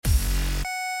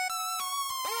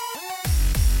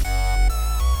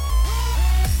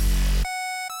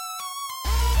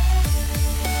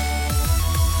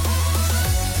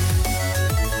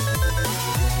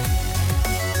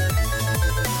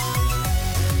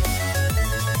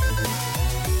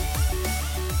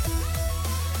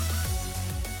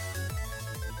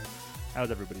How's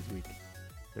everybody's week? Did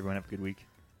everyone have a good week?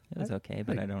 It was okay,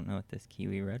 but I don't know what this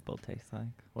kiwi Red Bull tastes like.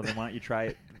 Well, then why don't you try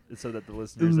it so that the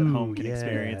listeners at home can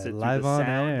experience it live through the on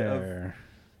sound air.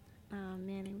 Oh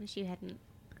man, I wish you hadn't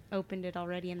opened it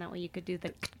already, and that way you could do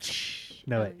the.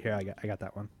 No, wait, here I got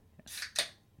that one.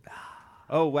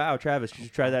 Oh wow, Travis, you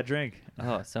should try that drink.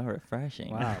 Oh, so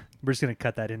refreshing. Wow, we're just gonna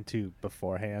cut that into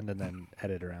beforehand and then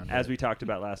edit around. As it. we talked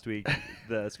about last week,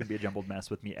 it's going to be a jumbled mess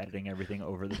with me editing everything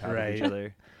over the top of each Right.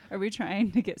 other. Are we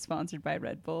trying to get sponsored by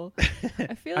Red Bull?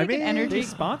 I feel I like mean, an energy they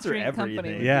sponsor drink company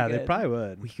everything. would yeah, be they good. probably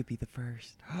would. We could be the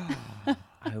first.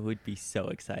 I would be so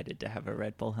excited to have a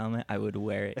Red Bull helmet. I would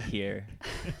wear it here.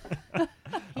 He's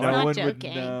No not one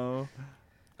joking. would know.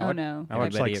 Oh no. I watch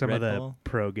Everybody like at some of Red the Bull?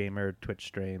 pro gamer Twitch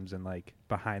streams, and like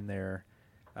behind their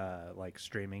like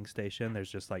streaming station,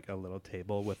 there's just like a little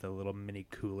table with a little mini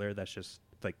cooler that's just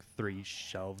like 3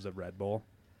 shelves of Red Bull.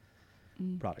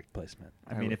 Product placement.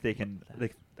 I mean, if they can,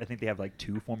 I think they have like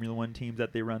 2 Formula One teams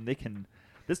that they run. They can.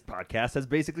 This podcast has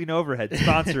basically no overhead.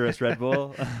 Sponsor us, Red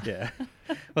Bull. Yeah.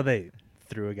 Well, they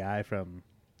threw a guy from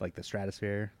like the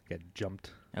stratosphere, get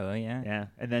jumped. Oh, yeah? Yeah,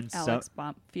 and then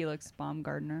Felix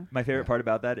Baumgartner. my favorite part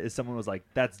about that is someone was like,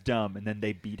 "That's dumb," and then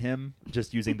they beat him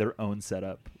just using their own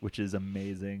setup, which is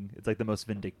amazing. It's like the most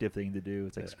vindictive thing to do.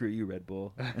 It's like, "Screw you, Red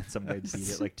Bull," and some guy beat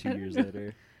it like 2 years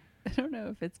later. I don't know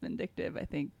if it's vindictive. I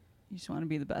think you just want to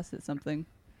be the best at something.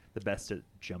 The best at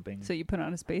jumping, So you put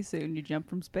on a spacesuit and you jump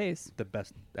from space. The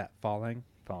best at falling,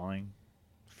 falling,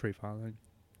 free falling.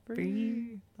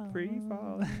 free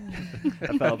falling.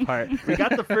 That fell apart. We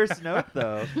got the first note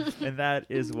though, and that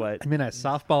is what I mean, I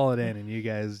softball it in, and you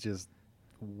guys just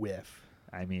whiff.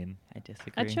 I mean. I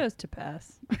disagree. I chose to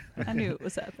pass. I knew it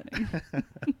was happening.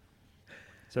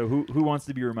 So who wants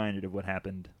to be reminded of what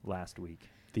happened last week?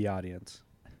 The audience.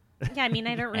 Yeah, I mean,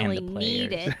 I don't And really the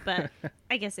need players. it, but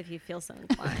I guess if you feel so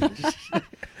inclined.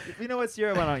 You know what,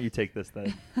 Sierra? Why don't you take this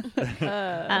then?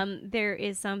 There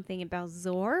is something about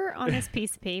Zor on this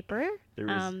piece of paper There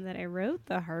is. that I wrote,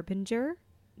 the Harbinger.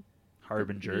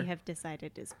 Harbinger. We have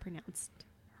decided is pronounced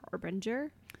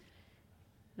Harbinger,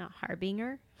 not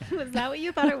Harbinger. Was that what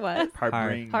you thought it was?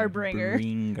 Harbringer.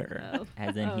 Bringer. Oh.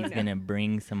 As in Oh, he's no. going to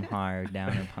bring some har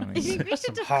down upon I us. think we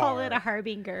should just call it a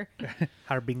Harbinger.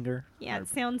 Harbinger. Yeah, it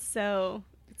sounds so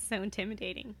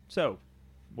intimidating. So,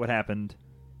 what happened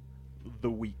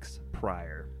the weeks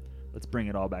prior? Let's bring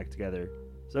it all back together.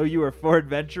 So, you are 4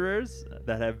 adventurers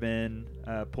that have been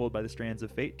pulled by the strands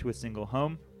of fate to a single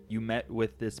home. You met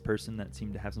with this person that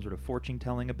seemed to have some sort of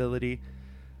fortune-telling ability.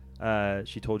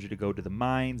 She told you to go to the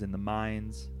mines. In the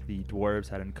mines, the dwarves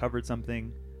had uncovered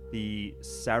something. The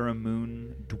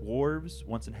Saramoon dwarves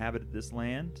once inhabited this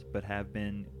land, but have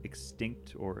been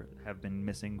extinct or have been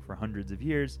missing for hundreds of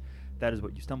years. That is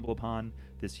what you stumble upon.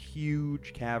 This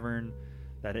huge cavern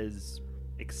that is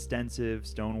extensive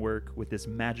stonework with this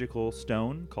magical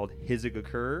stone called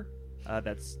Hizigakur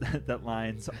that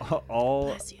lines all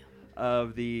Bless you.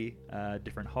 of the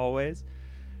different hallways.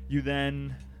 You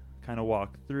then kind of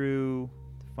walk through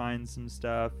to find some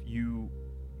stuff. You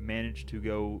manage to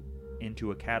go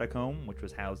into a catacomb, which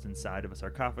was housed inside of a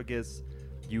sarcophagus.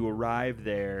 You arrive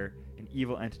there, an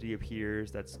evil entity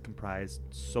appears that's comprised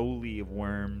solely of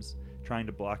worms, trying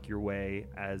to block your way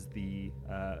as the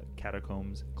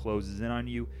catacombs closes in on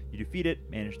you. You defeat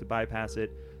it, manage to bypass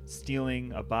it,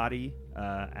 stealing a body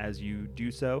as you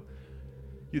do so.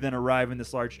 You then arrive in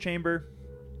this large chamber.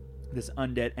 This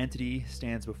undead entity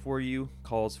stands before you,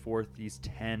 calls forth these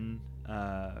 10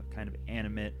 kind of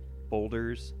animate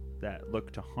boulders that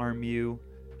look to harm you.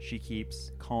 She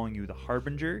keeps calling you the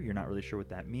Harbinger. You're not really sure what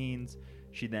that means.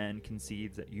 She then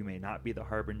concedes that you may not be the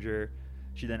Harbinger.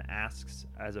 She then asks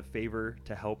as a favor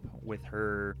to help with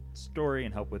her story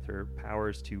and help with her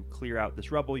powers to clear out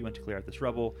this rubble. You went to clear out this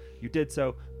rubble. You did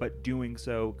so, but doing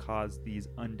so caused these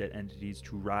undead entities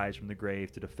to rise from the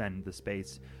grave to defend the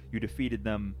space. You defeated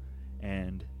them,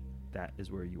 and that is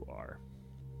where you are.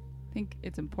 I think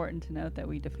it's important to note that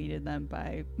we defeated them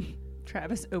by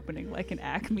Travis opening like an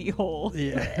Acme hole.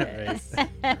 Yeah,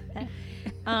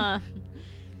 right.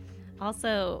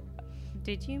 Also,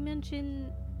 did you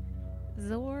mention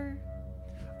Zor?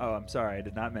 Oh, I'm sorry, I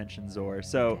did not mention Zor.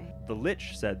 So Okay. the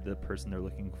Lich said the person they're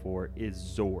looking for is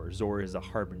Zor. Zor is a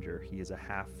Harbinger. He is a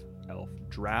half-elf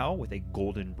drow with a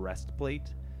golden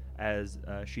breastplate, as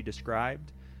she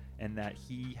described, and that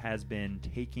he has been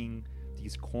taking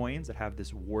these coins that have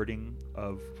this warding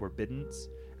of forbiddance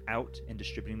out and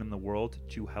distributing them in the world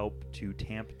to help to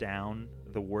tamp down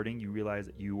the warding. You realize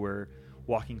that you were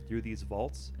walking through these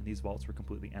vaults, and these vaults were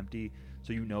completely empty,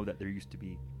 so you know that there used to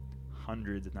be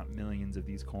hundreds, if not millions, of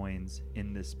these coins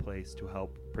in this place to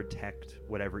help protect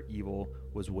whatever evil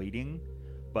was waiting.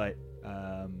 But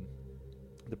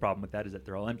The problem with that is that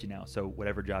they're all empty now. So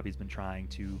whatever job he's been trying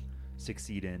to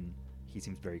succeed in, he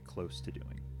seems very close to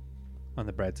doing. On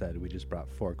the bright side, we just brought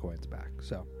 4 coins back.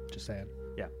 So, just saying.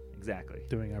 Yeah, exactly.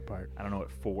 Doing our part. I don't know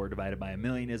what 4 divided by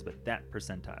 1,000,000 is, but that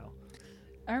percentile.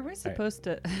 Aren't we supposed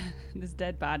to, this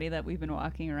dead body that we've been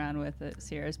walking around with that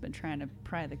Sierra's been trying to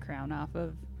pry the crown off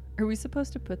of, are we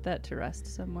supposed to put that to rest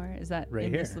somewhere? Is that Right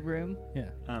in here. this room?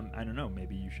 Yeah. I don't know.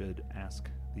 Maybe you should ask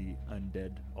the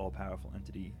undead, all-powerful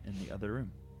entity in the other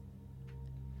room.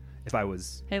 If I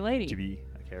was Hey, lady. to be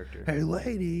a character. Hey,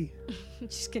 lady. I'm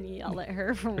just gonna yell at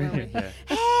her from where we Yeah.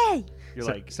 Hey! You're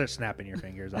Start, like start snapping your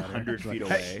fingers at her. 100 feet Like,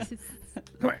 away.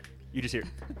 Come here. You just hear,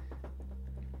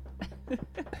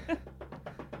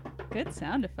 Good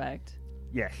sound effect.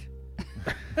 yes.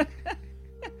 Can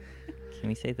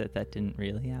we say that that didn't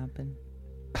really happen?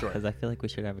 Sure. Because I feel like we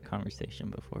should have a conversation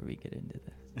before we get into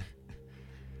this.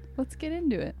 Let's get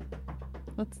into it.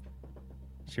 Let's.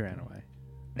 She ran away.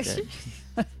 Good.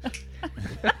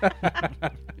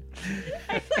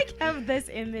 I like have this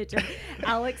image of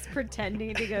Alex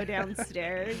pretending to go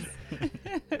downstairs.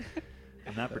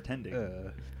 I'm not pretending.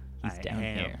 He's I down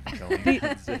am here. going The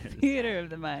downstairs. theater of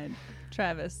the mind.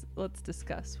 Travis, let's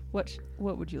discuss. What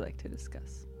would you like to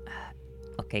discuss?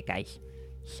 Okay, guys.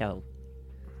 So,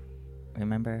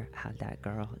 remember how that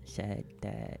girl said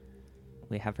that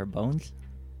we have her bones?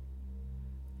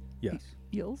 Yes.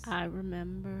 Yils? I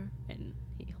remember, and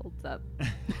he holds up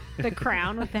the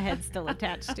crown with the head still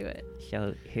attached to it.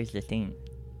 So, here's the thing.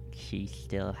 She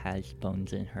still has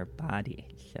bones in her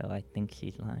body, so I think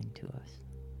she's lying to us.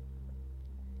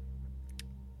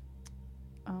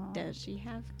 Does she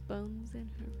have bones in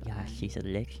her body? Yeah, she's a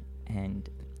lich, and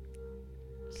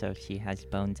so she has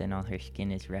bones and all her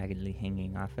skin is raggedly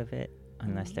hanging off of it,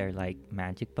 unless they're like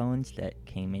magic bones that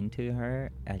came into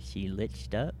her as she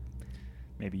liched up.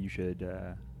 Maybe you should,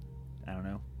 I don't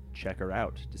know, check her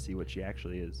out to see what she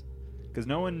actually is. Because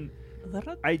no one,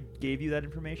 I gave you that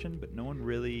information, but no one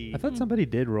really I thought somebody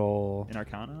did roll. an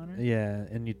Arcana on her. Yeah,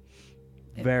 and you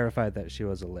verified that she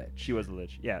was a lich. She was a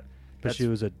lich, yeah. But she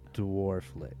was a dwarf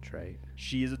lich, right?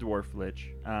 She is a dwarf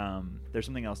lich. There's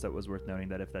something else that was worth noting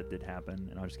that if that did happen,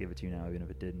 and I'll just give it to you now, even if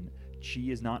it didn't,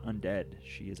 she is not undead.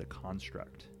 She is a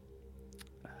construct.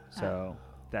 So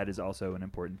that is also an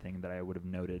important thing that I would have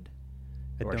noted,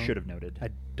 or don't- should have noted. I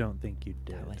don't think you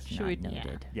did. That was Should not we-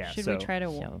 noted. Yeah, Should so we try to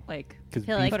so- like? Because I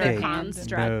feel like Put a her hand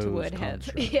construct knows would have.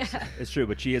 constructs. Yeah. It's true,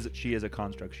 but she is a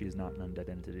construct. She is not an undead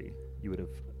entity. You would have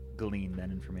gleaned that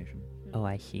information. Oh,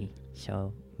 I see.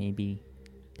 So maybe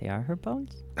they are her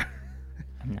bones?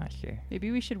 I'm not sure.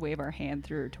 Maybe we should wave our hand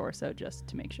through her torso just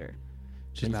to make sure.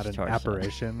 She's It's not an torso.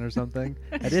 apparition or something.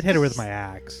 I did hit her with my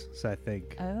axe, so I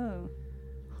think Oh,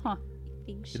 huh. I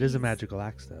think it is a she's- magical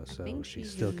axe, though. So think she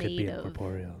she's still could be made of-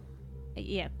 incorporeal.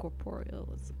 Yeah, corporeal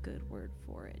is a good word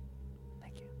for it.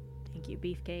 Thank you. Thank you,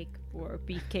 Beefcake, or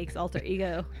Beefcake's alter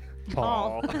ego.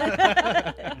 Paul.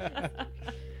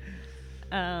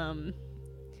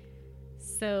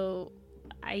 So,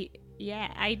 I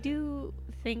do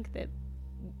think that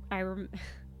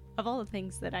of all the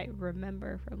things that I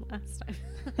remember from last time,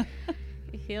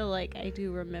 I feel like I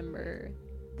do remember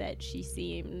that she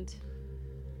seemed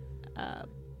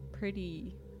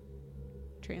pretty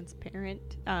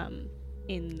transparent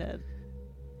in the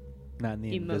Not in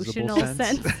the emotional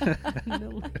invisible sense. No,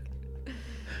 like,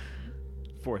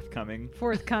 Forthcoming.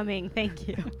 forthcoming, thank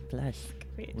you. Plus,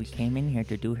 we came in here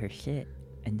to do her shit,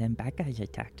 and then bad guys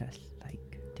attacked us.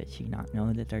 Like, does she not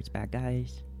know that there's bad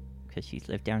guys? Because she's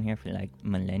lived down here for like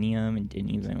millennium and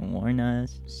didn't even warn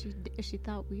us. She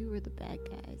thought we were the bad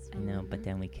guys. I know, but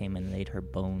then we came and laid her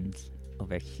bones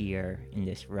over here in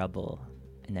this rubble,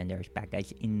 and then there's bad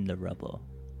guys in the rubble.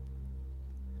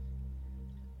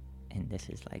 And this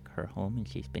is like her home, and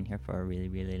she's been here for a really,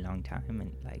 really long time,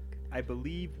 and like, I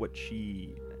believe what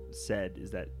she said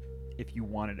is that if you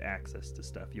wanted access to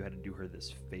stuff, you had to do her this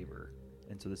favor,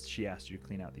 and so she asked you to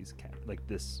clean out these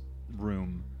this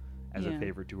room as a Yeah.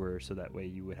 favor to her, so that way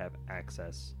you would have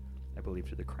access, I believe,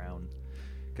 to the crown,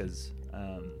 because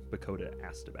Bakota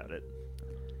asked about it.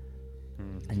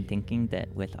 I'm thinking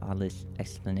that with all this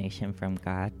explanation from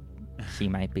God, she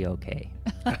might be okay.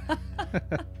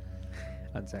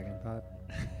 On second thought.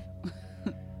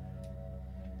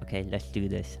 Okay, let's do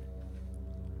this.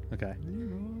 Okay.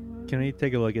 Can we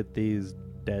take a look at these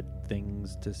dead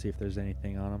things to see if there's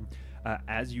anything on them?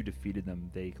 As you defeated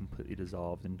them, they completely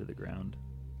dissolved into the ground.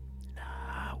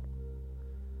 No.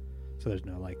 So there's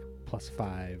no like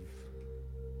 +5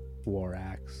 war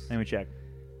axe. Let me check.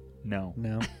 No.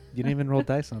 No, you didn't even roll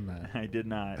dice on that. I did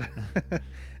not.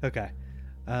 Okay.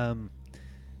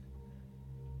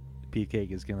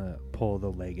 Peacake is gonna pull the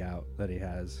leg out that he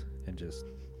has and just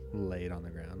lay it on the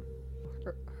ground.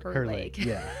 Her leg.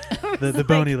 Yeah. I the was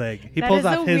bony like, leg. He that pulls is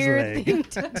off a his weird leg. thing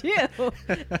to do.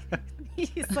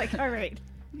 He's like, all right.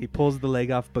 He pulls the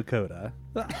leg off Bakota.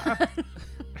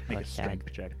 Make Oh, a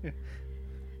strength check.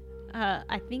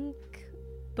 I think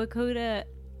Bakota.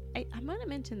 I might have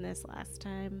mentioned this last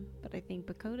time, but I think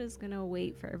Bakota's gonna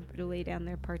wait for everybody to lay down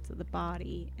their parts of the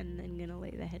body and then gonna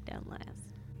lay the head down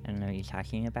last. I don't know what you're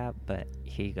talking about, but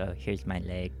here you go. Here's my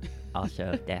leg.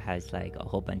 Also, that has like a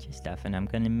whole bunch of stuff, and I'm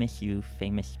gonna miss you,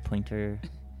 famous pointer.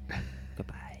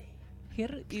 Goodbye.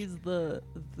 Here is the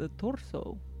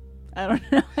torso. I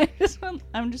don't know.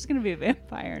 I'm just gonna be a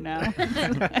vampire now.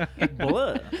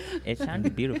 It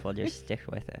sounded beautiful. Just stick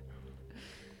with it.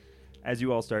 As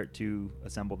you all start to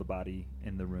assemble the body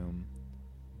in the room,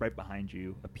 right behind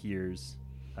you appears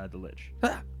the Lich.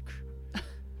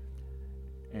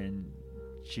 And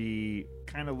she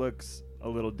kind of looks a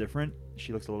little different.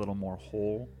 She looks a little more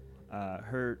whole.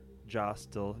 Her jaw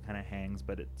still kind of hangs,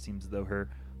 but it seems as though her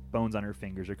bones on her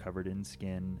fingers are covered in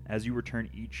skin. As you return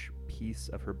each piece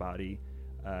of her body,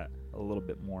 a little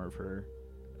bit more of her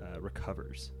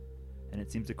recovers. And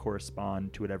it seems to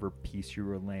correspond to whatever piece you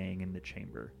were laying in the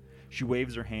chamber. She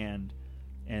waves her hand,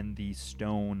 and the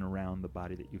stone around the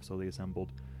body that you've slowly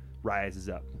assembled rises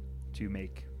up to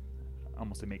make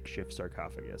almost a makeshift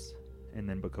sarcophagus. And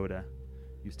then Bakota,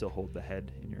 you still hold the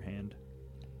head in your hand.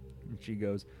 And she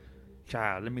goes,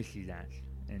 "Child, let me see that."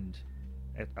 And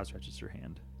outstretches her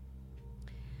hand.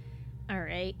 All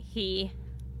right. He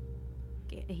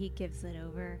gives it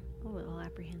over a little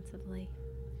apprehensively.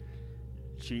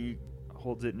 She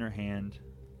holds it in her hand,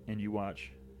 and you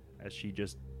watch as she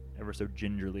just ever so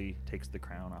gingerly takes the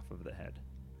crown off of the head.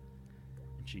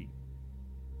 And she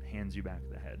hands you back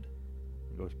the head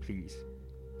and goes, "Please,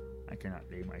 I cannot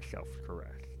lay myself to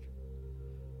rest."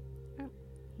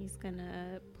 He's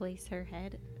gonna place her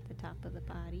head at the top of the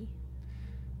body.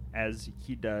 As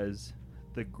he does,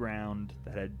 the ground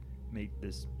that had made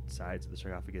this sides of the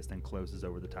sarcophagus then closes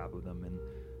over the top of them, and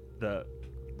the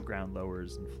ground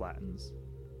lowers and flattens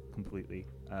completely,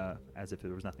 as if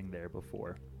there was nothing there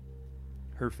before.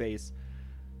 Her face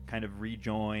kind of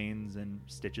rejoins and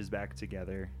stitches back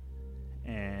together,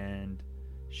 and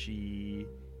she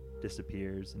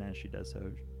disappears. And as she does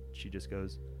so, she just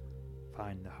goes,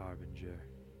 "Find the Harbinger."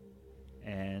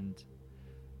 And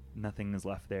nothing is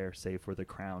left there save for the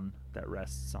crown that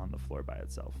rests on the floor by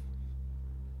itself.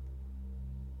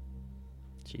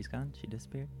 She's gone? She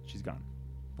disappeared? She's gone.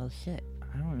 Well, shit.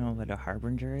 I don't know what a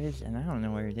harbinger is, and I don't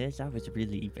know where it is. That was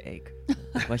really vague.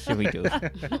 What should we do?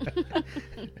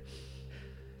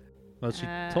 Well, she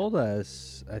told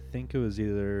us, I think it was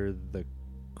either the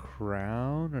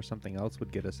crown or something else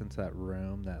would get us into that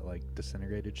room that like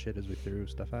disintegrated shit as we threw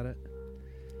stuff at it.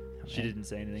 She didn't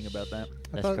say anything about that.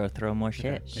 Let's go throw more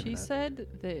shit. She said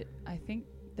that I think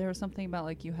there was something about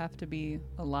like you have to be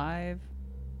alive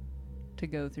to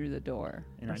go through the door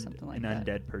or something like that. An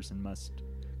undead person must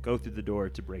go through the door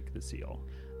to break the seal.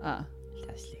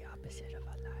 That's the opposite of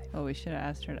alive. Oh, we should have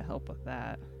asked her to help with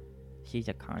that. She's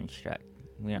a construct.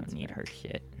 We don't need her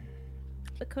shit.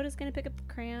 Bakota's gonna pick up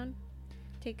the crown,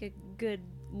 take a good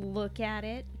look at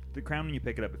it. The crown, when you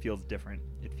pick it up, it feels different.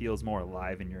 It feels more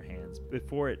alive in your hands.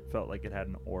 Before, it felt like it had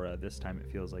an aura. This time,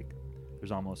 it feels like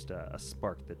there's almost a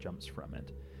spark that jumps from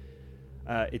it.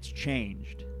 It's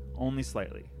changed, only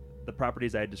slightly. The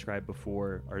properties I had described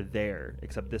before are there,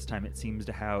 except this time it seems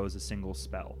to house a single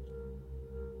spell.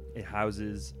 It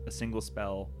houses a single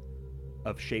spell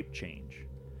of shape change.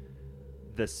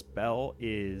 The spell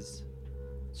is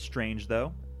strange,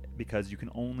 though, because you can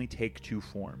only take two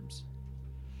forms.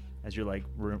 As you're like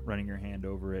running your hand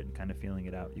over it and kind of feeling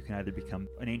it out, you can either become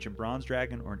an ancient bronze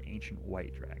dragon or an ancient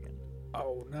white dragon.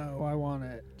 Oh no, I want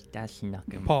it. That's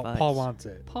knucking Paul butts. wants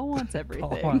it. Paul wants everything.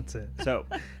 Paul wants it. So,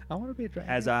 I want to be a dragon.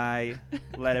 as I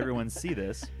let everyone see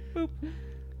this, boop,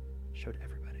 showed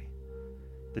everybody.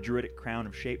 The Druidic Crown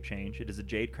of Shape Change. It is a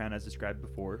jade crown as described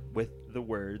before, with the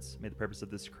words, "May the purpose of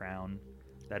this crown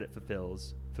that it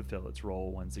fulfill its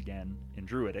role once again." In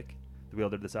Druidic, the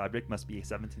wielder of this object must be a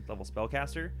 17th level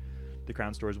spellcaster. The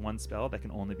crown stores one spell that can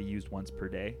only be used once per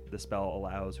day. The spell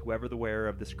allows whoever the wearer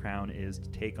of this crown is to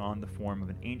take on the form of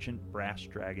an ancient brass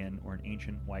dragon or an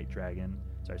ancient white dragon.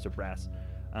 Brass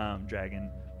dragon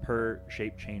per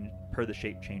the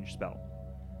shape change spell.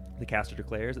 The caster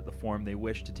declares that the form they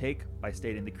wish to take by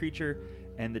stating the creature,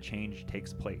 and the change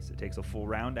takes place. It takes a full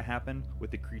round to happen, with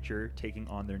the creature taking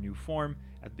on their new form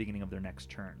at the beginning of their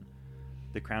next turn.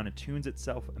 The crown attunes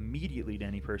itself immediately to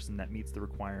any person that meets the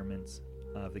requirements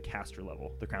of the caster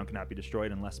level. The crown cannot be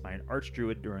destroyed unless by an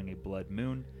archdruid during a blood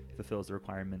moon. It fulfills the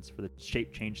requirements for the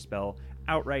shape change spell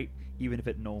outright, even if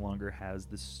it no longer has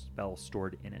the spell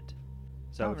stored in it.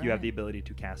 So if you have Alright. the ability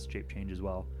to cast shape change as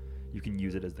well, you can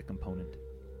use it as the component.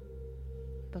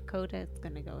 Bakota is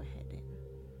gonna go ahead and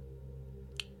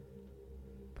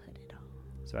put it on.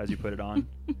 So as you put it on,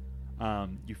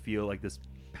 you feel like this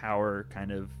power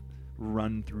kind of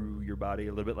run through your body,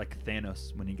 a little bit like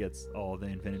Thanos when he gets all the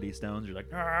Infinity Stones. You're like,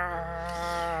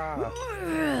 "Ah!"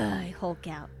 I Hulk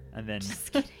out. And then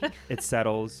Just kidding. it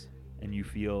settles, and you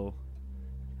feel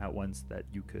at once that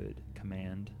you could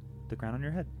command the crown on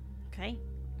your head. Okay.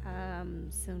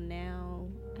 So now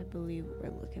I believe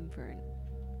we're looking for an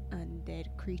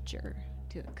undead creature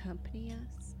to accompany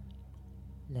us.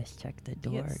 Let's check the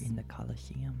door Yes. in the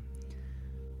Colosseum.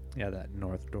 Yeah, that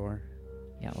north door.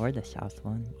 Yeah, or the south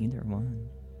one. Either one.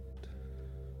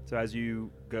 So as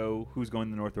you go, who's going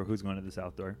to the north door? Who's going to the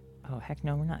south door? Oh, heck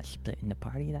no, we're not splitting the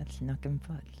party. That's knuckin'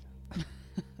 fudge.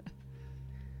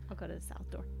 I'll go to the south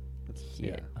door.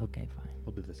 Shit. Okay, fine.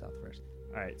 We'll do the south first.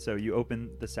 All right, so you open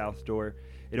the south door.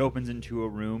 It opens into a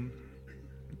room.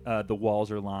 The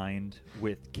walls are lined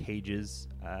with cages.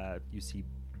 You see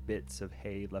bits of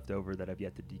hay left over that have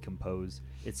yet to decompose.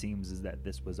 It seems as that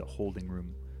this was a holding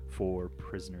room for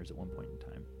prisoners at one point in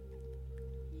time.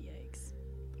 Yikes.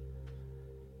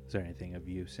 Is there anything of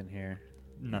use in here?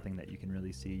 Nothing that you can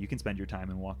really see. You can spend your time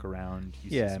and walk around. You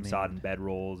Yeah, see I some mean- sodden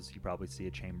bedrolls. You probably see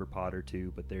a chamber pot or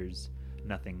two, but there's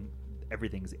nothing.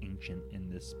 Everything's ancient in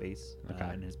this space Okay.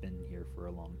 and has been here for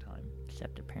a long time.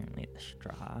 Except apparently the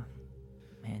straw.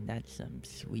 Man, that's some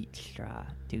sweet straw.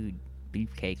 Dude,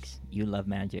 beefcakes, you love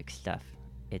magic stuff.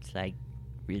 It's like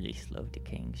really slow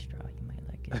decaying straw. You might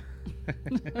like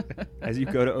it. As you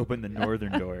go to open the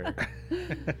northern door,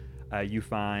 you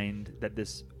find that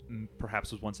this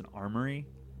perhaps was once an armory.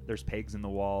 There's pegs in the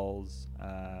walls.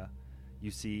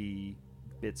 You see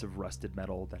bits of rusted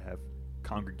metal that have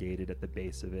congregated at the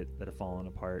base of it that have fallen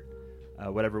apart.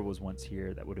 Whatever was once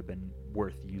here that would have been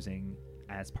worth using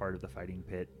as part of the fighting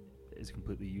pit is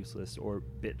completely useless, or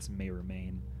bits may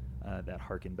remain that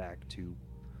harken back to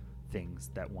things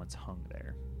that once hung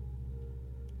there.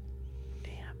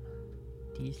 Damn.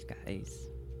 These guys,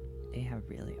 they have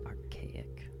really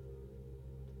archaic,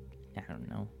 I don't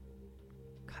know,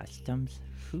 customs.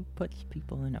 Who puts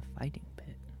people in a fighting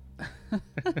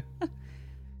pit?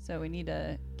 So we need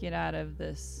to get out of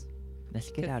this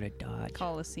Let's get out of Dodge.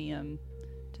 Colosseum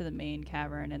to the main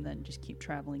cavern and then just keep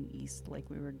traveling east like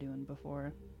we were doing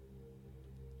before.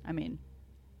 I mean,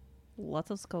 let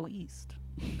us go east.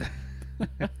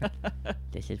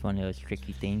 This is one of those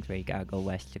tricky things where you gotta go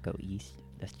west to go east.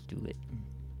 Let's do it.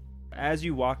 As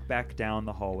you walk back down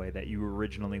the hallway that you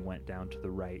originally went down to the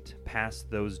right, past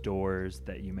those doors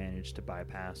that you managed to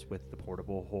bypass with the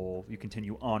portable hole, you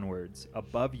continue onwards.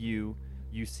 Above you,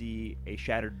 you see a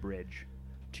shattered bridge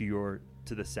to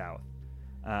the south.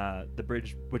 The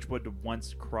bridge, which would have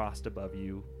once crossed above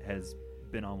you, has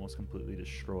been almost completely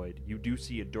destroyed. You do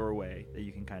see a doorway that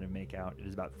you can kind of make out. It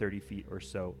is about 30 feet or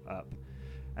so up.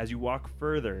 As you walk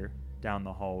further down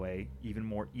the hallway, even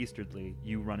more easterly,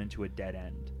 you run into a dead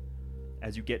end.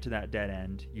 As you get to that dead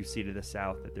end, you see to the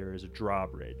south that there is a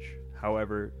drawbridge.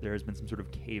 However, there has been some sort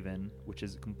of cave-in, which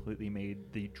has completely made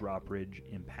the drawbridge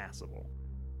impassable.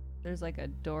 There's like a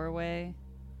doorway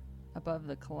above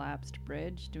the collapsed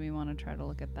bridge. Do we want to try to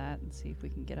look at that and see if we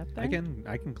can get up there?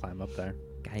 I can climb up there.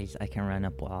 Guys, I can run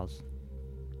up walls.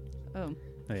 Oh,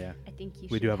 Oh yeah. I think you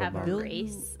We should do have a have a mark.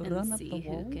 race Run and up see the who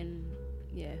wall? can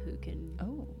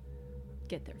oh.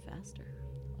 get there faster.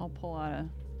 I'll pull out a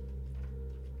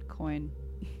coin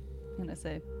and I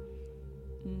say,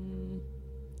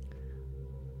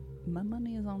 my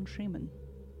money is on Shaman.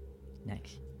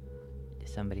 Nice.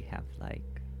 Does somebody have like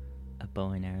a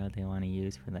bow and arrow they want to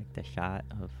use for like the shot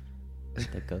of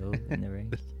the go in the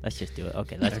race? Let's just do it.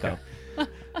 Okay, let's go.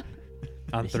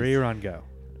 On This 3 is- or on go?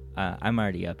 I'm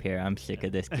already up here. I'm sick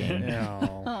of this game.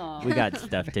 No. Aw. We got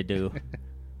stuff to do.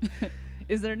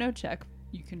 Is there no check?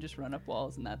 You can just run up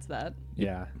walls and that's that.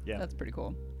 Yeah. Yeah. That's pretty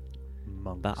cool.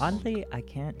 Monks. But oddly, I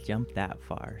can't jump that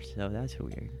far, so that's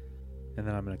weird. And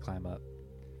then I'm gonna climb up.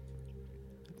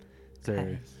 Is there-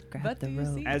 Guys, grab But the do you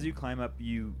rope. see- As you climb up,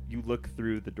 you look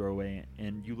through the doorway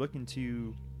and you look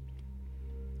into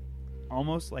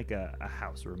almost like a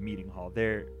house or a meeting hall.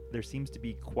 There seems to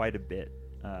be quite a bit,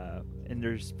 and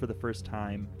there's for the first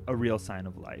time a real sign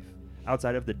of life.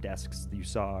 Outside of the desks that you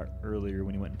saw earlier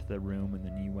when you went into the room, and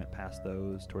then you went past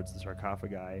those towards the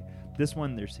sarcophagi, this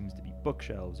one there seems to be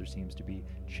bookshelves, there seems to be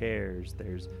chairs,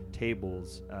 there's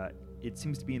tables. It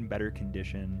seems to be in better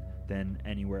condition than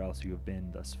anywhere else you have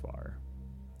been thus far.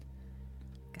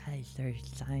 Guys, there's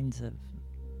signs of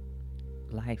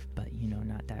life, but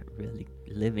not that really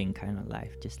living kind of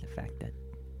life. Just the fact that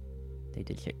they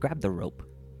did shit. Grab the rope.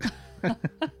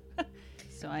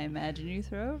 So I imagine you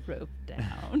throw a rope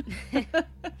down.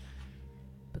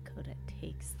 Bakota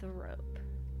takes the rope.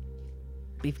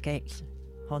 Beefcakes,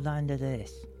 hold on to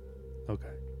this. Okay.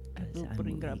 I 'cause will I'm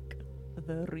bring up weak.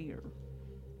 the rear.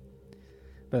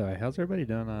 By the way, how's everybody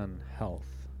doing on health?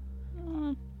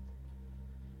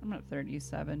 I'm at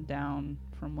 37, down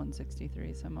from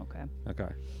 163, so I'm okay. Okay.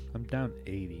 I'm down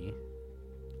 80.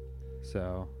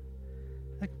 So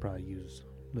I could probably use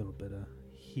a little bit of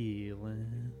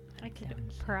healing. I could Down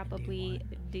probably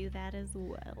 71. do that as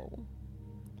well.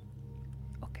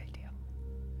 Okay, deal.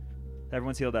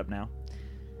 Everyone's healed up now.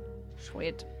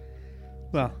 Sweet.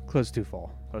 Well, close to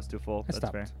full. Close to full. I That's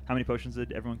stopped. fair. How many potions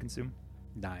did everyone consume?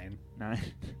 9. 9.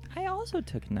 I also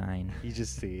took 9. You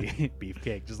just see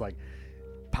Beefcake just like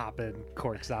popping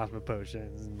corks off of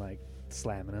potions and like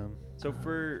slamming them. So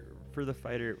for the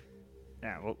fighter,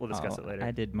 yeah, we'll discuss it later.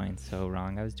 I did mine so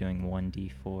wrong. I was doing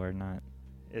 1d4, not...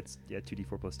 It's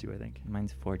 2d4 plus 2, I think.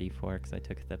 Mine's 4d4 because I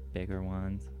took the bigger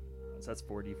ones. So that's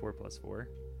 4d4 plus 4.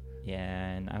 Yeah,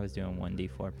 and I was doing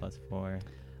 1d4 plus 4.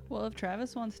 Well, if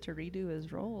Travis wants to redo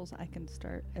his rolls, I can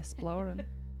start exploring.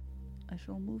 I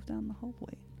shall move down the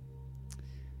hallway.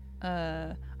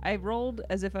 I rolled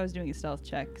as if I was doing a stealth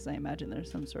check because I imagine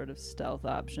there's some sort of stealth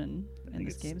option I in think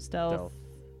this it's game. Stealth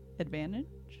advantage?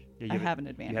 Yeah, I have an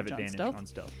advantage, You have advantage on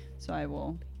stealth, stealth. so I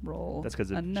will roll That's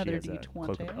because another she has a cloak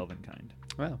of d20. elven kind.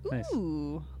 Wow, nice.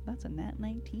 Ooh, that's a nat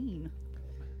 19.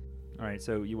 All right,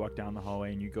 so you walk down the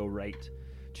hallway and you go right.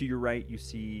 To your right, you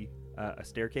see a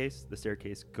staircase. The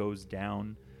staircase goes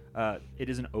down. It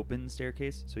is an open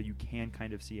staircase, so you can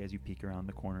kind of see as you peek around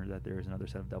the corner that there is another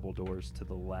set of double doors to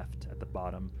the left at the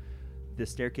bottom. The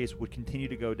staircase would continue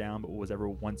to go down, but what was ever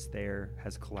once there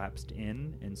has collapsed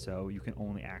in, and so you can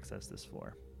only access this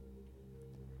floor.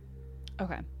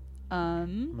 Okay.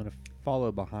 I'm gonna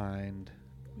follow behind.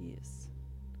 Yes.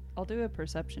 I'll do a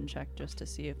perception check just to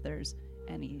see if there's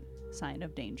any sign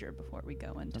of danger before we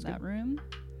go into That's that good. room.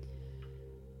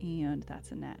 And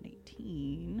that's a nat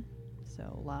 18.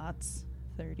 So lots.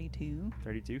 32.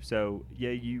 32. So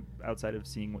yeah, you outside of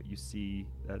seeing what you see,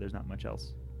 there's not much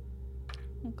else.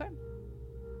 Okay.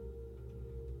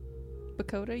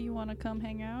 Bakota, you want to come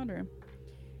hang out or?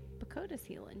 Bakota's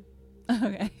healing.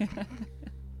 Okay.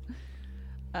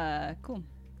 Cool.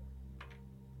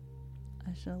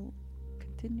 I shall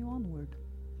continue onward.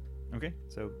 Okay,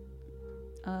 so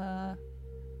Gonna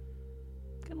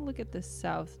look at the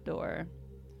south door.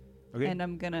 okay, And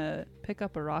I'm gonna pick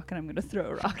up a rock and I'm gonna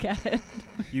throw a rock at it.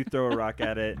 you throw a rock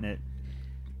at it and it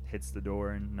hits the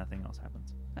door and nothing else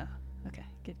happens. Oh, okay.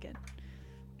 Good.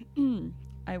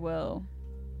 I will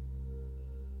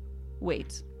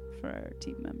wait for our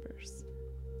team members.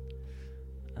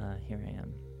 Here I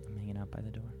am. I'm hanging out by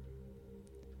the door.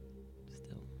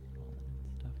 Still rolling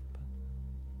and stuff, but...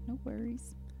 No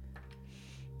worries.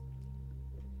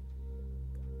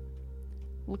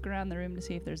 Look around the room to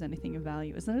see if there's anything of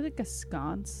value. Is there like a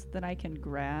sconce that I can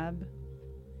grab?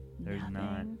 There's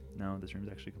not. Nothing? No, this room's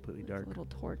actually completely Like dark. a little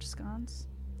torch sconce?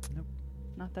 Nope.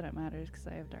 Not that it matters because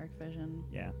I have dark vision.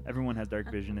 Yeah, everyone has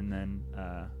dark vision, and then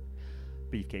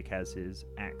Beefcake has his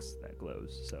axe that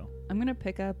glows. So I'm gonna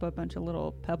pick up a bunch of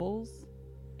little pebbles,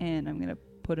 and I'm gonna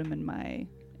put them in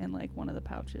like one of the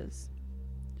pouches,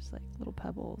 just like little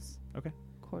pebbles. Okay.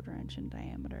 1/4 inch in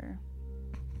diameter,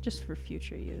 just for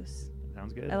future use.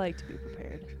 sounds good. I like to be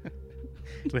prepared.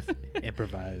 With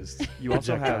improvised You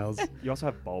also projectiles.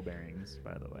 have ball bearings,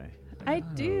 by the way. I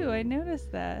do. I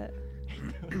noticed that.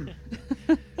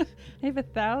 I have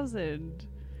 1,000.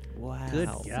 Wow. Good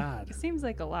God. It seems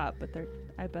like a lot, but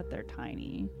I bet they're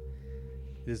tiny.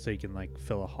 This is so you can like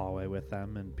fill a hallway with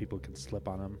them and people can slip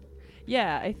on them,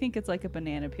 Yeah, I think it's like a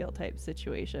banana peel type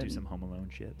situation. Do some Home Alone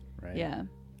shit. right? Yeah.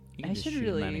 You can I just should shoot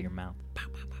 'em out really- of your mouth.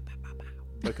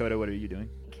 Dakota, what are you doing?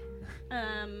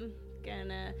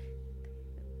 Gonna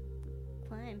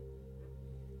climb.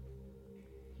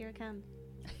 Here it comes.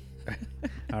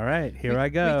 All right, here I We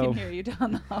go. can hear you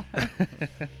down the hallway.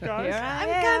 Guys,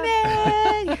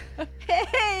 I'm coming!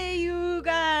 Hey, you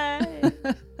guys!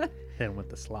 Hit him with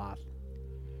the sloth.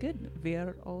 Good. We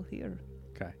are all here.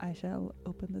 Okay. I shall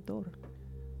open the door.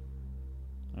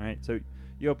 All right, so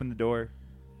you open the door.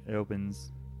 It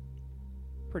opens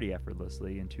pretty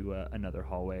effortlessly into another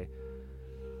hallway.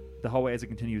 The hallway, as it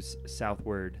continues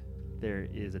southward, there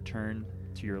is a turn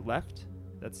to your left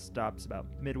that stops about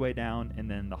midway down, and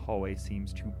then the hallway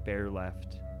seems to bear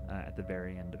left at the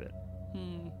very end of it.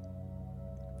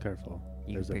 Careful.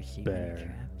 You There's a perceive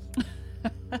bear. any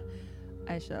traps?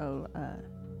 I shall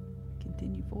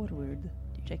continue forward,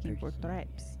 checking for Perceive,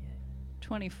 traps. yeah.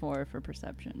 24 for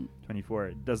perception. 24.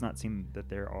 It does not seem that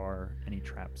there are any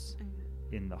traps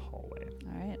in the hallway.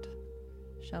 All right.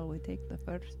 Shall we take the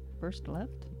first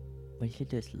left? We should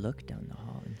just look down the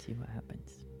hall and see what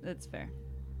happens That's fair.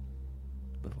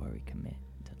 before we commit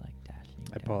to like dashing.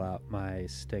 I pull out my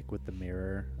stick with the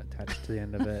mirror attached to the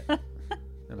end of it,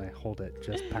 and I hold it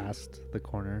just past the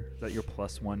corner. Is that your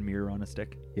 +1 mirror on a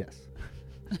stick? Yes.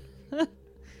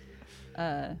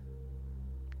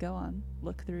 Go on.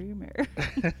 Look through your mirror.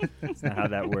 That's not how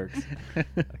that works.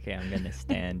 Okay, I'm gonna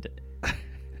stand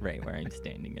right where I'm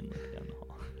standing and look down the hall.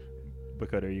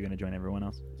 Bakota, are you going to join everyone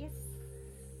else? Yes.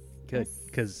 Good,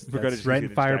 because We're gonna that's just right get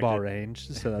in fireball distracted. range,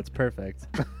 so that's perfect.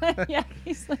 Yeah,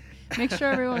 he's like, make sure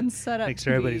everyone's set up. Make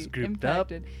sure to everybody's be grouped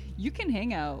up. impacted. You can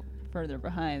hang out further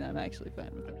behind. I'm actually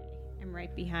fine with it. I'm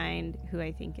right behind who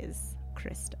I think is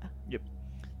Krista.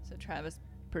 So Travis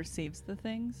perceives the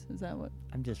things. Is that what?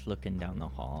 I'm just looking down the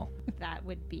hall. That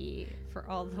would be for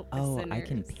all the Oh, listeners. I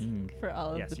can ping. For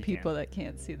all of Yes, the you people can. that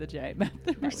can't see the giant map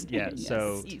that we're would be- Yeah, staring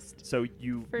so at. East. so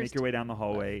you make First your way down the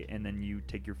hallway, and then you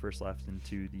take your first left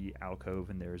into the alcove,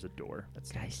 and there's a door that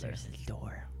stands Guys, there. there's a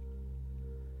door.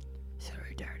 Throw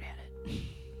a dart at it.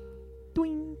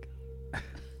 Doink.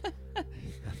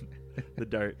 The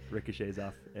dart ricochets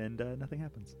off, and nothing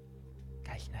happens.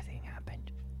 Guys, nothing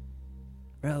happened.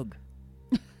 Rogue.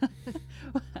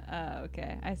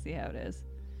 Okay, I see how it is.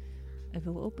 I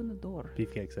will open the door.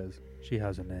 Beefcake says, she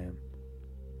has a name.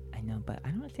 I know, but I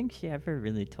don't think she ever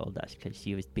really told us because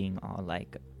she was being all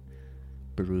like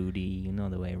broody, you know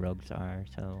the way rogues are.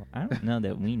 So I don't know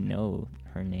that we know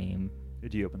her name.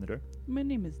 Do you open the door? My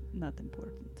name is not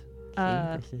important.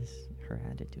 See, this is her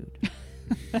attitude.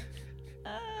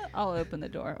 I'll open the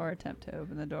door or attempt to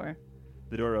open the door.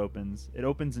 The door opens. It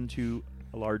opens into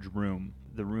a large room.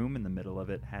 The room in the middle of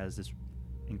it has this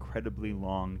incredibly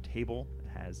long table. It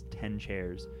has 10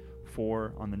 chairs,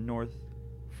 4 on the north,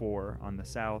 4 on the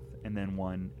south, and then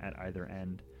 1 at either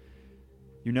end.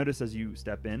 You notice as you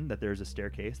step in that there's a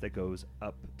staircase that goes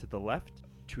up to the left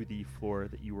to the floor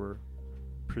that you were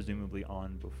presumably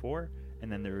on before, and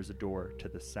then there is a door to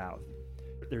the south.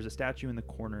 There's a statue in the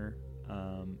corner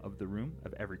of the room,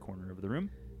 of every corner of the room.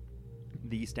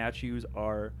 The statues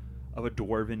are of a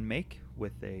dwarven make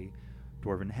with a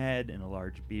dwarven head and a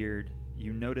large beard.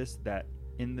 You notice that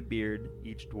in the beard,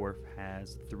 each dwarf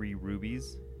has 3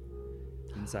 rubies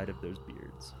inside of those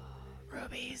beards.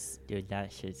 Rubies. Dude,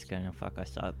 that shit's gonna fuck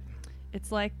us up.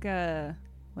 It's like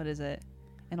what is it?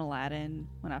 In Aladdin,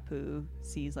 when Apu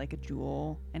sees like a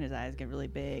jewel and his eyes get really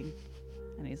big,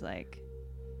 and he's like,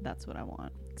 "That's what I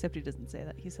want." Except he doesn't say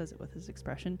that. He says it with his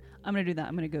expression. I'm gonna do that.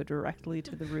 I'm gonna go directly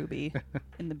to the ruby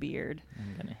in the beard.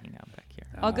 I'm gonna hang out back here.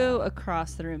 I'll go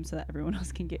across the room so that everyone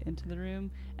else can get into the room,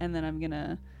 and then I'm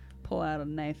gonna pull out a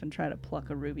knife and try to pluck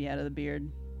a ruby out of the beard.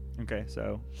 Okay,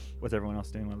 so what's everyone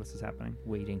else doing while this is happening?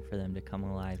 Waiting for them to come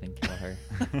alive and kill her.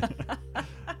 All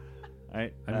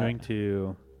right. I'm going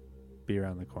to be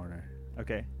around the corner.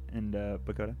 Okay, and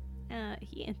Bakota?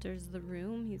 He enters the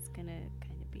room. He's gonna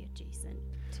kind of be adjacent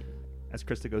to. As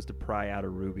Krista goes to pry out a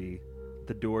ruby,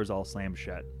 the doors all slam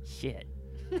shut. Shit.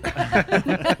 Who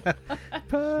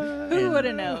would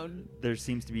have known? There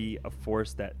seems to be a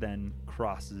force that then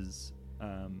crosses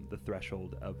the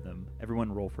threshold of them.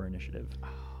 Everyone roll for initiative.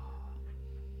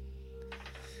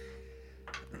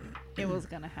 It was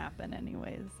gonna happen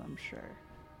anyways, I'm sure.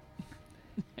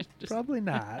 Probably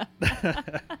not.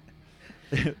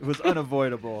 It was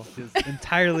unavoidable. It's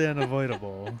entirely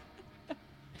unavoidable.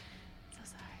 So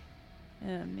sorry.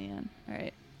 Oh man. All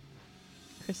right.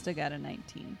 Krista got a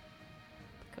 19.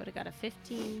 Dakota got a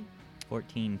 15.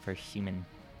 14 for Sheeman.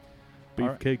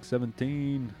 Beefcake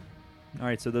 17. All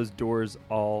right, so those doors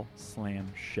all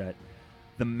slam shut.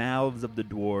 The mouths of the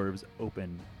dwarves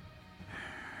open,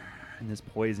 and this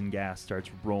poison gas starts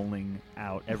rolling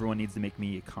out. Everyone needs to make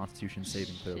me a Constitution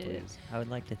saving throw, Shit. please. I would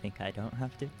like to think I don't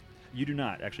have to. You do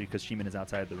not, actually, because Sheeman is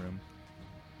outside the room.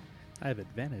 I have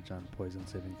advantage on poison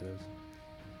saving throws.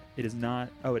 It is not.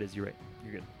 Oh, it is. You're right.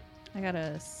 You're good. I got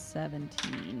a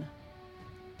 17.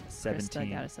 17. Krista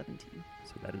got a 17.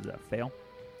 So that is a fail.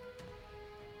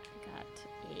 Got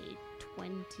a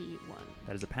 21.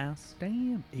 That is a pass.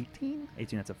 Damn, 18?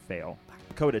 18, that's a fail.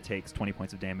 Coda takes 20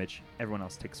 points of damage. Everyone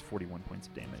else takes 41 points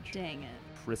of damage. Dang it.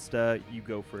 Krista, you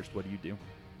go first. What do you do?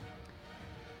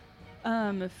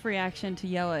 Free action to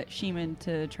yell at Sheeman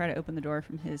to try to open the door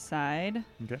from his side.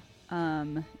 Okay.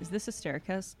 Is this a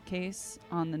staircase case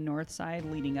on the north side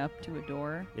leading up to a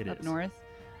door It up is. north?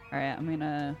 All right, I'm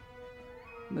gonna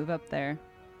move up there.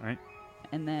 All right.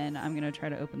 And then I'm gonna try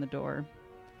to open the door.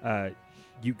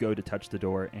 You go to touch the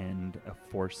door, and a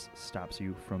force stops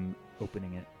you from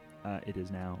opening it. It is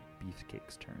now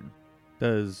Beefcake's turn.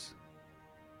 Does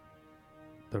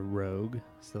the rogue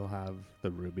still have the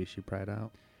ruby she pried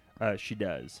out? She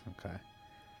does. Okay.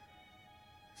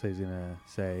 So he's going to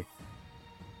say,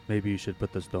 maybe you should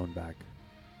put the stone back.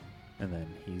 And then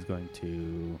he's going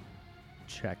to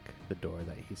check the door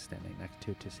that he's standing next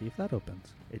to see if that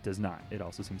opens. It does not. It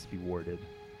also seems to be warded.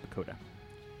 Dakota.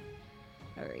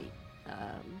 All right.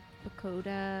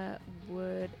 Bakoda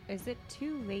would. Is it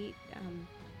too late?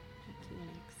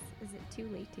 Mechanics. Is it too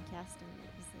late to cast a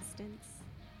resistance?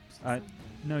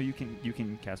 No, you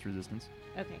can cast resistance.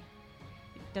 Okay.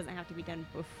 It doesn't have to be done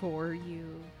before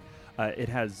you. It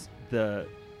has the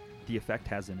effect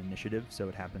has an initiative, so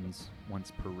it happens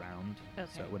once per round. Okay.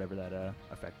 So whatever that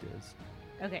effect is.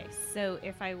 Okay. So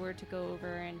if I were to go over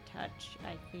and touch,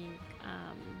 I think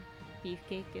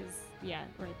Beefcake is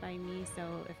right by me. So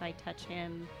if I touch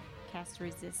him, cast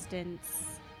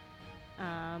resistance.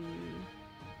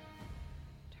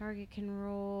 Target can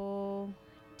roll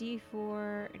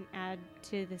D4 and add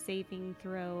to the saving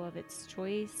throw of its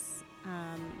choice.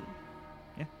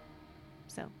 Yeah.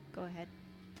 So go ahead.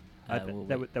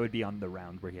 That would be on the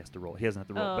round where he has to roll. He doesn't have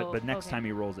to roll, but next okay. time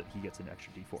he rolls it, he gets an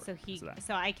extra D4.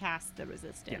 So I cast the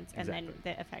resistance, and then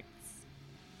exactly. the effects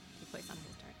take place on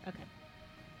his turn. Okay.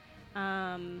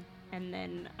 And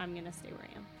then I'm gonna stay where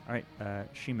I am. All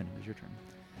right, Sheeman, it is your turn.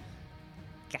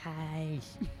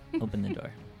 Guys, open the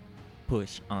door.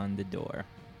 Push on the door.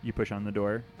 You push on the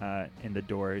door, and the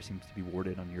door seems to be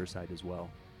warded on your side as well.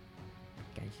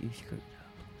 Guys, you screwed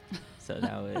up. So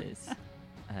that was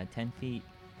 10 feet,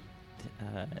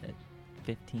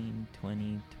 15,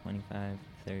 20, 25,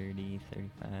 30,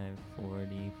 35,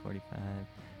 40, 45,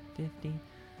 50.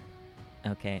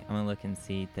 Okay, I'm going to look and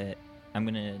see that I'm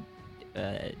going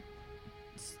to...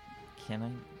 can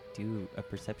I do a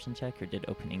perception check, or did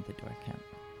opening the door count?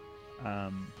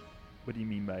 What do you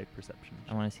mean by perception?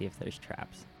 I want to see if there's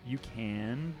traps. You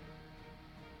can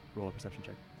roll a perception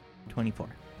check. 24.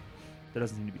 There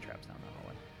doesn't seem to be traps down that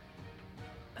hallway.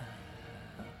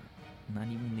 Not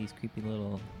even these creepy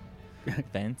little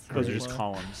vents? Those are or- just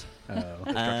columns. Oh.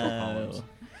 Structural columns.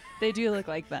 Oh, They do look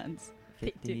like vents,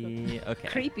 50. Okay.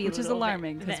 Creepy, which is little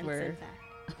alarming because vents, we're in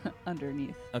fact.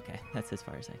 underneath. Okay, that's as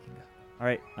far as I can go. All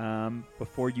right.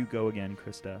 Before you go again,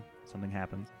 Krista, something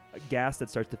happens. A gas that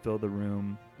starts to fill the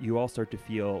room. You all start to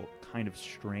feel kind of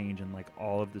strange, and like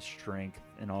all of the strength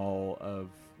and all of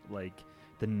like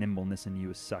the nimbleness in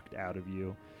you is sucked out of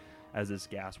you as this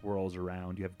gas whirls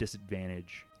around. You have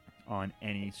disadvantage on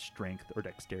any strength or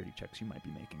dexterity checks you might be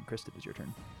making. Krista, it is your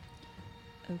turn.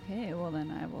 Okay, well then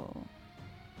I will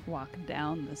walk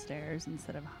down the stairs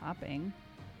instead of hopping.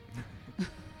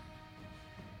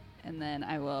 And then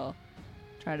I will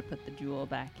try to put the jewel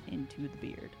back into the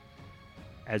beard.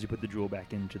 As you put the jewel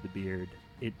back into the beard,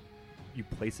 you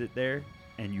place it there,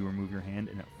 and you remove your hand,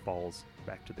 and it falls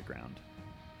back to the ground.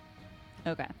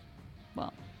 Okay.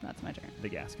 Well, that's my turn. The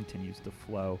gas continues to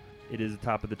flow. It is the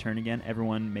top of the turn again.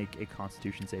 Everyone make a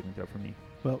Constitution saving throw for me.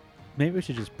 Well, maybe we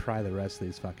should just pry the rest of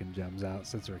these fucking gems out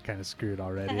since we're kind of screwed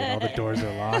already and all the doors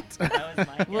are locked. That was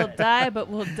my We'll guess. die, but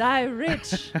we'll die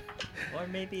rich. Or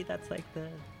maybe that's like the...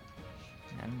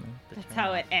 I don't know. the That's turn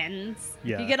how off. it ends.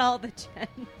 Yeah. If you get all the gems.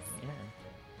 Yeah.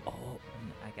 Oh,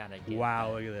 I gotta get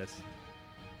Wow, look at this.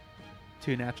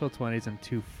 2 natural 20s and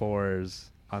 2 4s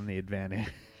on the advantage.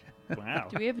 Wow.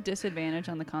 Do we have a disadvantage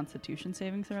on the Constitution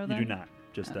saving throw You then? do not.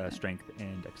 Just Okay. strength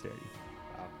and dexterity.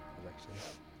 Wow, that's actually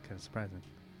kind of surprising.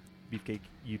 Beefcake,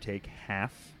 you take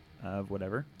half of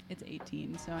whatever. It's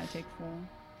 18, so I take full.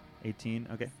 18.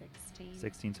 Okay. 16.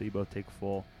 16. So you both take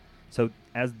full. So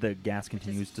as the gas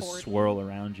continues to 40. swirl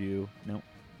around you,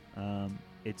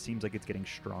 it seems like it's getting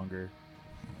stronger.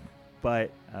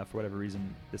 But for whatever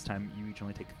reason, this time you each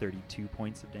only take 32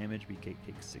 points of damage. Beefcake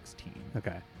takes 16.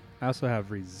 Okay. I also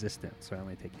have resistance, so I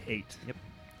only take 8. Yep.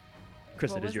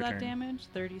 Chris, What it is was your that turn. damage?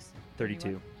 30,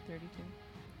 32. 32.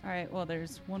 All right, well,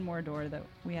 there's one more door that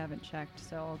we haven't checked,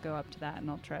 so I'll go up to that and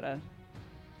I'll try to...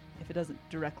 If it doesn't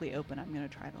directly open, I'm going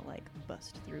to try to, like,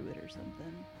 bust through it or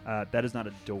something. That is not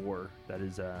a door. That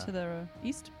is To the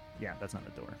east? yeah, that's not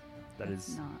a door. That's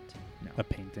That's not. no. A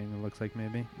painting, it looks like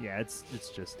maybe. Yeah, it's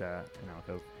just an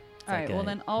alcove. All right, like well a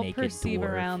then I'll naked perceive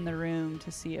dwarf. around the room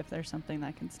to see if there's something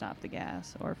that can stop the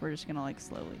gas, or if we're just gonna like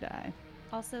slowly die.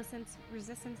 Also, since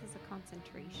resistance is a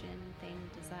concentration thing,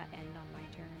 does that end on my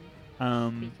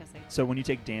turn? Because I. So when you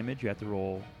take damage, you have to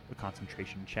roll a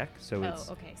concentration check. So Oh,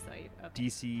 it's okay. So okay.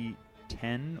 DC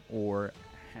 10 or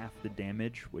half the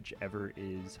damage, whichever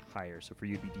is higher. So for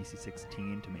you, it'd be DC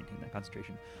 16 to maintain that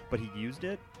concentration. But he used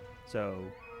it, so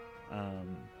Yeah.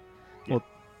 Well,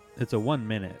 it's a 1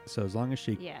 minute, so as long as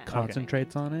she Yeah.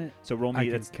 concentrates on it, So roll I me.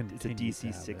 can It's a continue to DC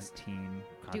have it. 16.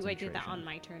 Do I do that concentration. on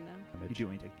my turn then? You do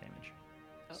when you take damage.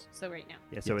 Oh, so right now,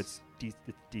 Yeah. So Yes. it's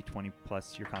D20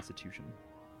 plus your Constitution.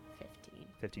 15.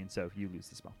 15. So you lose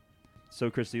the spell. So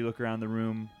Krista, you look around the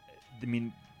room. I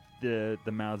mean, the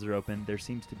mouths are open. There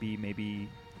seems to be maybe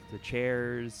the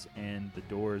chairs and the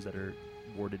doors that are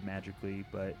warded magically,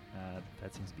 but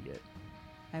that seems to be it.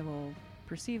 I will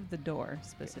perceive the door So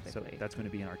specifically. that's going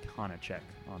to be an Arcana check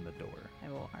on the door. I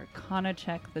will Arcana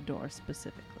check the door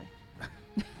specifically.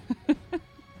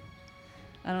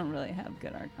 I don't really have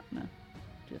good Arcana,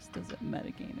 just as a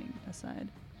metagaming aside.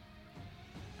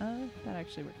 That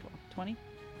actually worked well. 20?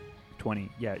 20.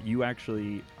 Yeah, you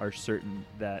actually are certain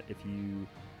that if you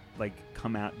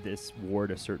come at this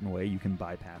ward a certain way, you can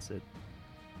bypass it.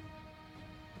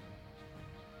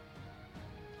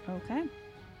 Okay.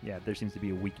 Yeah, there seems to be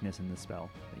a weakness in the spell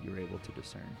that you're able to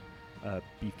discern.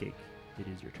 Beefcake, it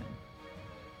is your turn.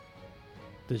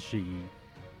 does she?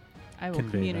 I will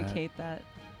Convey that. communicate that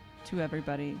to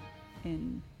everybody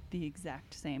in the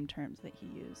exact same terms that he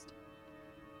used.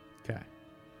 Okay.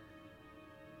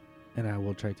 And I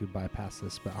will try to bypass the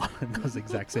spell in those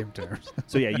exact same terms.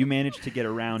 So yeah, you manage to get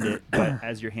around it, but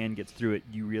as your hand gets through it,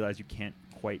 you realize you can't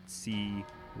quite see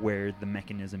where the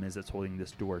mechanism is that's holding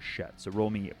this door shut. So roll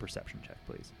me a perception check,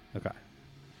 please. Okay.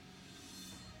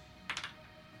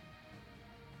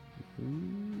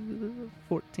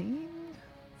 14.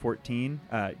 14.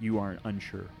 You are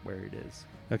unsure where it is.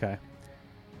 Okay.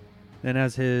 Then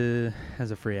as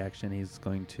a free action, he's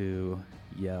going to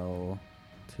yell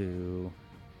to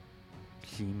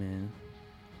Seaman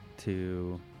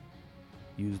to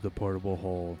use the portable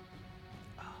hole.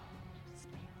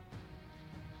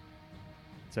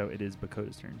 So it is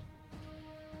Bakota's turn.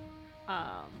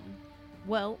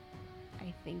 Well,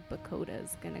 I think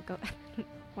Bakota's gonna go.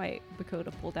 Why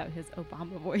Bakota pulled out his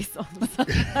Obama voice all of a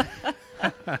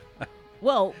sudden.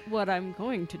 Well, what I'm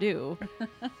going to do,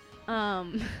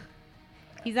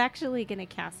 he's actually gonna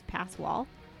cast Pass Wall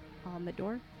on the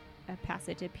door. A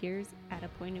passage appears at a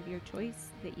point of your choice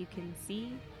that you can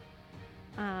see,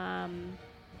 and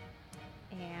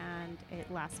it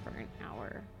lasts for an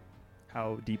hour.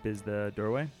 How deep is the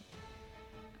doorway?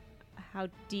 How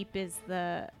deep is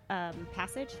the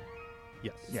passage?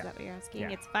 Yes. Is Yeah. that what you're asking? Yeah.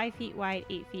 It's 5 feet wide,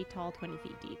 8 feet tall, 20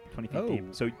 feet deep. 20 feet Oh.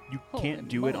 deep. So you Holy can't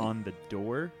do it moly. on the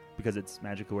door because it's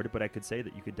magically worded, but I could say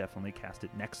that you could definitely cast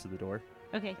it next to the door.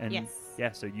 Okay, And yes.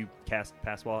 yeah, so you cast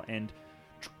Pass Wall and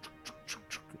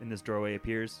this doorway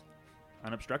appears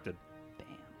unobstructed. Bam.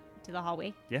 To the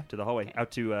hallway. Yeah, to the hallway. Okay.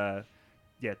 Out to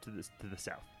to the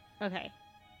south. Okay.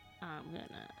 I'm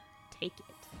gonna take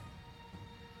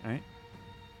All right.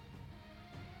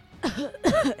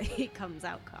 it. He comes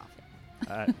out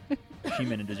coughing.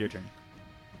 Sheeman, it is your turn.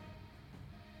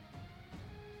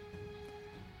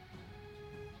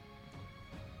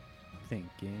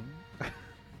 Thinking.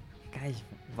 Guys,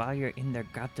 while you're in there,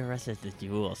 grab the rest of the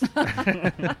jewels.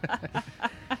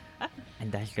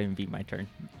 And that's going to be my turn.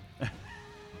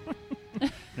 You're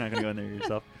not gonna go in there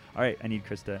yourself. All right, I need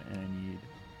Krista, and I need.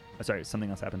 Sorry, something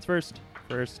else happens first.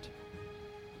 As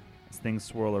things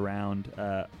swirl around,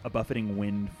 a buffeting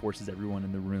wind forces everyone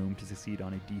in the room to succeed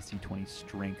on a DC 20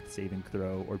 Strength saving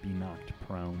throw or be knocked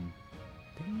prone.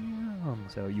 Damn.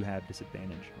 So you have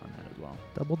disadvantage on that as well.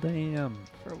 Double damn.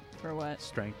 For what?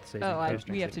 Strength saving. Oh, throw. strength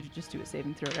we have to saving. just do a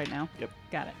saving throw right now? Yep.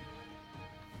 Got it.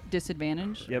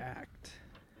 Disadvantage? Yep. Correct.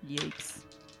 Yikes.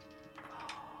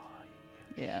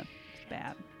 Yeah, it's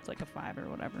bad. It's like a 5 or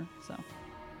whatever, so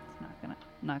it's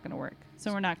not gonna work.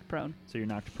 So we're knocked prone. So you're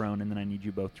knocked prone, and then I need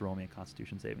you both to roll me a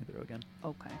Constitution saving throw again.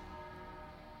 Okay.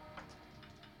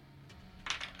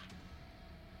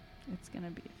 It's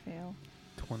gonna be a fail.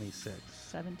 26.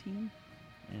 17.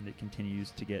 And it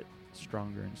continues to get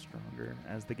stronger and stronger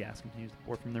as the gas continues to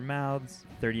pour from their mouths.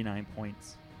 39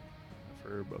 points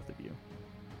for both of you.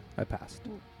 I passed.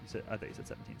 You said, I thought you said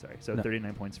 17, sorry. So No.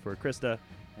 39 points for Krista,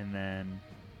 and then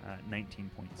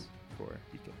 19 points for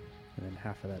Beefcake. And then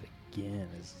half of that again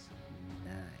is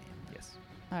 9. Yes.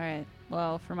 All right.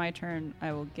 Well, for my turn,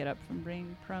 I will get up from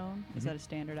being prone. Is Mhm. that a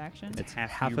standard action? It's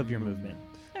half half your of your movement.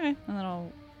 Okay, and then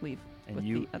I'll leave And with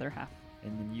you the other half.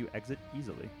 and then you exit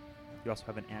easily. You also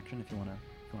have an action if you want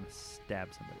to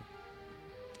stab somebody.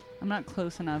 I'm not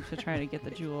close enough to try to get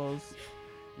the jewels.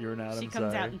 You're not. She I'm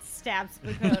comes sorry. out and stabs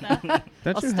Bakota.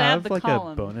 Don't I'll you stab have the like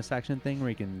column. a bonus action thing where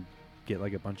you can get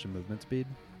like a bunch of movement speed?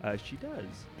 She does.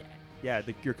 Yeah,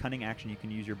 your cunning action, you can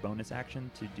use your bonus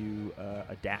action to do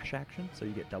a dash action, so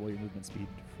you get double your movement speed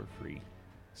for free.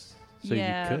 So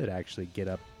Yeah. you could actually get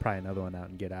up, pry another one out,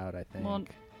 and get out. I think. Well,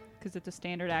 Because it's a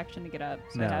standard action to get up,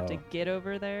 so I'd have to No. get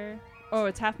over there. Oh,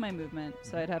 it's half my movement,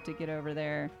 so I'd have to get over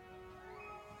there,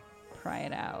 pry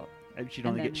it out. She'd And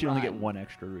only then get only get run. one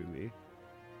extra ruby,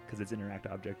 because its interact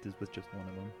object is with just one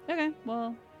of them. Okay,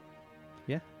 well,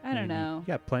 Yeah. I don't maybe. know.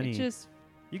 Yeah, plenty. It just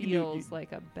You can feels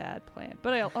like a bad plan,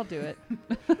 but I'll do it.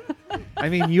 I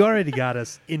mean, you already got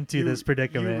us into You- this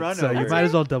predicament, run so you over. might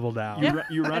as well double down. Yeah.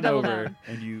 You I run double over down.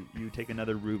 and you take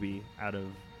another ruby out of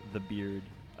the beard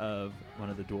of one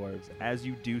of the dwarves. As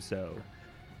you do so,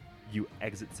 you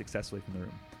exit successfully from the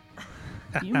room.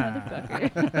 You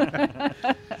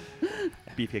motherfucker.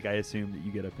 Beefcake, I assume that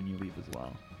you get up and you leave as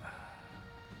well.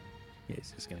 Yeah,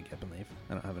 he's just gonna get up and leave.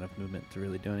 I don't have enough movement to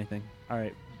really do anything. All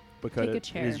right, Bakota, Take a it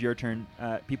chair. is your turn.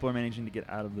 People are managing to get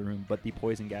out of the room, but the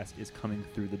poison gas is coming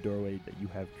through the doorway that you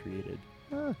have created.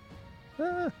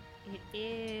 It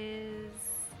is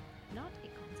not a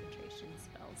concentration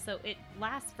spell, so it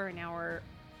lasts for an hour.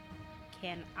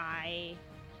 Can I,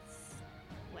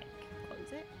 like,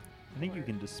 close it? I think you Or-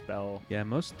 can dispel. Yeah,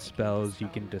 most can spells you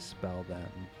dispel can dispel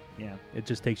them. Yeah. It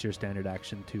just takes your standard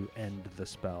action to end the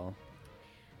spell.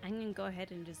 I'm gonna go ahead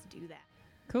and just do that.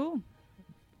 Cool.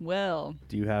 Well,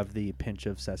 Do you have the pinch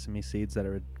of sesame seeds that it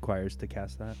requires to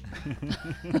cast that?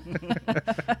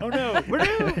 Oh no, we're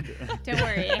doomed. Don't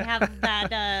worry, I have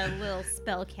that little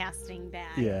spell casting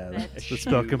bag. Yeah, that- the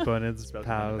spell Shoot. components Spell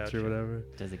component pouch or pouch, yeah. whatever.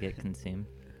 Does it get consumed?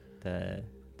 The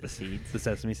seeds? The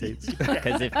sesame seeds.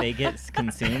 Because if they get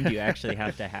consumed, you actually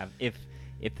have to have if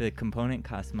the component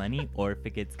costs money or if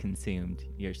it gets consumed,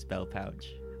 your spell pouch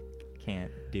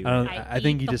can't do I don't- it. I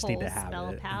think eat you the just need to whole have spell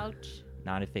it. pouch.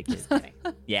 Not if it gets. Okay.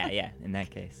 Yeah. In that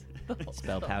case,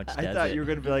 spell pouch does I thought it. you were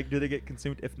going to be like, do they get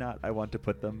consumed? If not, I want to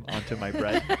put them onto my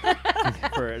bread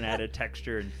for an added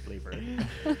texture and flavor.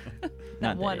 that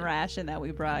Not one that it- ration that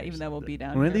we brought, even though we'll be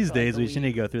down One of here these for, like, days, a we just need to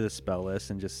week. go through the spell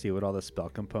list and just see what all the spell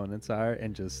components are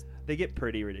and just. They get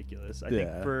pretty ridiculous. I Yeah.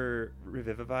 think for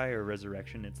Revivify or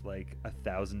Resurrection, it's like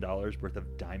 $1,000 worth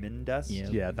of diamond dust. Yep.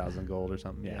 Yeah, 1,000 gold or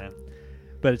something. Yeah. Yeah.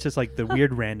 But it's just like the weird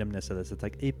randomness of this. It's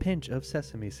like a pinch of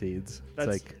sesame seeds.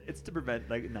 That's, It's like, it's to prevent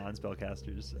like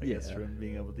non-spellcasters, I guess, Yeah. from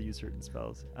being able to use certain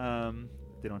spells.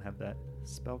 They don't have that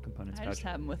spell components. I just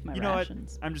pouch. have them with my You know what?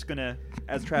 rations. I'm just gonna,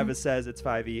 as Travis says, it's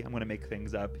 5e. I'm gonna make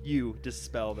things up. You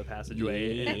dispel the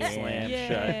passageway and Yeah. slam shut,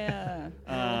 Yeah.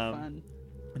 Real Um, fun.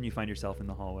 and you find yourself in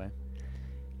the hallway.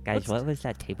 Guys, Let's- what was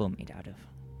that table made out of?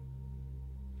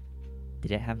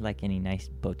 Did it have like any nice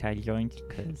bow tie joints?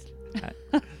 Because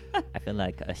I feel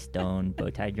like a stone bow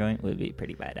tie joint would be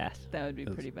pretty badass. That would be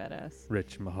Those- pretty badass.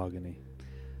 rich mahogany.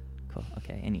 Cool.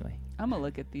 Okay. Anyway, I'm gonna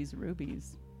look at these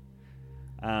rubies.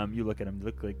 You look at them. They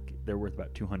look like they're worth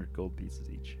about 200 gold pieces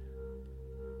each.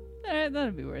 Alright,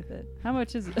 that'd be worth it. How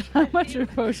much is how much are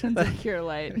potions of cure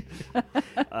light?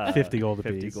 50 gold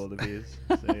 50 apiece. gold apiece.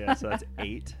 So yeah, so that's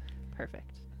 8.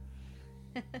 Perfect.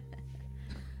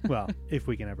 Well, if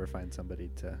we can ever find somebody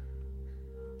to,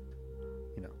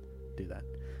 do that.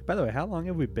 By the way, how long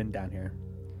have we been down here?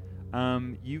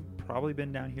 You've probably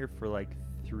been down here for like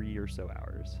 3 or so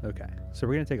hours. Okay, so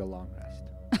we're gonna take a long rest.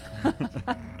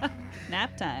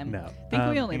 Nap time. No. I think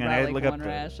we only Hang on, brought I like look up one the-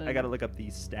 ration. I gotta look up the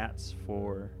stats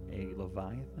for a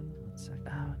Leviathan. 1 second.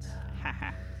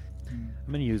 Haha.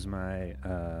 I'm gonna use my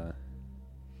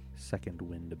second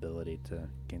wind ability to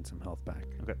gain some health back.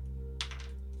 Okay.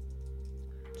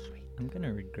 I'm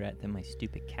gonna regret that my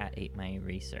stupid cat ate my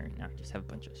eraser and now I just have a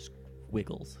bunch of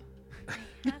squiggles.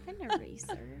 I have an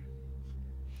eraser.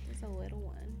 There's a little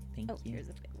one. Thank Oh, you. here's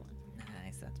a big one.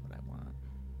 Nice. That's what I want.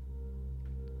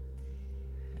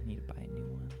 I need to buy a new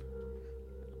one.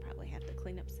 I'll probably have to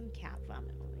clean up some cat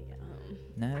vomit when we get home.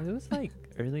 No, it was like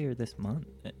earlier this month.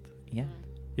 Yeah.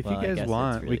 If Well, I you guess guys it's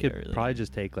want, we really could early. probably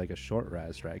just take like a short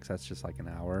rest, right? Because that's just like an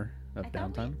hour of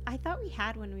downtime. I thought we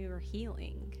had when we were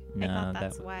healing. I No, thought that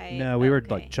that's w- why. No, we were okay.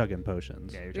 like chugging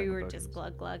potions. Yeah, you're We talking were about just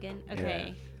potions. glugging.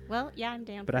 Okay. Well, yeah, I'm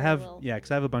down. But for I a have, little... yeah,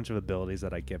 because I have a bunch of abilities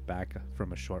that I get back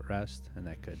from a short rest, and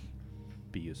that could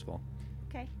be useful.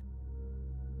 Okay.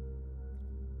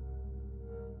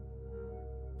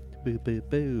 Boo, boo,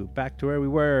 boo. Back to where we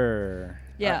were.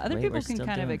 Yeah, other wait, people we're can still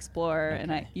kind of doing- explore,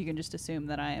 and okay. you can just assume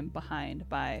that I am behind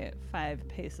by 5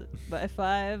 paces, by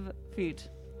 5 feet.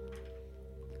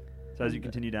 So as you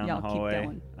continue down Y'all the keep hallway,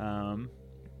 going.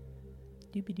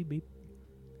 Doobie doo beep.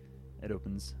 it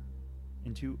opens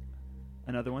into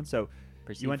another one. So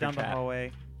Proceed you went for down the trap.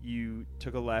 hallway, you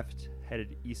took a left,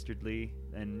 headed easterly,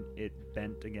 and it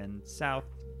bent again south.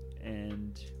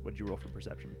 And what did you roll for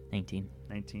perception? 19.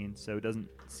 19. So it doesn't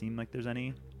seem like there's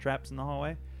any traps in the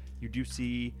hallway. You do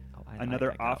see Oh, I like another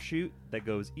that girl. offshoot that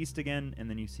goes east again, and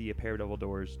then you see a pair of double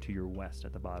doors to your west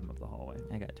at the bottom of the hallway.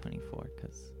 I got 24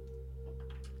 because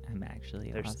I'm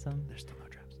actually There's- awesome. There's still no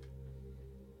traps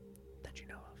that you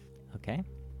know of. Okay.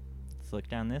 Let's look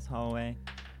down this hallway.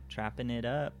 Trapping it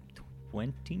up.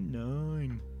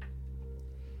 29.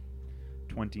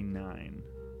 29.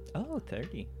 Oh,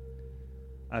 30.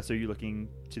 So you're looking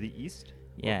to the east?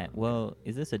 Yeah, well,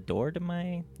 is this a door to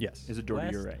my... Yes. Is a door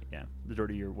to your West? right? Yeah, the door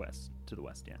to your west, to the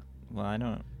west. Yeah, Well, I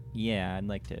don't... Yeah, I'd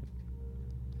like to...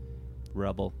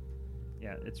 Rubble.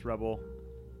 yeah. It's rubble,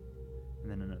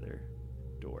 and then another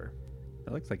door.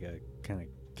 That looks like a kind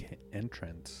of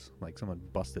entrance, like someone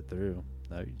busted through.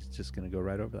 No, he's just gonna go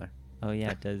right over there. Oh,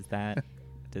 yeah, does that...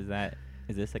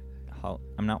 Is this a hall...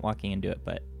 I'm not walking into it,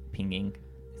 but pinging.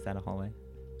 Is that a hallway?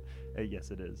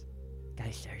 Yes, it is.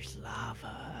 Guys, there's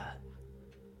lava.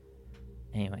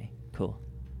 Anyway, cool.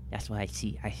 That's what I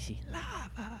see. I see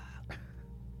lava.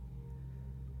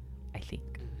 I think.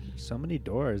 So many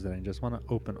doors that I just want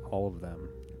to open all of them.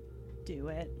 Do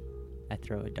it. I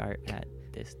throw a dart at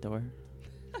this door.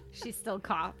 She's still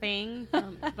coughing.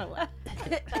 From the left.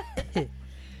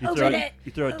 You Open throw it!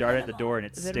 You throw a dart at the door, and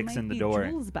it There sticks might in the be door.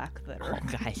 jewels back there. Oh,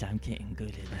 guys, I'm getting good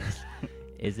at this.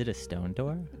 Is it a stone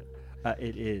door?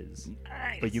 It is,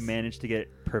 but you managed to get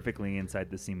perfectly inside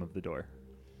the seam of the door.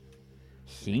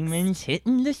 Siemens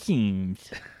hitting the seams.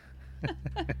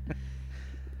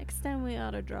 Next time we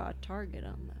ought to draw a target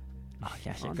on that. Oh,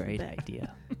 that's a On the great back.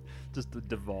 idea. Just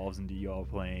devolves into you all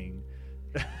playing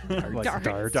Like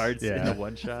darts. in Yeah. a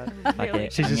one shot. Fuck Really?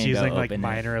 it. She's I'm just gonna go using like open it.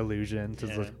 minor illusion to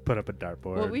Yeah. just put up a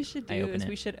dartboard. What we should I do open is it.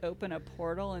 we should open a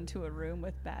portal into a room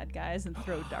with bad guys and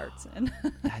throw darts in.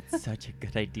 That's such a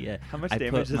good idea. How much I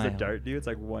damage put does my a dart do? It's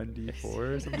like 1d4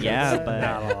 or something. Yeah, like that? but-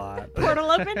 not a lot. Portal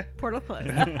open, portal closed.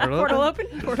 Portal open,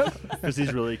 portal closed. Because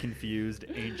he's really confused.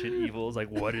 Ancient evils,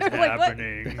 like, what is Like, what?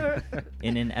 happening?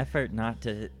 In an effort not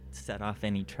to set off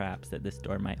any traps that this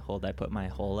door might hold, I put my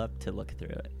hole up to look through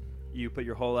it. You put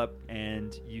your hole up,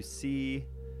 and you see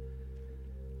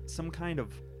some kind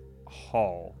of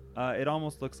hall. It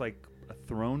almost looks like a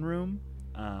throne room,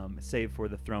 save for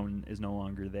the throne is no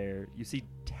longer there. You see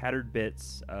tattered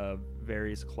bits of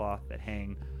various cloth that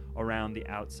hang around the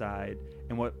outside,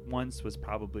 and what once was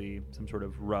probably some sort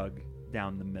of rug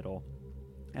down the middle.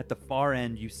 At the far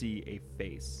end, you see a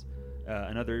face,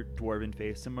 another dwarven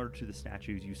face, similar to the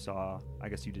statues you saw. I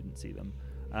guess you didn't see them.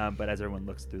 But as everyone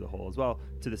looks through the hole as well,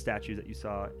 to the statues that you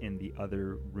saw in the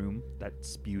other room that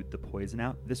spewed the poison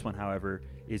out. This one, however,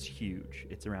 is huge.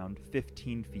 It's around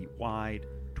 15 feet wide,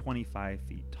 25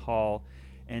 feet tall,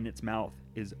 and its mouth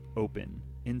is open.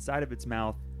 Inside of its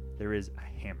mouth, there is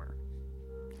a hammer.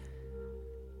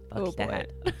 Fuck Oh, boy.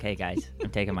 that. Okay, guys, I'm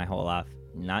taking my hole off.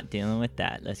 Not dealing with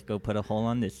that. Let's go put a hole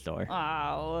on this door.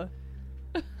 Ow.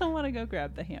 I want to go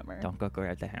grab the hammer. Don't go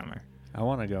grab the hammer. I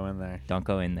want to go in there. Don't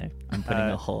go in there. I'm putting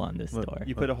Uh, a hole on this look, door.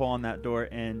 You put a hole on that door,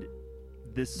 and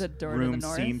this The door to the room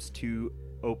north? seems to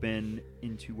open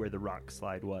into where the rock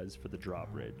slide was for the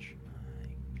drawbridge.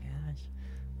 My gosh.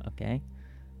 Okay.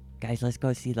 Guys, let's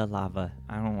go see the lava.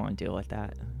 I don't want to deal with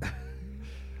that.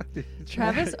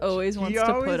 Travis always wants to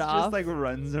always put just off. like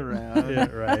runs around,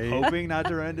 Yeah, right. hoping not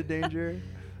to run into danger.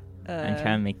 I'm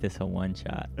trying to make this a one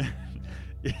shot.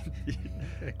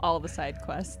 all the side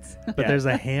quests. But Yeah. there's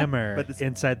a hammer But this-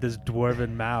 inside this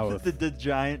dwarven mouth. the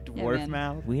giant Yeah, dwarf man.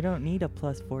 mouth. We don't need a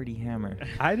plus 40 hammer.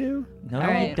 I do. No,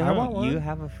 Alright. you don't. I want one. You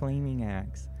have a flaming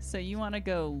axe. So you want to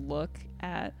go look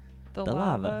at the The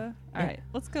lava. lava? All Yeah. right,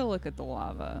 let's go look at the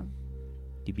lava.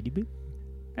 Doobie-doobie.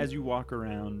 As you walk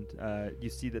around, you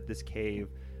see that this cave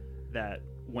that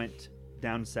went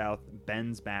down south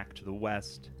bends back to the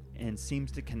west and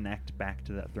seems to connect back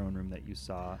to that throne room that you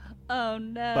saw. Oh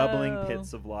no! Bubbling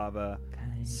pits of lava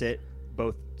Guys. sit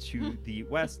both to the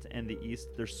west and the east.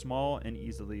 They're small and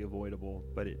easily avoidable,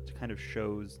 but it kind of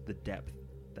shows the depth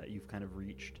that you've kind of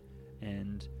reached,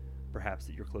 and perhaps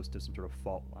that you're close to some sort of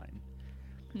fault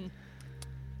line.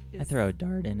 I throw a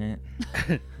dart in it.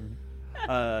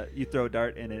 You throw a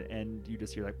dart in it, and you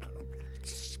just hear like.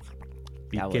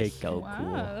 That was Beefcake. so Wow,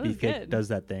 cool. that was Beefcake good. does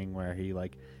that thing where he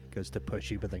like goes to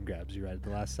push you, but then grabs you right at the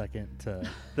last second to.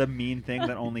 The mean thing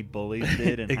that only bullies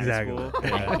did in Exactly. high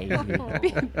school. I hate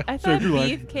you. I So thought you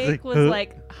like- beefcake like, was huh?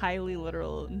 like highly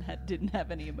literal and didn't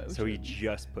have any emotion. So he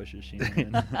just pushes Sheena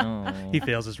in. Oh. He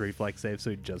fails his reflex save, so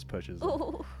he just pushes. Him.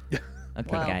 Oh,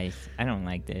 Okay, Wow. guys, I don't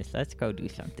like this. Let's go do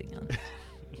something else.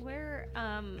 where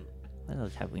What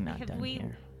else have we not have done we?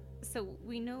 here? So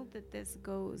we know that this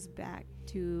goes back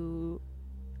to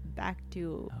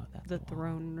Oh, that's the the wall.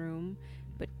 throne room,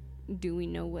 but do we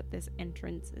know what this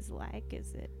entrance is like?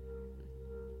 Is it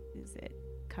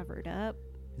covered up?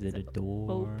 Is it a door?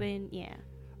 Open? Yeah.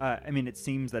 I mean, it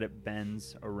seems that it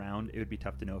bends around. It would be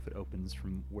tough to know if it opens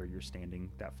from where you're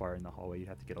standing that far in the hallway. You'd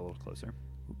have to get a little closer.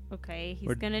 Okay, he's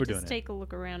We're gonna doing just it. take a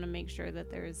look around and make sure that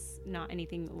there's not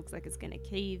anything that looks like it's gonna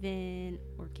cave in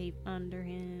or cave under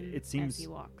him It seems- as he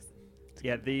walks.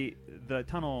 Yeah, the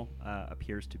tunnel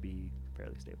appears to be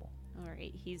fairly stable. All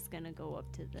right, he's gonna go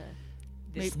up to the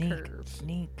Maybe- curve.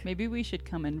 Sneak. Maybe we should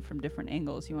come in from different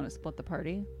angles. You want to split the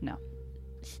party? No.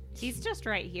 He's just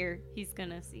right here. He's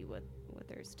gonna see what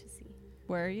there's to see.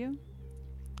 Where are you?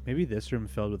 Maybe this room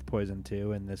filled with poison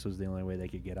too, and this was the only way they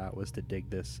could get out was to dig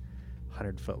this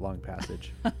 100-foot long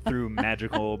passage. Through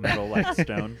magical metal like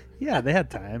stone. Yeah, they had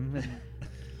time.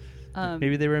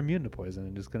 Maybe they were immune to poison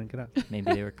and just couldn't get out.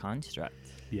 Maybe they were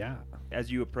constructs. Yeah. As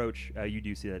you approach, you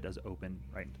do see that it does open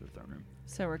right into the throne room.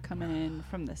 So we're coming in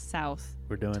from the south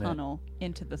We're doing tunnel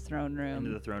into the throne room. Into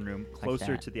the throne room,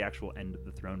 closer that. to the actual end of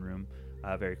the throne room,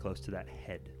 very close to that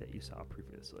head that you saw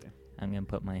previously. I'm gonna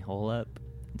put my hole up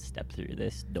and step through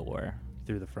this door, it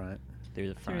through the front. through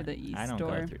the Through front. the east I don't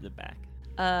door. go through the back.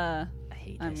 Uh, I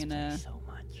hate I'm this gonna- place so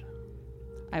much.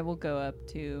 I will go up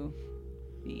to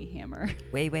the hammer.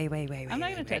 Wait. I'm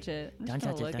not gonna touch it. I'm Don't just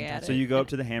gonna touch it, look don't at touch So it. you go up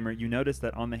to the hammer. You notice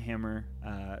that on the hammer,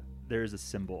 there is a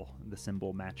symbol. The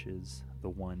symbol matches the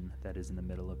one that is in the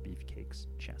middle of Beefcake's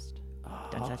chest.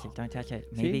 Don't touch it. Don't touch it.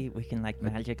 See? Maybe we can like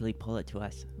Maybe- magically pull it to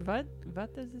us.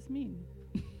 What does this mean?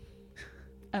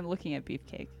 I'm looking at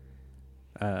Beefcake.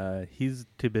 He's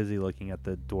too busy looking at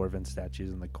the dwarven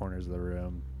statues in the corners of the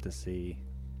room to see.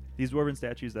 These dwarven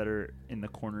statues that are in the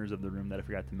corners of the room that I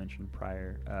forgot to mention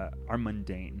prior are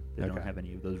mundane. They don't Okay. have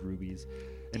any of those rubies.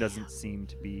 It doesn't seem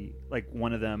to be like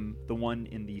one of them. The one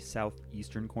in the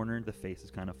southeastern corner, the face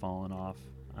is kind of fallen off,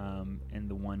 and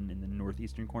the one in the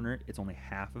northeastern corner, it's only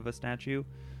half of a statue.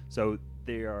 So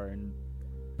they are in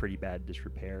pretty bad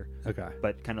disrepair. Okay.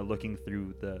 But kind of looking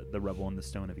through the rubble and the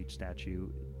stone of each statue,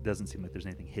 it doesn't seem like there's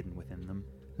anything hidden within them.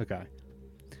 Okay.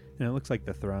 And it looks like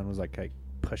the throne was like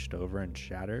pushed over and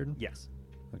shattered. Yes.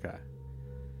 Okay.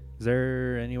 Is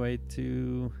there any way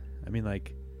to? I mean,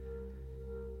 like.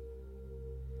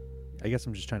 I guess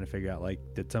I'm just trying to figure out, like,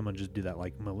 did someone just do that,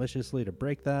 like, maliciously to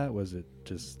break that? Was it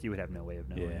just? You would have no way of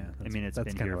knowing. Yeah, I that's- mean, it's that's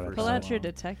been kinda here what I for Pull so out your long.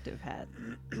 detective hat.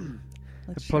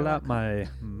 I pull out my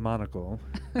monocle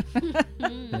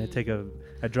and I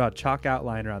I draw a chalk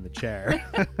outline around the chair.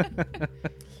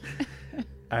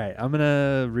 All right, I'm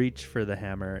gonna reach for the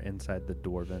hammer inside the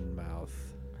dwarven mouth.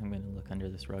 I'm gonna look under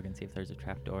this rug and see if there's a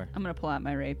trap door. I'm gonna pull out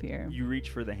my rapier. You reach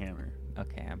for the hammer.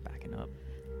 Okay, I'm backing up.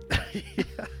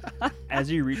 As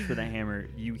you reach for the hammer,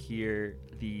 you hear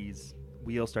these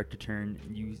wheels start to turn,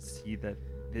 and you see that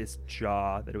this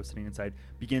jaw that it was sitting inside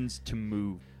begins to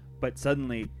move. But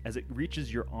suddenly, as it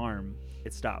reaches your arm,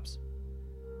 it stops.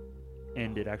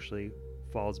 And it actually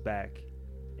falls back.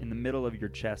 In the middle of your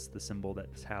chest, the symbol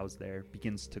that's housed there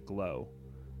begins to glow.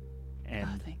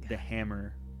 And thank the God.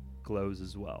 hammer glows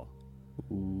as well.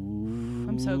 Ooh.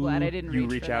 I'm so glad I didn't You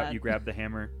reach reach for out, that. you grab the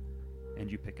hammer, and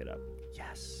you pick it up.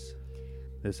 Yes.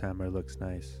 This hammer looks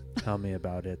nice. Tell me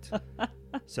about it.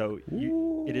 So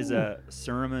it is a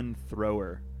Suruman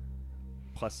Thrower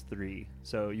 +3.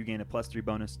 So you gain a +3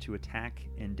 bonus to attack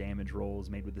and damage rolls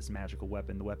made with this magical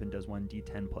weapon. The weapon does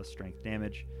 1d10 plus strength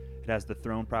damage. It has the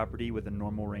thrown property with a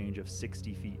normal range of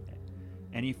 60 feet.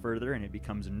 Any further and it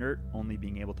becomes inert, only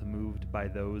being able to moved by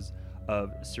those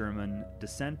of Suruman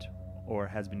descent or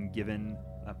has been given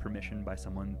permission by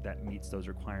someone that meets those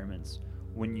requirements.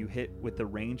 When you hit with the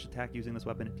ranged attack using this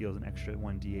weapon, it deals an extra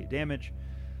 1d8 damage.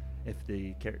 If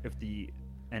the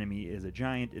enemy is a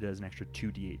giant, it does an extra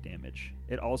 2d8 damage.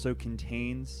 It also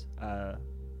contains the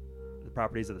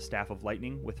properties of the Staff of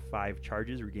Lightning with 5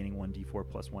 charges, regaining 1d4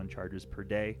 plus 1 charges per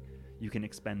day. You can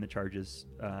expend the charges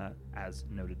as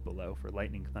noted below for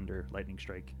Lightning, Thunder, Lightning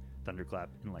Strike, Thunderclap,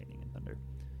 and Lightning and Thunder.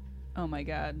 Oh my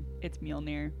god, it's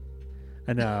Mjolnir.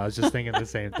 I know. I was just thinking the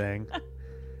same thing.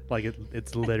 Like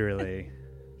it's literally.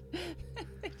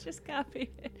 I just copied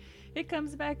it. It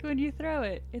comes back when you throw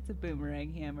it. It's a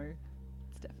boomerang hammer.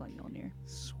 It's definitely Mjolnir.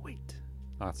 Sweet.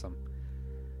 Awesome.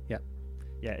 Yep.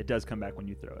 Yeah, it does come back when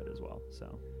you throw it as well.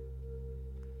 So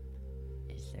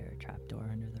Is there a trap door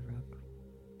under the rug?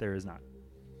 there is not.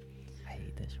 I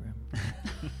hate this room.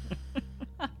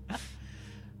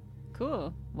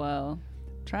 Cool. Well,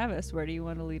 Travis, where do you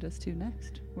want to lead us to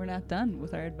next? We're not done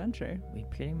with our adventure. We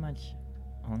pretty much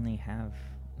only have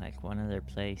like one other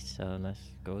place, so let's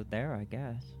go there, I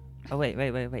guess. Oh wait.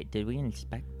 Did we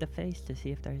inspect the face to see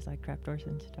if there's like trapdoors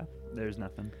and stuff? There's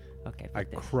nothing. Okay. I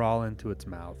fuck this. crawl into its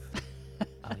mouth.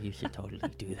 Oh, you should totally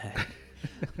do that.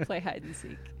 Play hide and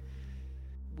seek.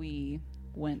 We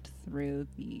went through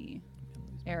the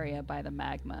area by the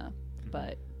magma,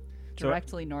 but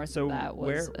directly north so of that was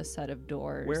where- a set of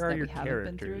doors where are that your we haven't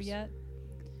been through characters? yet.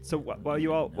 So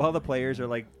while the players are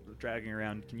like dragging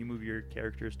around, can you move your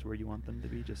characters to where you want them to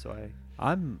be, just so I?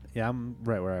 I'm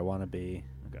right where I want to be.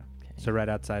 Okay. So right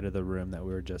outside of the room that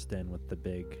we were just in with the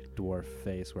big dwarf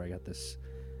face, where I got this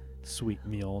sweet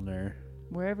Mjolnir.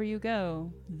 Wherever you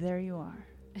go, there you are.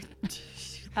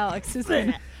 Alex is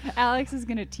gonna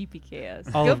TPK us.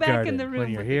 Go Olive back Garden. in the room. When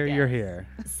you're with here, the you're guests. here.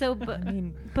 So, but I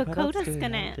mean, but what else Coda's do we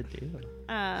gonna have to do?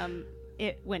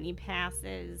 it when he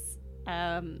passes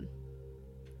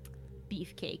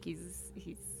Beefcake.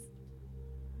 He's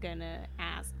gonna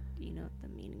ask, "Do you know what the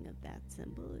meaning of that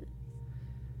symbol is?"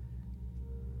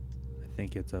 I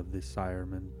think it's of the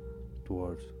Sireman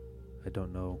dwarves. I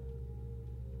don't know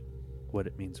what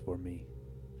it means for me.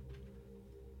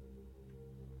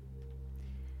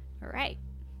 All right,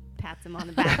 pats him on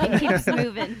the back and keeps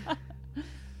moving.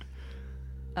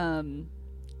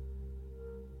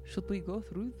 Should we go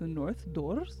through the north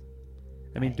doors?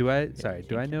 I mean, do I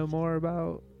know more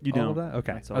about You all don't. of that?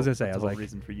 Okay. That's I was all- gonna say, that's I was the whole like,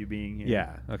 reason for you being here.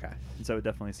 yeah, okay. And so it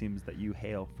definitely seems that you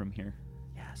hail from here.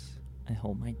 Yes. I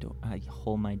hold my door. I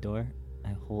hold my door.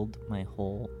 I hold my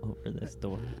hole over this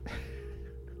door.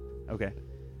 Okay.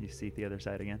 You see the other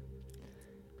side again.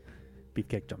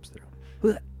 Beefcake jumps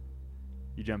through.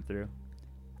 You jump through.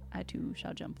 I too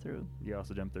shall jump through. You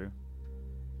also jump through.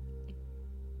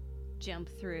 Jump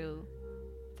through.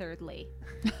 Thirdly,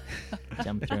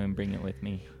 Jump through and bring it with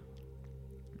me.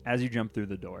 As you jump through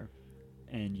the door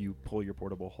and you pull your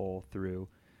portable hole through,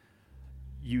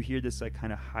 you hear this like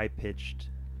kind of high-pitched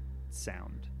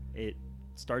sound. It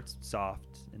starts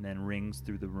soft and then rings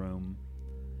through the room.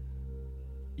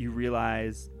 You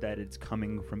realize that it's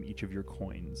coming from each of your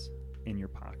coins in your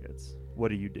pockets. What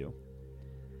do you do?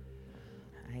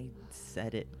 I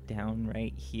set it down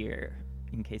right here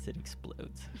in case it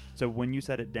explodes. So when you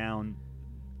set it down,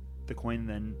 the coin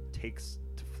then takes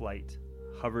to flight,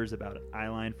 hovers about eye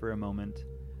line for a moment,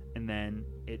 and then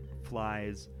it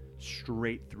flies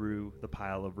straight through the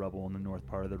pile of rubble in the north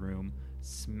part of the room,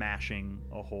 smashing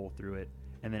a hole through it,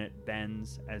 and then it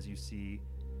bends, as you see,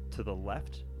 to the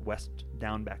left, west,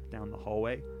 back down the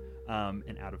hallway,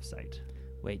 and out of sight.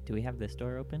 Wait, do we have this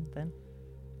door open then?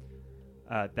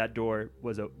 That door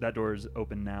is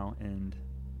open now, and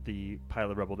the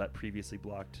pile of rubble that previously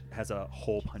blocked has a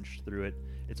hole punched through it.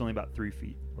 It's only about 3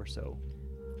 feet or so.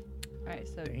 All right,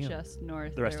 so Damn. just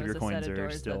north. The rest there of your was a coins set of are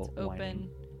doors still that's open, whining.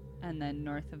 and then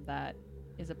north of that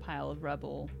is a pile of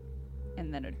rubble,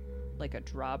 and then a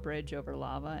drawbridge over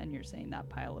lava. And you're saying that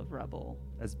pile of rubble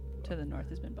As to the north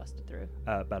has been busted through.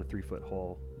 about a 3-foot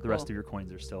hole. The rest Cool. of your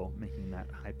coins are still making that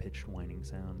high-pitched whining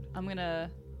sound. I'm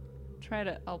gonna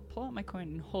I'll pull out my coin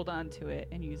and hold on to it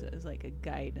and use it as like a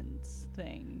guidance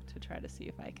thing to try to see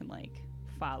if I can like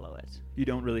follow it. You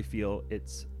don't really feel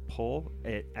its pull.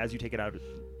 As you take it out of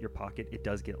your pocket, it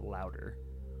does get louder.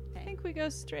 I think we go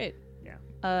straight. Yeah.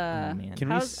 Oh, man. Can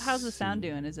we How's the sound see-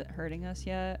 doing? Is it hurting us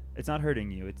yet? It's not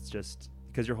hurting you. It's just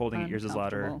because you're holding it, yours is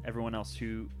louder. Uncomfortable.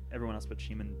 Everyone else but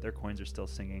Sheeman, their coins are still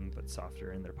singing, but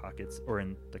softer in their pockets or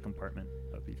in the compartment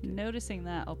of Beefcake. Noticing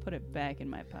that, I'll put it back in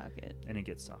my pocket. And it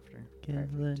gets softer.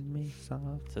 Killing me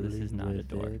softly So this is not a with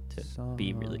door, its to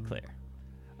be really song.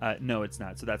 clear. No, it's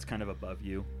not. So that's kind of above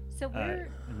you. so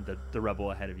And the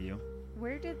rubble ahead of you.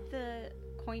 where did the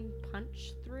coin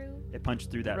punch through? It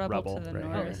punched through that Rubble rubble to the right,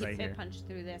 north. Oh, here, it right here. punched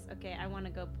through this. Okay, I want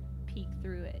to go peek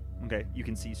through it, Okay, you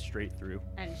can see straight through.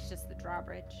 and it's just the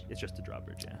drawbridge. It's just a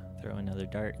drawbridge, yeah. Throw another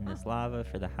dart in this lava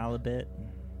for the halibut.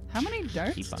 How many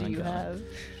darts Keep do on you going. have?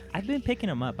 I've been picking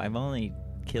them up. I've only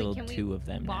killed can we 2 of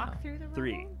them Walk now. through the rubble?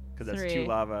 3, because that's 2 3.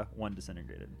 lava, 1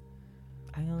 disintegrated.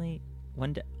 I only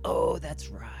oh, that's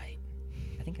right.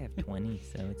 I think I have 20,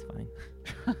 so it's fine.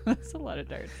 That's a lot of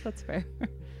darts. That's fair.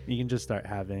 You can just start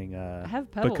having I have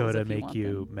pebbles Bakota if you make want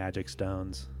you them. magic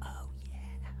stones. Oh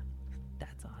yeah,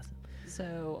 that's awesome.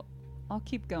 So I'll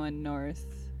keep going north,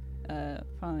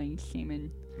 following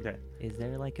Seaman. Okay. Is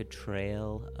there like a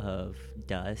trail of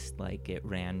dust, like it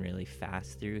ran really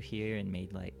fast through here and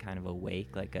made like kind of a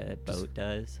wake, like a boat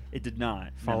does? It did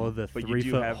not. Follow no, the but you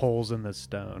do 3-foot have, holes in the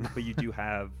stone. But you do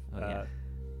have Oh, yeah.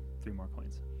 3 more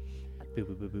coins. Boop,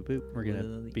 boop, boop, boop, boop. We're gonna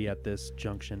Lily. be at this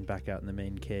junction back out in the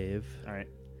main cave. All right.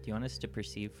 Do you want us to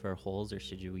perceive for holes, or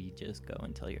should we just go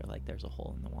until you're like, there's a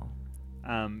hole in the wall?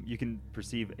 You can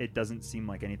perceive. It doesn't seem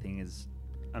like anything is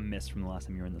amiss from the last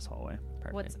time you were in this hallway.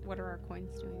 Perfect. What are our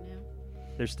coins doing now?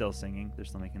 They're still singing. They're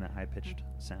still making that high-pitched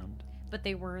sound. But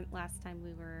they weren't last time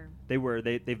we were. They were.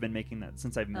 They've been making that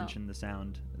since I've mentioned the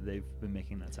sound. They've been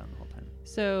making that sound the whole time.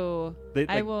 So They,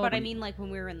 I like, will. But I mean, like when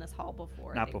we were in this hall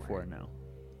before. not they before. weren't. No.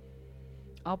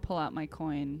 I'll pull out my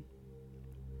coin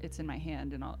it's in my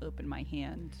hand, and I'll open my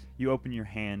hand. You open your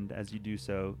hand. As you do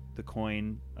so, the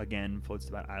coin again floats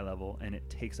to about eye level, and it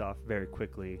takes off very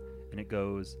quickly, and it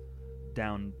goes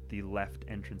down the left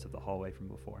entrance of the hallway from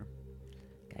before.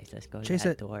 Guys, let's go Chase to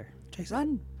that it. door. Chase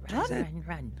Run! Run, Run! run,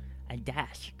 run. I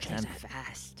dash 'cause Chase I'm it.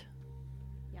 fast.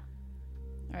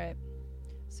 All right.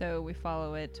 So we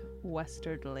follow it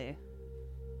westwardly.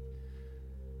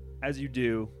 As you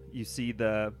do, you see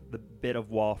the bit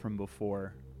of wall from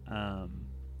before.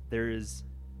 There is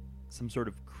some sort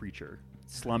of creature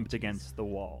slumped against the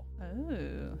wall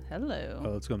Oh, hello. Oh,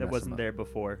 let's go. that mess wasn't them there up.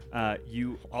 before.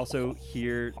 You also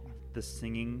hear the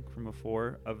singing from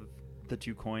before of the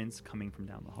 2 coins coming from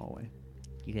down the hallway.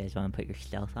 You guys want to put your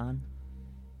stealth on?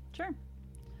 Sure.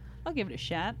 I'll give it a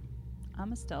shot.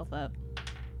 I'm a stealth up.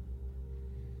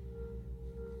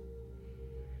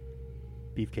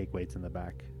 Beefcake waits in the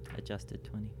back. Adjusted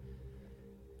 20.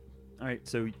 All right,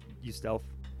 so you stealth.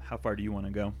 How far do you want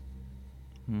to go?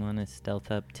 I want to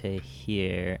stealth up to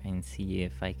here and see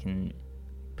if I can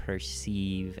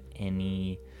perceive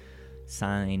any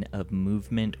sign of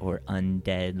movement or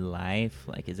undead life.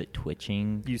 Like, is it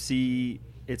twitching? You see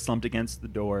it slumped against the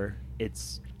door,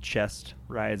 its chest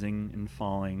rising and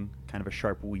falling, kind of a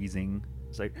sharp wheezing.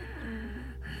 It's like,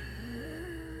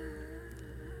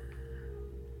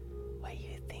 What do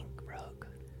you think, Rogue?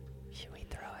 Should we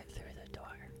throw it through the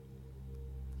door?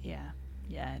 Yeah.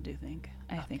 Yeah, I do think.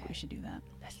 I think we Okay. should do that.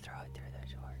 Let's throw it through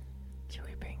the door. Should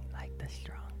we bring, like, the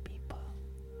strong people?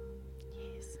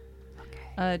 Yes.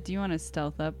 Okay. Do you want to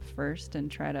stealth up first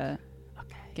and try to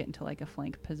Okay. get into like a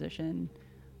flank position?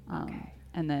 Okay.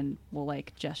 And then we'll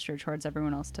like gesture towards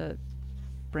everyone else to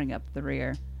bring up the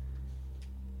rear.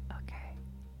 Okay.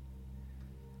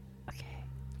 Okay.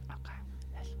 Okay.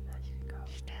 Let's go.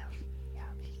 Stealth. Yeah,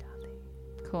 I'm stealthy.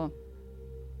 Cool.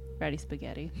 Ready,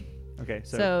 spaghetti. okay,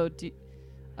 So,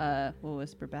 we'll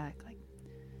whisper back like,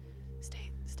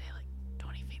 stay like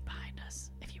 20 feet behind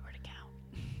us if you were to count.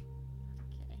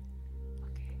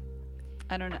 Okay.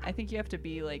 I don't know. I think you have to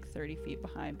be like 30 feet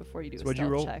behind before you do a what'd stealth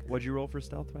you roll? check. What'd you roll for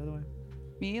stealth, by the way?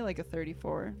 Me, like a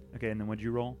 34. Okay, and then what'd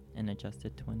you roll? An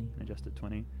adjusted 20. Adjusted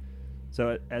 20.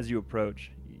 So as you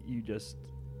approach, you just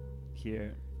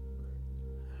hear,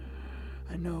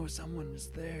 I know someone's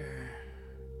there.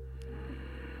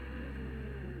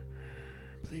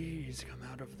 Please come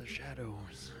out of the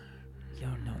shadows. You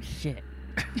don't know shit.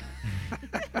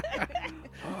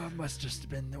 Oh, it must just have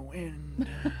been the wind.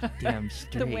 Damn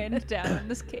straight. The wind down in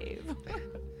this cave.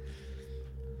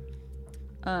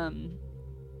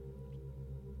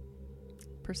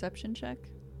 Perception check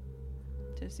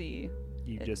to see.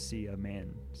 You It- just see a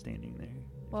man standing there.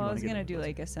 If Well, you I wanna was get gonna a do closer.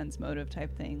 like a sense motive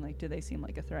type thing. Like, do they seem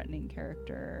like a threatening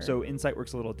character? So insight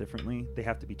works a little differently. They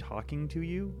have to be talking to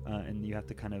you, and you have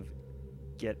to kind of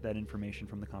get that information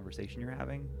from the conversation you're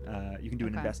having. You can do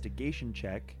an Okay. investigation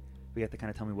check, but you have to kind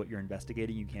of tell me what you're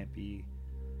investigating. You can't be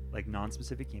like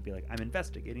non-specific. You can't be like, I'm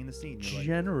investigating the scene. You're like,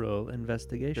 General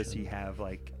investigation. does he have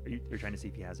like? You're trying to see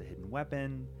if he has a hidden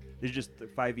weapon. There's just the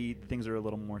 5e things are a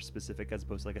little more specific as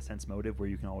opposed to like a sense motive where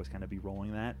you can always kind of be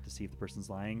rolling that to see if the person's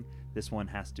lying. This one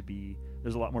has to be.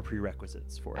 There's a lot more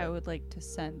prerequisites for it. I would like to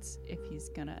sense if he's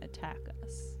gonna attack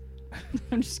us.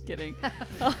 I'm just kidding.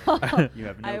 You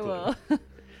have no I clue. will.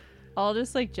 I'll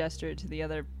just like gesture to the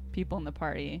other people in the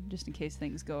party, just in case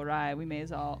things go awry. We may as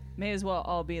well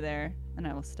all be there, and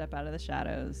I will step out of the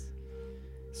shadows.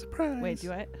 Surprise. Wait,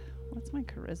 what's my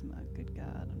charisma? Good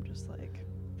God, I'm just like.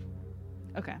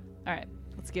 Okay, all right,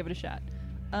 let's give it a shot.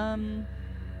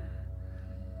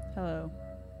 Hello,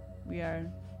 we are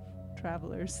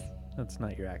travelers. That's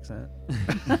not your accent.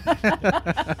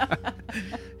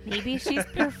 Maybe she's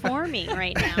performing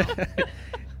right now.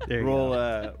 There you roll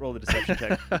go. roll the deception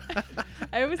check.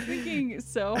 I was thinking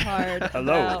so hard.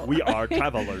 Hello, about, we are like,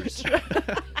 travelers.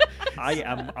 I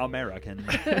am American.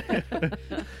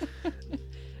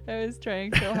 I was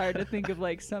trying so hard to think of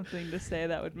like something to say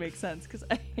that would make sense because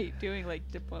I hate doing like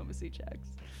diplomacy checks.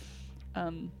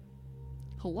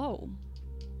 Hello,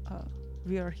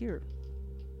 we are here.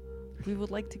 We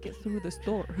would like to get through this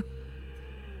door.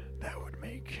 That would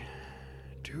make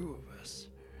 2 of us.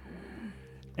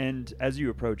 And as you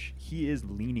approach, he is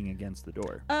leaning against the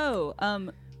door. Oh,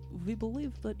 we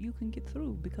believe that you can get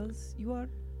through because you are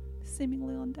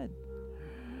seemingly undead.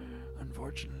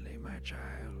 Unfortunately, my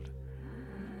child,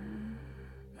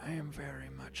 I am very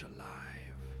much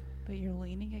alive. But you're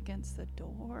leaning against the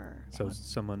door. So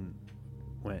someone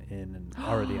went in and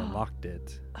already unlocked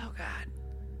it. Oh God.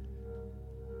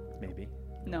 Maybe.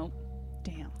 No.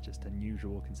 Damn. Just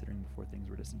unusual considering before things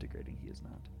were disintegrating, he is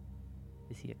not.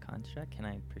 Is he a construct? Can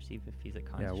I perceive if he's a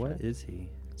construct? Yeah, what is he?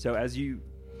 So as you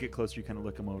get closer, you kind of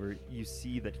look him over. You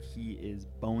see that he is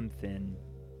bone thin.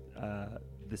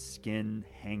 The skin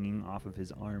hanging off of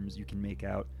his arms, you can make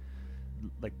out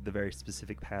like the very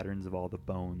specific patterns of all the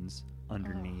bones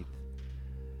underneath.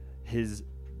 His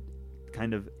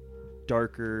kind of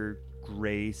darker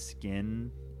gray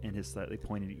skin and his slightly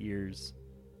pointed ears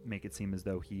make it seem as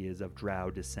though he is of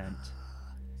drow descent.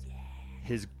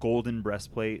 His golden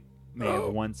breastplate may have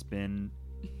once been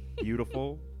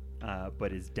beautiful,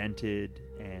 but is dented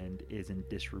and is in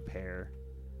disrepair.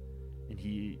 And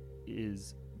he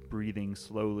is breathing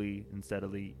slowly and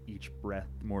steadily, each breath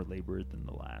more labored than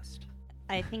the last.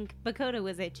 I think Bakota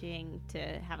was itching to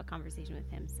have a conversation with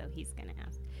him, so he's going to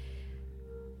ask,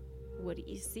 what do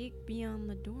you seek beyond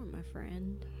the door, my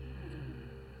friend?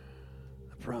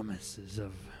 The promises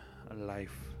of a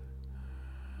life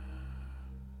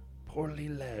poorly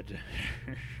led.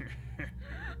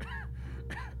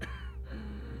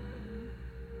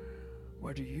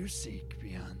 What do you seek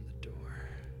beyond the door?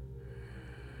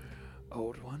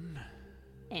 Old one?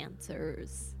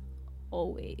 Answers.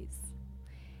 Always.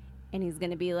 And he's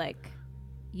going to be like,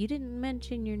 you didn't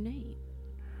mention your name.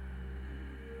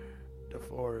 The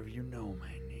four of you know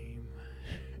my name,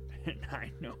 and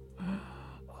I know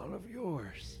all of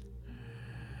yours.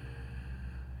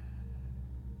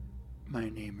 My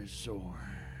name is Zor,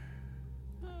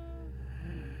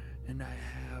 and I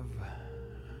have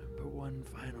but one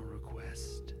final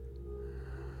request.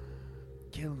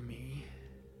 Kill me,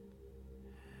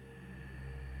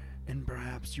 and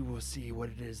perhaps you will see what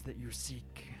it is that you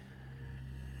seek.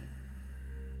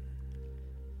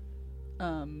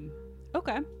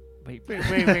 Okay.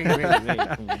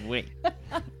 Wait.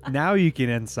 Now you can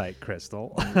insight,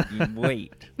 Crystal.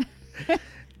 Wait.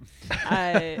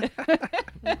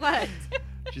 What?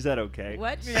 She said okay.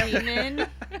 What, Shaman?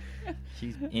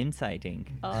 She's inciting.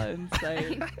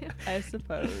 Insight, I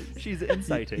suppose. She's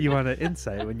inciting. You want to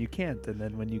insight when you can't, and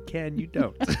then when you can, you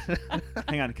don't.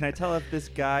 Hang on, can I tell if this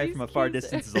guy These from a far kids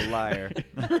distance are- is a liar?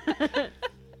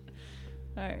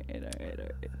 All right.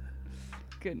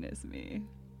 Goodness me.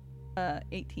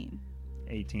 18.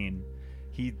 18.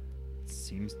 He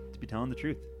seems to be telling the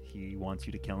truth. He wants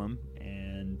you to kill him,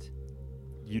 and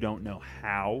you don't know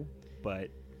how, but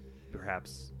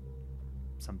perhaps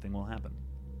something will happen.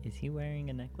 Is he wearing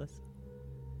a necklace?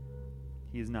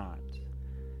 He is not.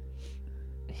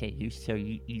 Hey, you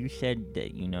said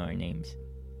that you know our names.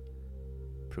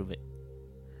 Prove it.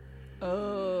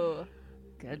 Oh,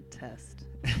 good test.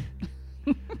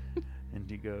 And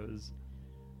he goes,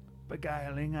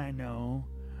 beguiling, I know.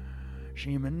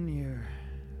 Shaman, you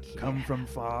come from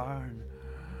far, and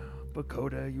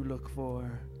Bakota you look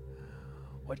for.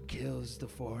 What kills the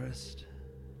forest?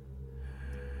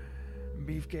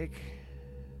 Beefcake,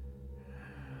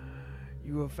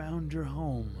 you have found your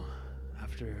home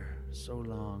after so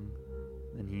long.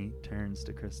 Then he turns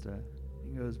to Krista.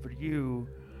 He goes, but you,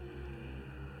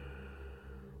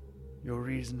 your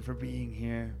reason for being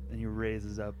here. And he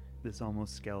raises up this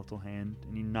almost skeletal hand,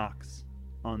 and he knocks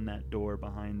on that door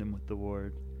behind him with the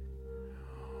ward.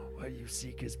 What you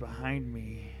seek is behind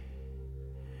me,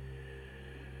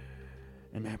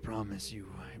 and I promise you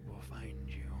I will find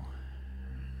you.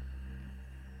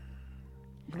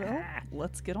 Well,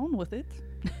 let's get on with it.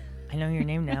 I know your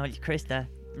name now. It's Krista.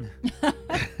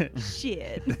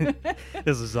 Shit.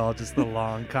 This is all just the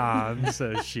long con,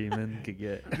 so Sheeman could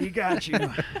get. He got you.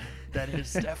 That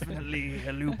is definitely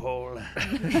a loophole.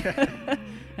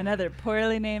 Another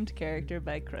poorly named character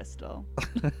by Crystal.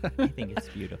 I think it's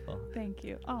beautiful. Thank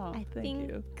you. Oh, I thank think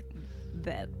you.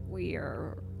 that we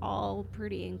are all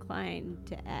pretty inclined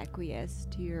to acquiesce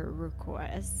to your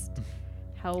request.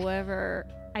 However,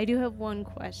 I do have one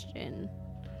question.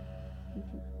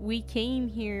 We came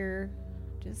here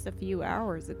just a few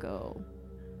hours ago,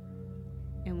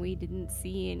 and we didn't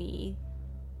see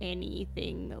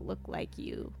anything that looked like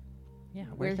you. Yeah,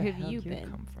 Where the have hell you did been?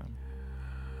 come from?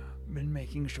 Been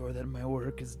making sure that my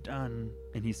work is done.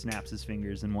 And he snaps his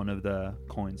fingers, and one of the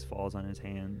coins falls on his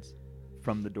hands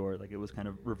from the door, like it was kind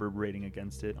of reverberating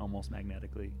against it almost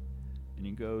magnetically. And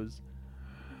he goes,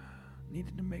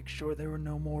 needed to make sure there were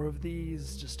no more of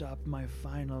these to stop my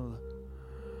final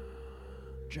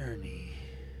journey.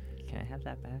 Can I have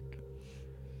that back?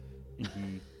 And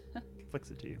he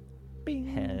flicks it to you.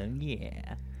 Hell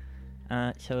yeah.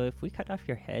 So if we cut off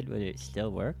your head, would it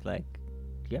still work? Like,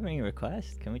 do you have any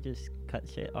requests? Can we just cut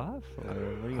shit off? Or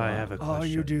what do you I want? have a All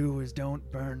you question. do is don't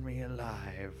burn me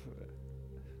alive.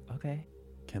 Okay.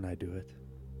 Can I do it?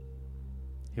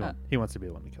 Uh, He wants to be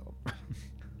the one to kill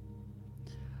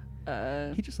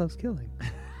him. He just loves killing.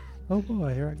 Oh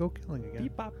boy, here I go killing again.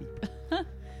 Beep bop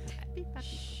beep.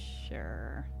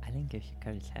 Sure. I think you should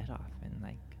cut his head off and,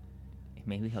 like,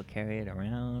 Maybe he'll carry it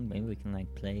around. Maybe we can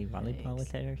like play volleyball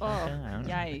with it or Oh, something. I don't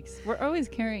know. yikes. We're always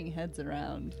carrying heads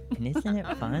around. And isn't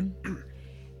it fun?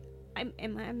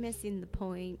 Am I missing the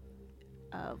point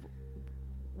of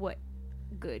what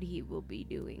good he will be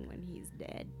doing when he's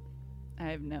dead? I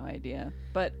have no idea.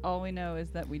 But all we know is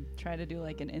that we try to do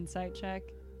like an insight check,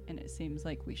 and it seems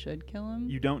like we should kill him.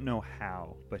 You don't know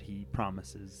how, but he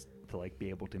promises to like be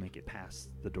able to make it past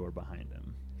the door behind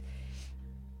him.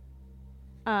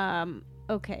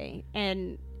 Okay.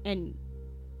 And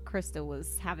Krista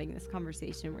was having this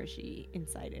conversation where she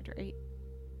incited, right?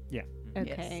 Yeah.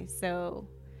 Okay. So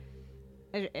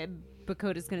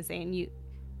Bakoda's going to say, and you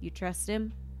trust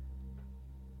him?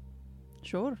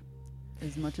 Sure.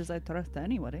 As much as I trust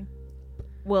anybody.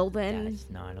 Well, then That's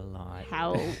not a lot.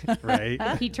 how Right?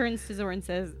 he turns to Zora and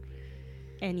says,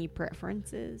 any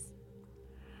preferences?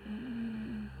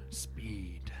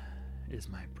 Speed is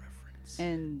my preference.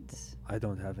 And I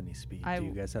don't have any speed. I Do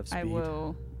you guys have speed? I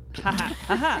will. Haha.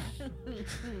 Haha.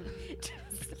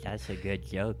 That's a good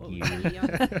joke. Oh, You.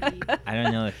 beyond speed. I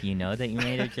don't know if you know that you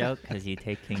made a joke because you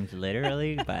take things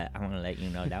literally, but I want to let you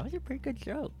know that was a pretty good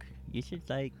joke. You should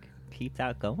like keep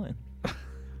that going.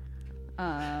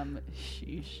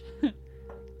 Sheesh.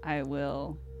 I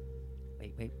will.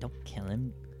 Wait, don't kill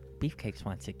him. Beefcakes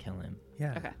wants to kill him.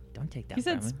 Yeah. Okay. Don't take that He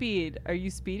said from him. speed. Are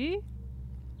you speedy?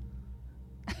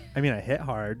 I mean, I hit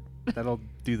hard. That'll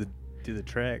do the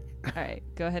trick. All right,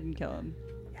 go ahead and kill him.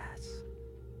 Yes.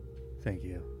 Thank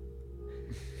you.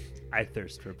 I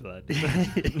thirst for blood.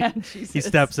 Yeah, Jesus. He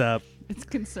steps up, It's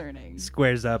concerning.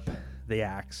 squares up the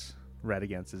axe right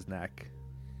against his neck,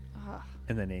 Ah,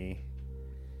 and then he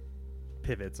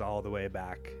pivots all the way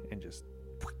back and just.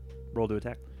 Roll to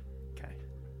attack. Okay.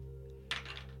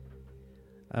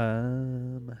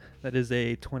 That is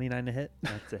a 29 to hit.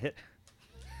 That's a hit.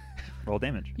 Roll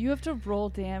damage. you have to roll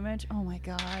damage. Oh my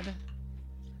god.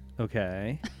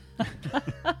 Okay.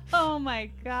 Oh my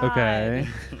god. Okay.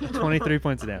 23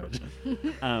 points of damage.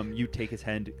 You take his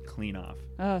head clean off.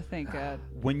 Oh, thank God.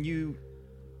 When you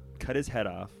cut his head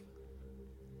off,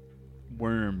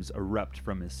 worms erupt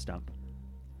from his stump.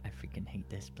 I freaking hate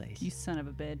this place. You son of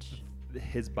a bitch.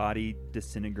 His body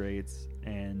disintegrates,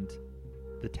 and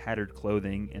the tattered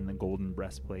clothing and the golden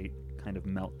breastplate kind of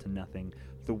melt to nothing.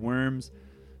 The worms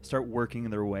start working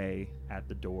their way at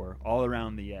the door, all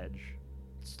around the edge,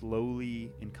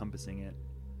 slowly encompassing it.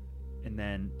 And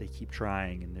then they keep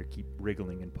trying, and they keep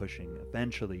wriggling and pushing.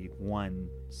 Eventually, one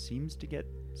seems to get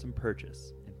some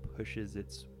purchase and pushes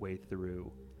its way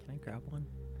through. Can I grab one?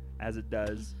 As it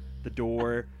does, the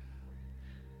door,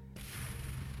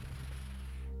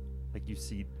 like you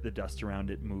see the dust around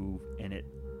it move, and it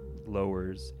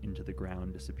lowers into the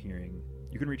ground, disappearing.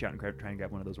 You can reach out and try and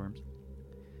grab one of those worms.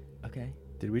 Okay.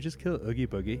 Did we just kill Oogie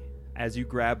Boogie? As you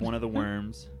grab one of the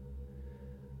worms,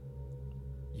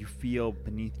 you feel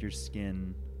beneath your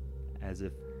skin as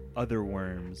if other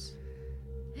worms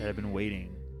that have been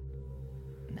waiting.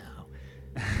 No.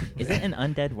 Is it an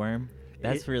undead worm?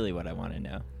 That's It- really what I want to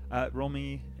know. Roll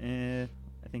me, I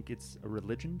think it's a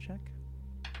religion check.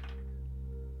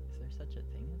 Is there such a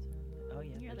thing as an undead? Oh,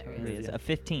 yeah. Yeah, there totally is. A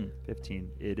 15. 15.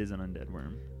 It is an undead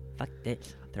worm. Fuck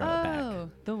this. Throw it back. Oh,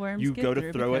 the worms You get go to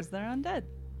through throw because it. they're undead.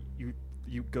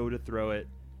 You go to throw it,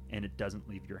 and it doesn't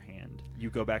leave your hand. You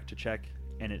go back to check,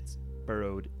 and it's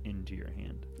burrowed into your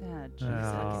hand. Ah, I Jesus.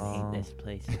 Oh. fucking hate this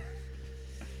place.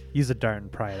 Use a dart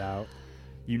and pry it out.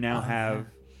 You now Oh, have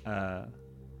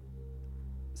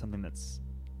something that's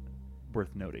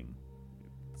worth noting.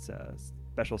 It's a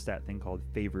special stat thing called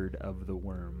Favored of the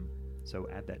Worm. So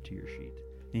add that to your sheet.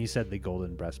 And you said the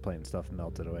golden breastplate and stuff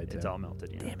melted away too. It's all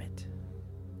melted. Yeah. Damn it.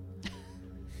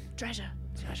 Treasure.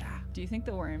 Do you think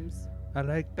the worms I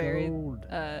like buried, gold.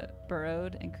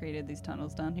 burrowed and created these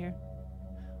tunnels down here?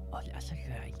 Oh, that's a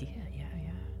good idea. Yeah.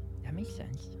 That makes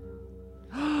sense.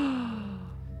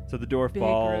 So the door Big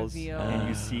falls, reveal. and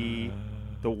you see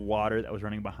the water that was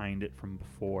running behind it from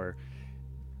before.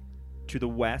 To the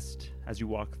west, as you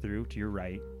walk through, to your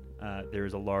right, there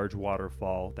is a large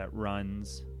waterfall that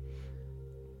runs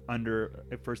under.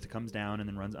 At first, it comes down and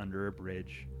then runs under a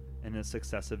bridge, and a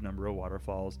successive number of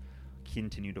waterfalls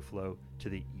continue to flow to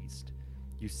the east.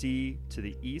 You see to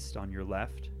the east, on your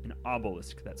left, an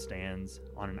obelisk that stands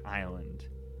on an island,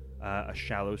 a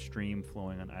shallow stream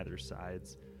flowing on either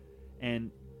sides, and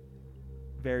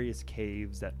various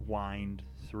caves that wind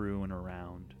through and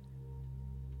around.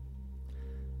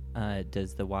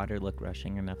 Does the water look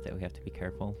rushing enough that we have to be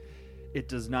careful? It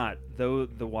does not, though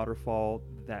the waterfall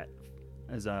that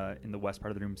is in the west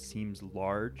part of the room seems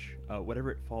large.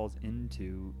 Whatever it falls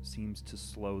into seems to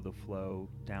slow the flow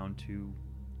down to.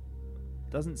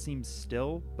 Doesn't seem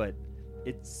still, but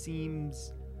it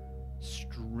seems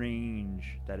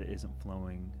strange that it isn't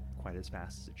flowing quite as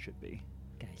fast as it should be.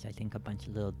 Guys, I think a bunch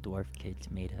of little dwarf kids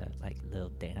made a little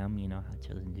dam. You know how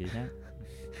children do that?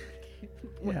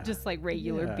 Yeah. Just like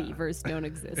regular Yeah. beavers don't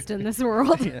exist in this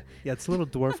world. Yeah, it's little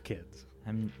dwarf kids.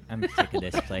 I'm sick of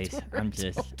this place. I'm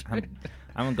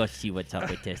gonna go see what's up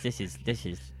with this. This is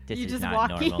You just not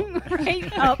walking normal.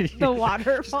 right up the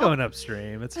waterfall. Just going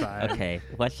upstream. It's fine. Okay,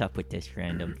 what's up with this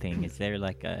random thing? Is there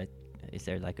like a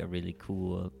really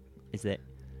cool?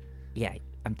 Yeah,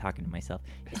 I'm talking to myself.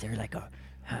 Is there like a?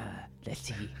 Let's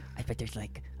see. I bet there's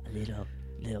like a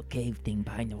little cave thing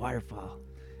behind the waterfall.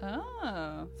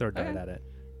 Oh. Throw a dart okay. at it.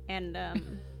 And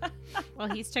while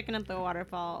he's checking up the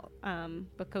waterfall,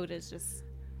 Bakota's just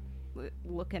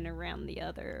looking around the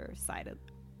other side of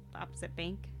the opposite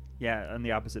bank. Yeah, on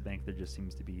the opposite bank, there just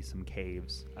seems to be some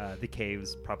caves. The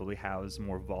caves probably house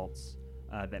more vaults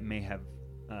that may have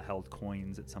held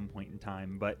coins at some point in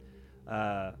time, but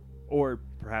or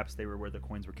perhaps they were where the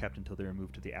coins were kept until they were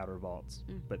moved to the outer vaults.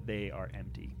 Mm. But they are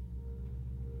empty.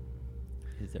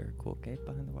 Is there a cool cave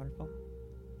behind the waterfall?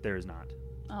 There is not.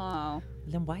 Oh.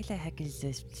 Then why the heck is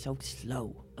this so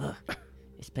slow? Ugh,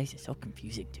 this place is so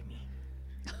confusing to me.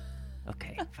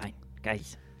 Okay, fine,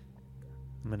 guys.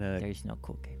 I'm gonna There's no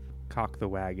cool cave. cock the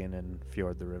wagon and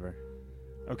fjord the river.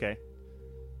 Okay.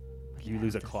 What You the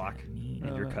lose hell a does clock that mean?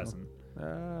 and your Oh. cousin.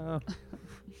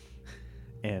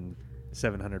 And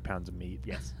 700 pounds of meat.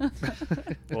 Yes.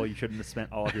 Well, you shouldn't have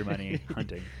spent all of your money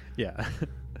hunting. Yeah.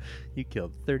 You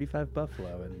killed 35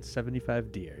 buffalo and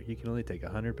 75 deer. You can only take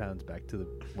 100 pounds back to the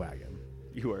wagon.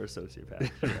 You are a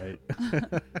sociopath.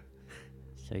 Right?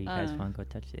 So you guys want to go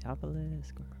touch the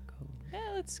obelisk or go?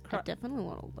 Yeah, let's I definitely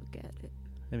want to look at it.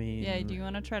 I mean, Yeah, do you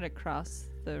want to try to cross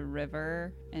the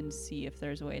river and see if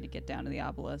there's a way to get down to the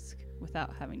obelisk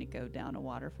without having to go down a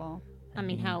waterfall? I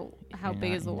mean, how if how you're big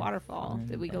not is the in the waterfall? fun,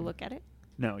 Did we go then- look at it?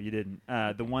 No, you didn't.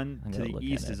 The one I'm to gonna the look at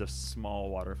east it. is a small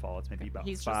waterfall. It's maybe about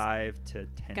He's just 5 to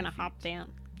 10 Gonna feet. hop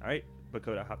down. All right,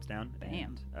 Bakota hops down.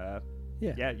 Bam. And,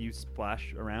 Yeah. you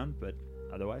splash around, but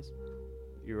otherwise,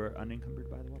 you are unencumbered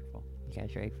by the waterfall. You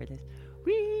guys ready for this?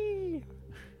 Whee!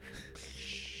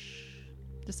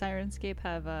 Does Sirenscape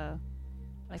have a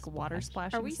water Splash.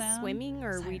 splashing Are we sound? swimming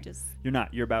or are we Siren. just? You're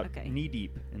not. You're about Okay. knee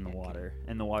deep in the Okay. water,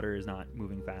 and the water is not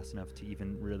moving fast enough to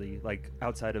even really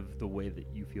outside of the way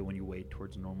that you feel when you wade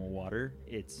towards normal water.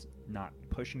 It's not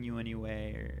pushing you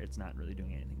anyway, or it's not really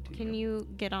doing anything to you. Can you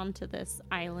get onto this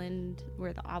island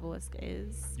where the obelisk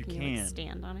is? You You can.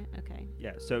 stand on it. Okay.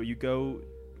 Yeah. So you go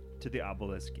to the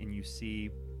obelisk, and you see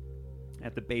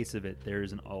at the base of it there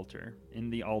is an altar. In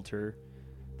the altar,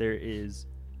 there is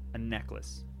a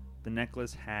necklace. The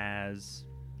necklace has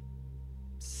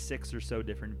 6 or so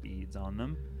different beads on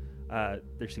them.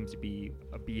 There seems to be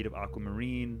a bead of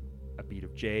aquamarine, a bead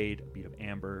of jade, a bead of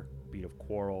amber, a bead of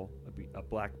coral, a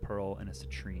black pearl, and a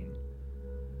citrine.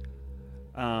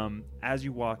 As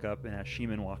you walk up and as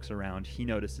Sheeman walks around, he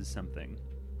notices something.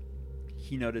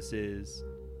 He notices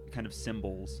kind of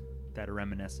symbols that are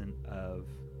reminiscent of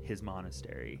his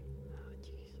monastery. Oh,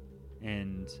 jeez.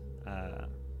 And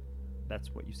that's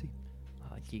what you see.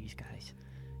 Oh, jeez, guys.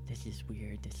 This is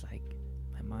weird. It's like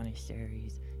my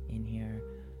monastery's in here.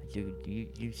 Dude,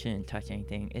 you shouldn't touch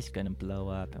anything. It's gonna blow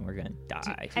up and we're gonna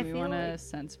die. Do I we feel want to like-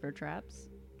 sense for traps?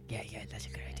 Yeah, that's a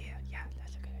good idea. Yeah,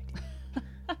 that's a good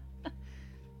idea.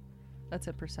 That's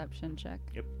a perception check.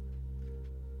 Yep.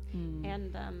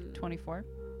 And 24.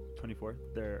 24.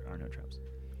 There are no traps.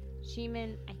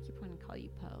 Sheeman, I keep wanting to call you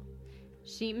Poe.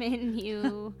 Sheeman,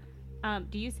 you,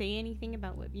 do you say anything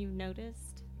about what you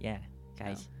noticed? Yeah,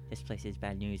 guys, this place is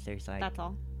bad news. There's like, That's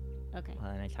all. Okay. well,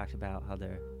 and I talked about how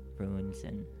there are ruins,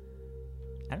 and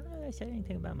I don't know if I said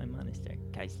anything about my monastery.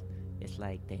 Guys, it's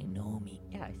like they know me.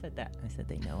 Yeah, I said that. I said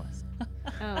they know us.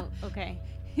 Oh, okay.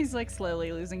 He's like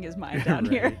slowly losing his mind down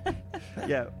here.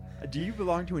 Yeah. Do you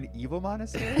belong to an evil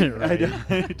monastery? Right.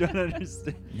 I don't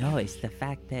understand. No, it's the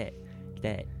fact that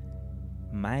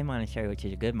my monastery, which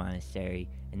is a good monastery,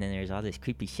 and then there's all this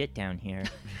creepy shit down here.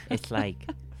 It's like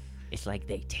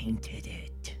they tainted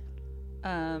it.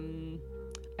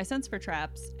 I sense for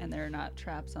traps, and there are not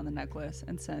traps on the necklace.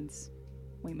 And since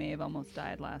we may have almost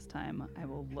died last time, I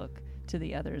will look to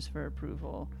the others for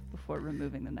approval before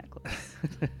removing the necklace.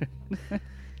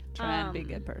 Try and be a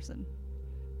good person.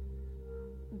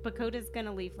 Bakota's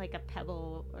gonna leave like a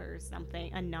pebble or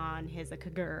something, a non his a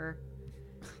kagur.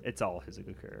 It's all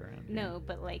Hizakukura around here. No,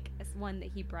 but like it's one that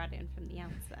he brought in from the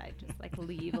outside. Just like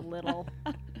leave a little.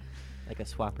 Like a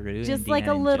swapperoo. Just Indiana like a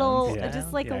Jones little, Yeah. just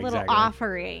style? like Yeah, a little exactly.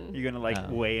 offering. You're gonna like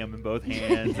Oh. weigh them in both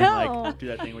hands No. and like do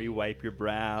that thing where you wipe your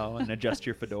brow and adjust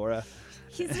your fedora.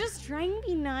 He's just trying to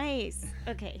be nice.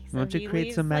 Okay. So Why don't you he create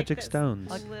leaves, some like, magic this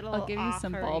stones? little I'll give you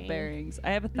some ball offering. bearings. I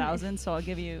have 1,000, so I'll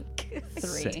give you 3.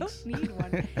 Six. Don't need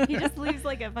one. He just leaves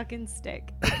like a fucking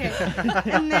stick. Okay.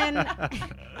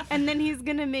 and then he's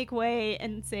gonna make way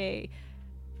and say,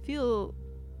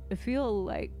 I feel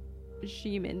like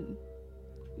Sheeman,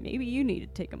 maybe you need to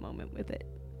take a moment with it.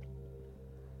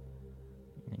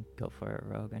 Go for it,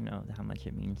 Rogue. I know how much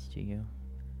it means to you.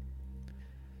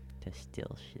 To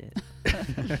steal shit.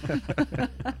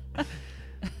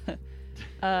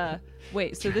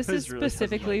 Wait, so this Travis is really doesn't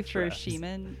specifically like for traps.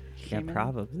 Sheeman? Yeah, Sheeman?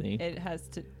 probably. It has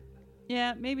to.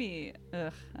 Yeah, maybe.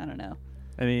 I don't know.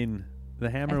 I mean, the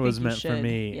hammer think was you meant for should,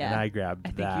 me, and yeah. I grabbed I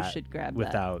think that you should grab that.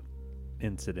 without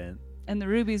incident. And the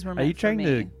rubies were Are meant you trying for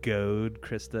to me. goad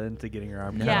Krista into getting her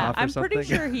arm cut Yeah, off or I'm something? pretty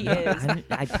sure he is.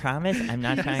 I promise. I'm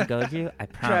not trying to goad you. I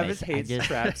promise. Travis hates I just,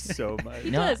 traps so much.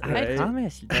 No, does, I right?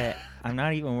 promise that I'm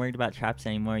not even worried about traps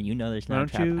anymore. You know there's Why no don't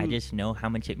trap. I you- just know how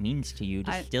much it means to you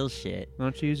to I- steal shit. Why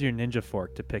don't you use your ninja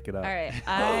fork to pick it up? All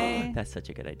right, That's such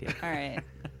a good idea. all right.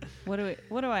 What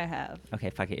do I have?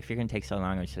 Okay, fuck it. If you're gonna take so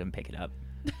long, I'm just gonna pick it up.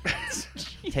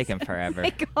 Take him forever.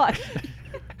 My God.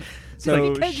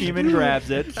 So Because Sheeman you grabs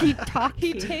it. Keep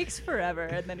talking. He takes forever,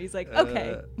 and then he's like,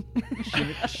 okay.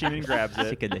 Sheeman grabs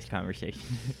Sick it. of this conversation.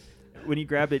 When you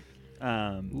grab it,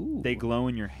 Ooh. they glow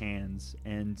in your hands,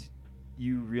 and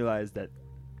you realize that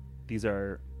these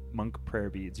are monk prayer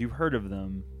beads. You've heard of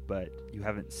them, but you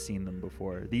haven't seen them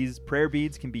before. These prayer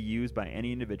beads can be used by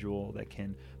any individual that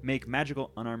can make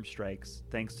magical unarmed strikes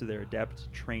thanks to their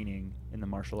adept training in the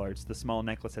martial arts. The small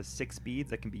necklace has 6 beads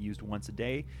that can be used once a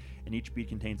day, and each bead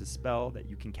contains a spell that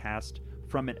you can cast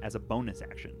from it as a bonus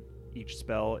action. Each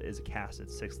spell is cast at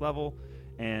 6th level,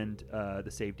 and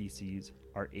the save DCs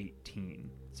are 18.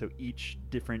 So each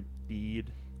different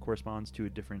bead corresponds to a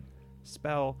different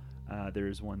spell.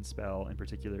 There's one spell in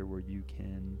particular where you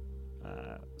can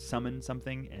summon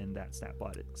something, and that stat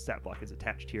block is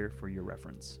attached here for your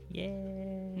reference.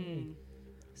 Yay.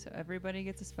 So everybody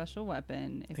gets a special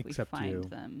weapon if Except we find you.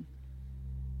 them.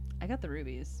 I got the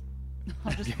rubies.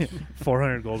 I'll just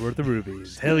 400 gold worth of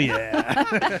rubies. Hell yeah.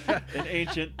 An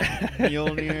ancient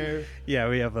Mjolnir, Yeah,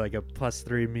 we have like a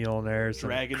 +3 Mjolnir, some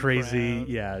Dragon crazy, crown.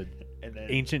 yeah, and then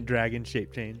ancient dragon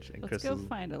shape change. And let's go Crystal's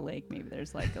find a lake. Maybe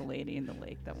there's like a lady in the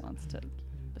lake that wants to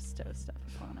bestow stuff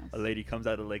upon us. a lady comes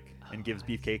out of the lake and gives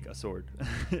Beefcake a sword.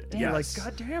 And Damn. you're like, Yes.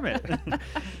 God damn it.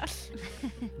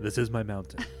 This is my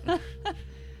mountain.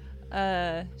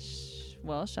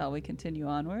 Well, shall we continue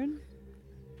onward?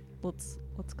 Let's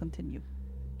continue.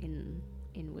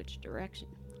 In which direction?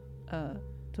 To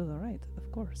the right,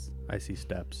 of course. I see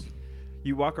steps.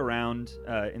 You walk around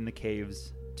in the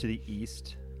caves to the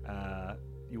east.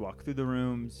 You walk through the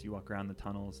rooms. You walk around the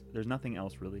tunnels. There's nothing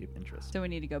else really of interest. So we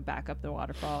need to go back up the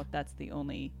waterfall. That's the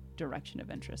only direction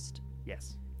of interest.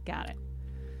 Yes. Got it.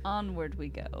 Onward we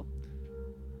go.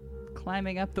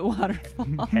 Climbing up the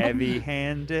waterfall.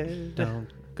 Heavy-handed. Don't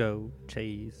go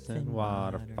chasing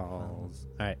waterfalls.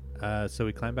 All right, so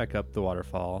we climb back up the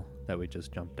waterfall that we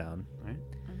just jumped down. Right.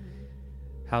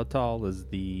 How tall is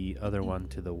the other one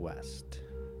to the west?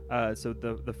 So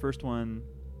the first one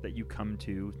that you come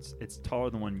to, it's taller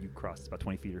than one you crossed. It's about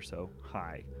 20 feet or so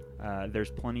high.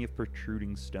 There's plenty of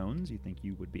protruding stones. You think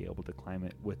you would be able to climb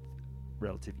it with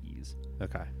relative ease.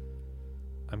 Okay.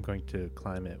 I'm going to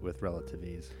climb it with relative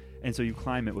ease. And so you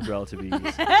climb it with relative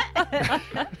ease.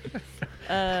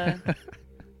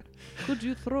 Could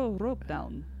you throw a rope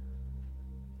down?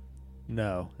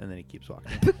 No, and then he keeps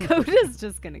walking. Coda's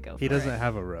just gonna go. He for doesn't it.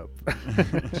 have a rope.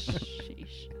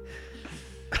 Sheesh.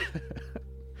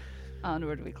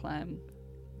 Onward we climb.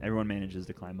 Everyone manages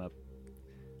to climb up.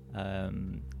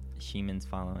 Sheeman's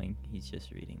following. He's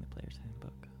just reading the player's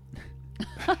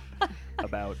handbook.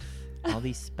 About All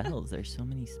these spells. There's so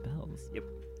many spells.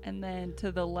 And then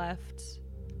to the left,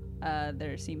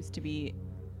 there seems to be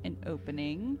an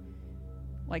opening,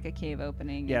 like a cave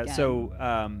opening. yeah. again. So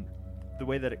the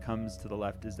way that it comes to the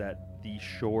left is that the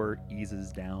shore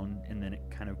eases down, and then it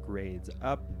kind of grades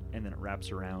up, and then it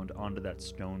wraps around onto that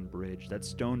stone bridge. That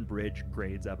stone bridge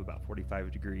grades up about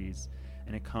 45 degrees,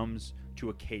 and it comes to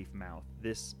a cave mouth.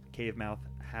 This cave mouth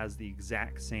has the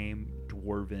exact same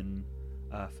dwarven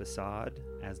facade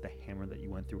as the hammer that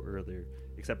you went through earlier,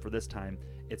 except for this time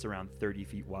it's around 30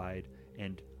 feet wide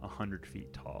and 100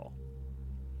 feet tall.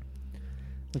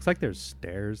 Looks like there's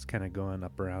stairs kind of going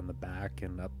up around the back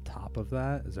and up top of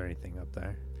that. Is there anything up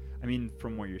there? I mean,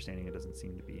 from where you're standing, it doesn't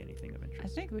seem to be anything of interest. I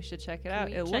think we should check it Can out.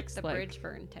 we It check looks the like. bridge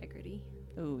for integrity.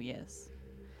 Oh yes.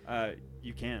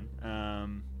 You can.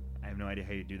 I have no idea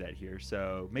how you do that here,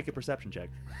 so make a perception check.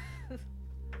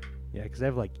 Yeah, because I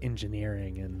have like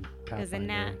engineering and There's a Pathfinder.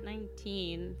 nat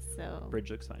 19, so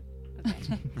Bridge looks fine.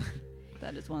 okay.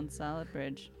 That is one solid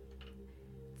bridge.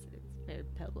 It's very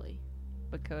pebbly.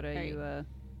 But Coda, Alright.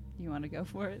 you want to go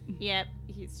for it? Yep,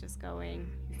 he's just going.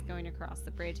 He's going across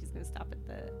the bridge. He's going to stop at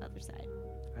the other side.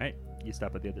 All right, you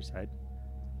stop at the other side.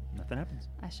 Nothing happens.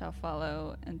 I shall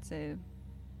follow and say,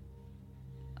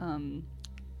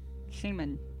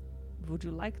 Shaman, would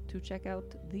you like to check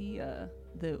out the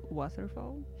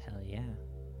waterfall? Hell yeah.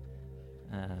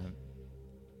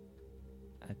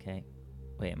 Okay.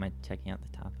 Wait, am I checking out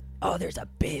the top? Oh, there's a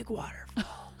big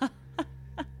waterfall.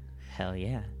 Hell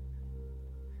yeah.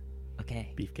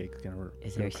 Okay. Beefcake's gonna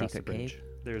Is go there a across the secret bridge. cave?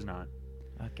 There's not.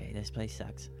 Okay, this place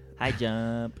sucks. High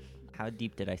jump. How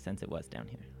deep did I sense it was down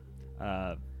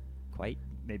here? Quite.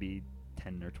 Maybe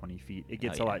 10 or 20 feet. It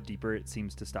gets Oh, a yeah. lot deeper. It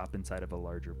seems to stop inside of a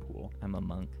larger pool. I'm a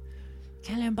monk.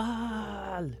 Cannonball!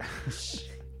 I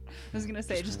was gonna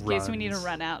say, Just just in case we need to runs.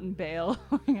 run out and bail,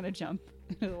 we're gonna jump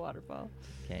into the waterfall.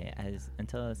 Okay,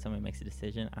 until someone makes a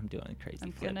decision, I'm doing crazy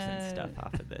I'm flips and gonna- stuff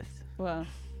off of this. Well,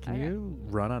 Can okay. you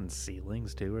run on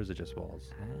ceilings too, or is it just walls?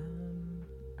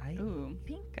 I Ooh.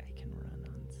 think I can run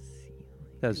on ceiling.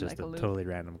 That was You just like a a loop? totally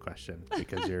random question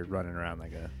because you're running around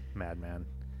like a madman.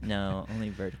 No, only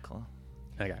vertical.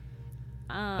 Okay,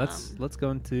 Um, let's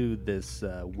go into this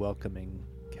welcoming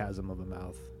chasm of a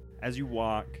mouth. As you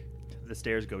walk, the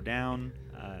stairs go down.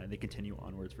 They continue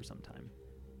onwards for some time.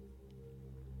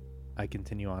 I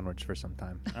continue onwards for some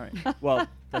time. All right. Well,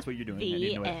 that's what you're doing. the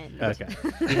anyway. end. Okay.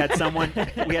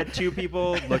 We had two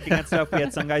people looking at stuff. We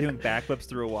had some guy doing backflips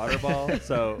through a water ball.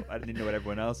 So I didn't know what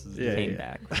everyone else is Yeah, doing. Came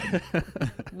back.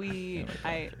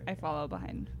 I follow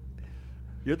behind.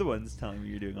 You're the ones telling me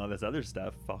you're doing all this other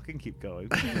stuff. Fucking keep going.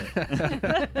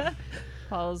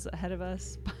 Paul's ahead of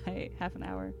us by half an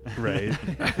hour. Right.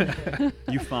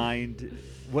 You find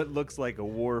what looks like a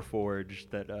war forge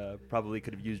that probably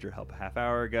could have used your help a half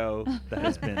hour ago that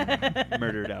has been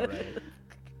murdered outright.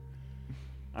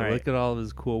 But All right. look at all of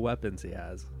his cool weapons he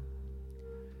has.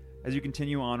 As you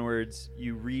continue onwards,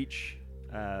 you reach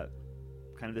kind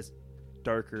of this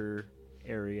darker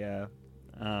area.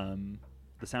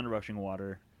 The sound of rushing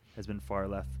water has been far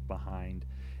left behind.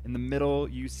 In the middle,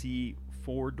 you see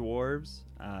 4 dwarves,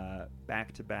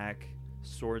 back to back,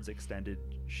 swords extended,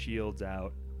 shields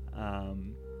out,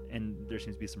 and there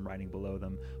seems to be some writing below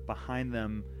them. Behind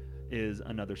them is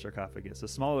another sarcophagus, a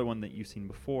smaller one that you've seen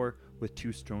before, with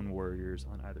 2 stone warriors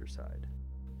on either side.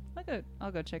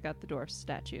 I'll go check out the dwarf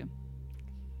statue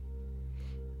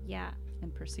Yeah.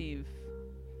 and perceive.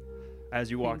 As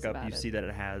you walk Things up, about you it. see that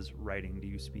it has writing. Do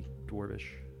you speak Dwarvish?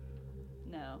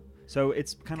 No. So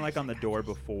it's kind of like on the door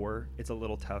before. It's a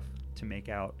little tough to make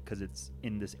out because it's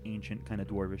in this ancient kind of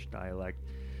Dwarvish dialect.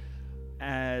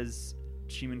 As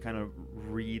Sheeman kind of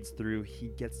reads through, he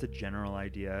gets the general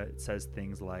idea. It says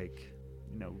things like,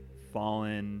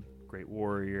 fallen, great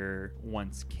warrior,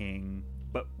 once king.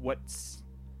 But what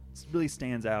really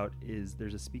stands out is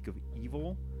there's a speak of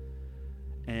evil,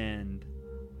 and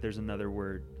there's another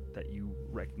word that you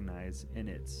recognize, and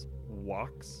it's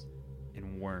walks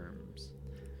and worms.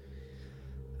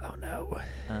 Oh no.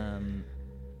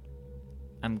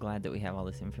 I'm glad that we have all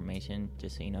this information.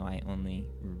 Just so you know, I only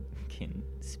can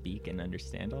speak and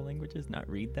understand all languages, not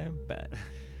read them. But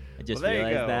I just Well, there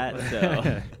you realized go. that.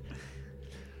 So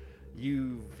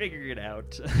You figure it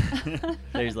out.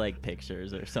 there's like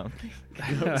pictures or something.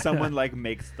 Someone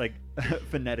makes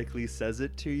phonetically says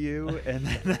it to you, and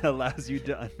then that allows you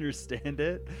to understand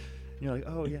it. And you're like,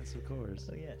 oh yes, of course.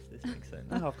 So yes, this makes sense.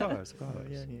 Oh, of course, of Oh, course.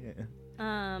 yeah.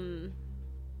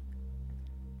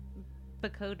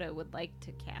 Bakoda would like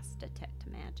to cast detect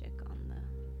magic on the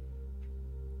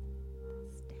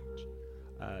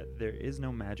statue. There is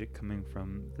no magic coming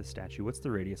from the statue. What's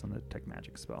the radius on the detect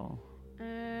magic spell?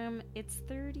 It's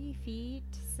 30 feet,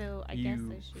 so I guess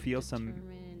You I should feel some-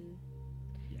 determine.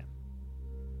 Yeah.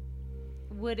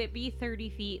 Would it be 30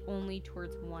 feet only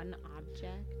towards one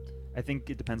object? I think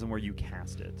it depends on where you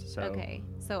cast it. So Okay,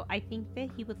 so I think that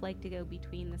he would like to go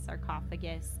between the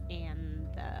sarcophagus and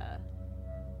the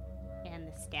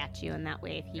statue, and that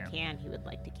way, if he Yeah. can, he would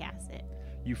like to cast it.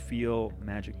 you feel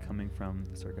magic coming from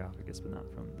the sarcophagus, but not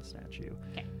from the statue.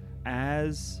 Okay.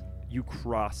 As you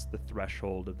cross the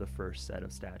threshold of the first set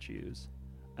of statues,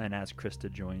 and as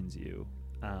Krista joins you,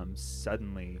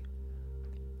 suddenly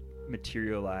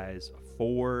materialize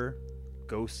 4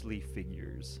 ghostly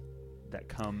figures that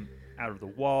come out of the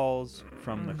walls,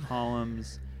 from the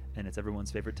columns, and it's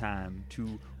everyone's favorite time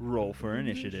to roll for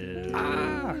initiative.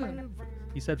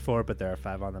 You said 4, but there are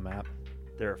 5 on the map.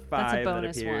 There are That's a 5 that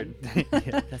bonus appeared.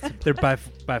 Yeah. They're buy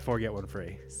 4 get 1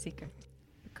 free. Secret.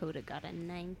 Dakota got a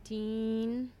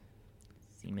 19.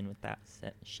 Seaman with that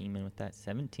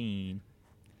 17.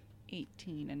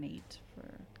 18 and 8 for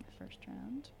the first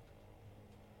round.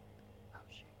 Oh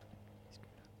shit.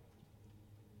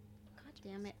 God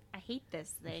damn it. I hate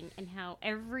this thing and how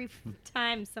every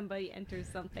time somebody enters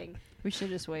something. We should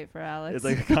just wait for Alex. It's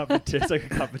like a competition. It's like a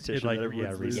competition. like, that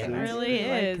everyone's yeah, losing. It resets. really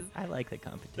is. I like the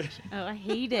competition. Oh, I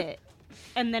hate it.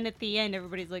 And then at the end,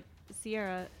 everybody's like,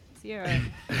 Sierra.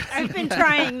 I've been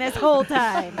trying this whole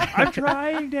time. I'm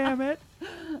trying, damn it.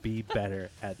 Be better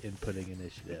at inputting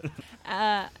initiative.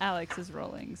 Alex is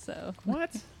rolling, so What?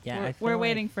 Yeah, I we're feel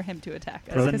waiting like for him to attack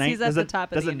us Does a because nine- he's at does the a-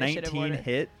 top of does the a initiative 19 order.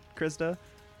 hit, Krista?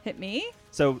 Hit me?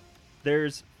 So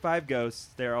there's 5 ghosts.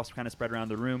 They're also kind of spread around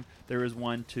the room. There is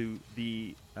one to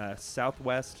the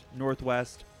southwest,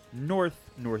 northwest,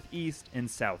 northeast, and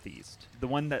southeast. The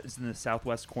one that is in the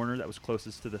southwest corner that was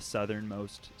closest to the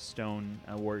southernmost stone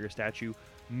warrior statue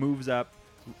moves up,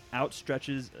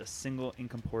 outstretches a single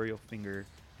incorporeal finger,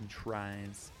 and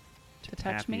tries to To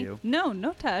touch tap me? you.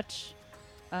 No touch.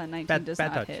 19 Bad, does bad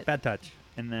not touch. hit. Bad touch.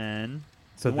 And then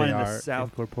So the one they in the are south-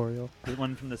 incorporeal. the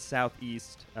one from the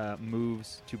southeast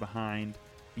moves to behind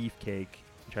Beefcake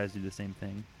and tries to do the same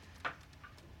thing.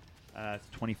 It's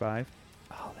 25.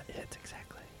 Oh, that hits exactly.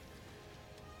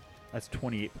 That's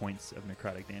 28 points of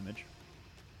necrotic damage.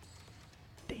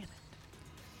 Damn it.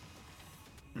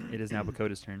 It is now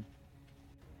Bakoda's turn.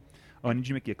 Oh, I need you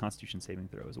to make a Constitution saving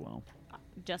throw as well.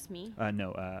 Just me.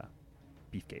 No,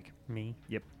 Beefcake. Me?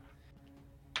 Yep.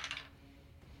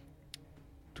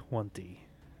 20.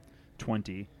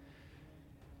 20.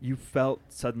 You felt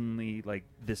suddenly like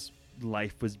this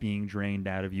life was being drained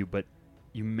out of you, but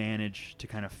you managed to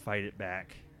kind of fight it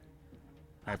back.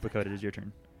 All right, Bakoda, it is your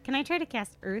turn. Can I try to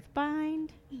cast Earthbind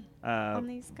on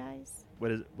these guys? What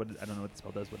is I don't know what the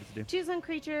spell does. What does it do? Choose one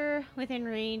creature within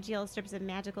range. Yellow strips of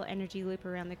magical energy loop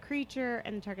around the creature,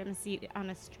 and the target must succeed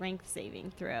on a Strength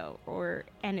saving throw,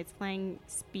 and its flying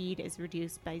speed is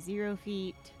reduced by 0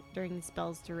 feet during the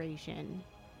spell's duration.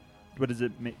 What does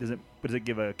it make? What does it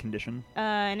give a condition?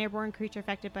 An airborne creature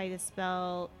affected by the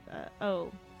spell.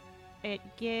 It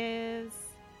gives.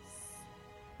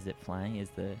 Is it flying?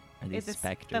 Are these the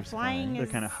specters flying They're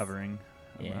is- kind of hovering.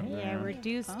 Yeah. around the Yeah, ground.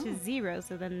 reduced to Oh. 0,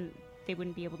 so then they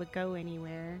wouldn't be able to go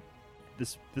anywhere.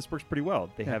 This works pretty well.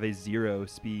 They Yeah. have a 0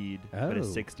 speed, but a Oh.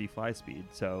 60 fly speed,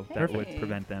 so that would Perfect.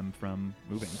 prevent them from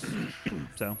moving.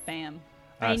 So Bam.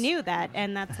 I s- knew that,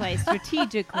 and that's why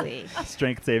strategically.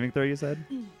 strength saving throw. You said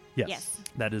Yes. Yes.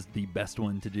 that is the best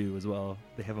one to do as well.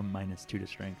 They have a -2 to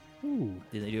strength. Ooh.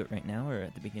 Do they do it right now or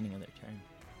at the beginning of their turn?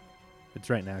 It's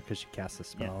right now because she cast the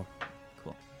spell.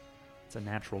 Cool. It's a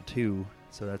natural 2,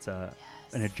 so that's an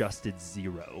adjusted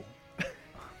 0.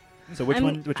 So which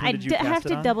one did you cast have it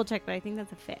to on? double check, but I think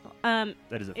that's a fail.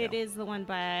 That is a fail. It is the one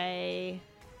by.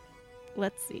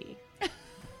 Let's see.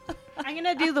 I'm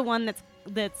gonna do the one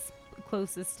that's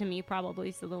closest to me,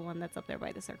 probably. So the one that's up there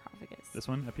by the sarcophagus. This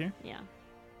one up here. Yeah.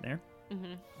 There?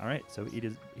 Mm-hmm. All right. So he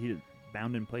is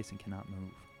bound in place and cannot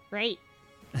move. Great.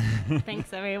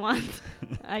 Thanks, everyone.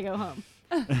 I go home.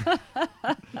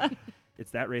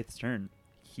 It's that wraith's turn.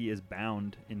 He is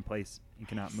bound in place and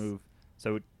cannot move.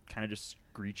 So it kind of just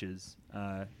screeches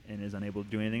and is unable to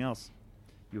do anything else.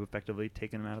 You've effectively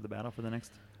taken him out of the battle for the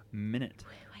next minute.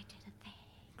 I did a thing.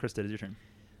 Krista, it is your turn.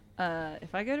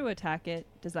 If I go to attack it,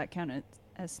 does that count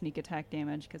as sneak attack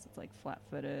damage because it's like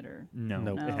flat-footed or? No,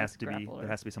 Nope. No, it has it's to be. grapple There or-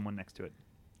 has to be someone next to it.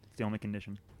 It's the only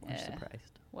condition. I'm Eh.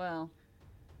 surprised. Well,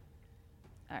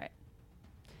 all right.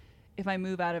 If I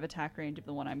move out of attack range of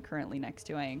the one I'm currently next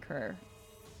to, I incur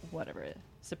whatever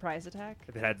surprise attack.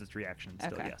 If it has its reaction,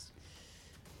 still Okay. yes.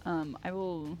 I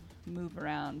will move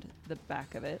around the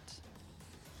back of it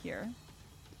here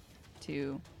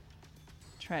to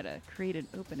try to create an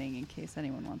opening in case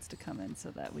anyone wants to come in so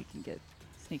that we can get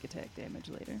sneak attack damage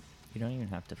later. You don't even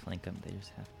have to flank them. They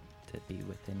just have to be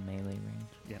within melee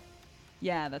range.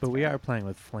 Yeah, that's But we fair. are playing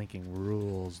with flanking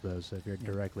rules, though, so if you're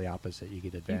directly opposite, you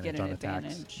get You advantage get an on attacks.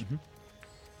 advantage. Mhm.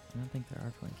 I don't think there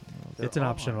are flanking rules. There It's an are.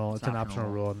 optional. It's It's an optional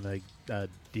optional. rule in the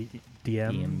DM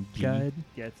DMG. guide.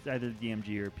 Yeah, it's either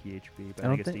DMG or PHP, but I I,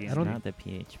 don't think it's think- DMG. I don't- Not the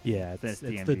PHP. Yeah, it's That's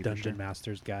the DMG for Dungeon sure.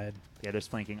 Master's guide. Yeah, there's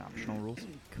flanking optional rules.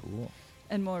 Cool.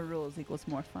 And more rules equals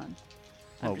more fun.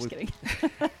 I'm Oh, just we- kidding.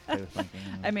 Play with flanking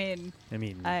anyway. I mean, I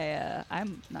mean,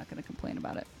 I'm not going to complain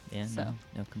about it. Yeah, So.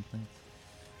 no complaints.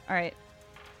 All right.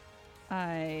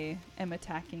 I am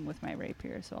attacking with my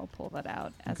rapier, so I'll pull that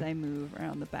out as Okay. I move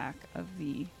around the back of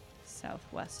the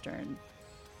southwestern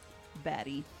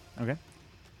baddie. Okay.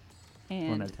 One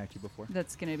And that attacked you before.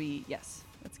 that's going to be, yes,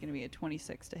 that's going to be a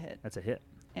 26 to hit. That's a hit.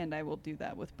 and I will do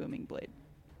that with Booming Blade.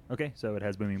 Okay, so it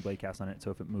has Booming Blade cast on it,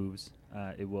 so if it moves,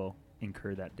 it will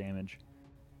incur that damage.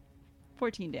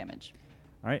 14 damage.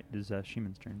 All right, it is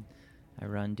Sheeman's turn. I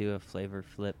run, do a flavor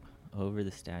flip over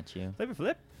the statue, Flavor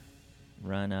flip.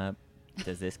 run up.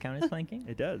 Does this count as flanking?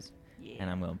 It does. Yeah. And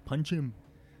I'm going to punch him.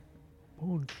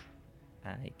 Punch.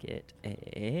 I get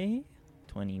a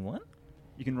 21.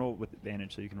 You can roll with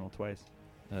advantage, so you can roll twice.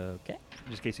 Okay.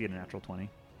 Just in case you get a natural 20.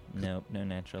 Nope, no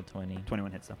natural 20.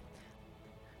 21 hits, though.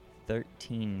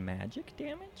 13 magic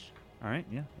damage? All right,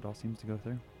 yeah, it all seems to go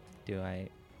through. Do I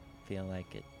feel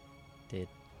like it did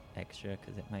extra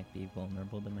because it might be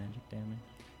vulnerable to magic damage?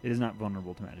 It is not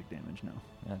vulnerable to magic damage, no.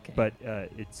 Okay. But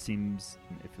it seems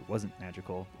if it wasn't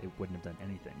magical, it wouldn't have done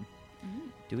anything.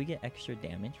 Do we get extra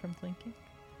damage from flanking?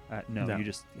 No, No. you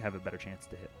just have a better chance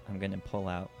to hit. I'm going to pull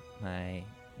out my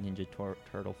Ninja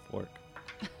Turtle fork,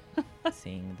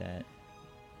 seeing that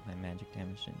my magic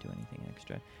damage didn't do anything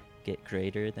extra. Get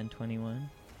greater than 21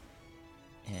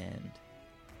 and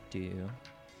do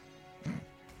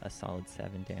a solid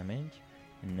 7 damage.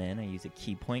 And then I use a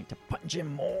key point to punch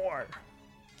him more.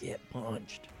 Get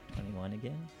punched. 21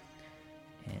 again.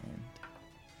 And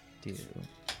do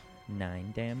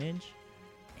 9 damage.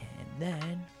 And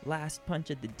then, last punch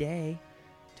of the day,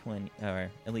 20, or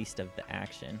at least of the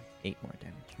action, 8 more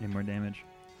damage. 8 more damage.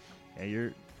 Yeah,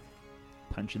 you're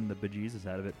punching the bejesus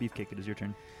out of it. Beefcake, it is your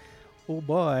turn. Oh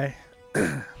boy.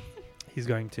 He's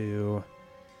going to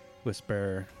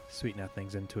whisper sweet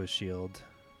nothings into his shield,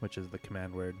 which is the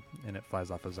command word, and it flies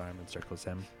off his arm and circles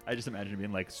him. I just imagine it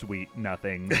being like sweet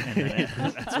nothing, and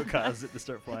then that's what caused it to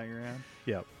start flying around.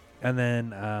 Yep. And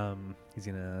then he's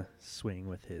going to swing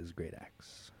with his great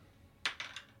axe.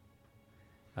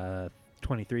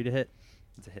 23 to hit.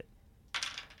 It's a hit.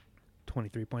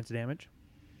 23 points of damage.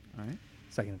 All right.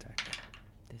 Second attack.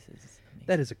 This is amazing.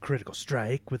 That is a critical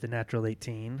strike with a natural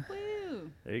 18.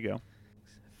 Woo! There you go.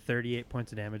 38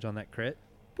 points of damage on that crit.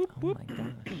 Oh my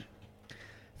gosh.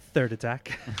 Third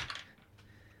attack.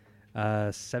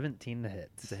 17 to hit.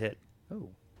 It's a hit. Oh.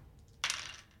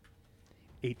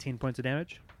 18 points of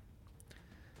damage.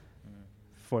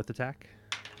 Fourth attack.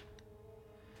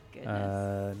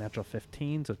 Goodness. Natural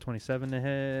 15, so 27 to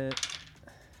hit.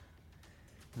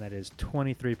 And that is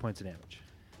 23 points of damage.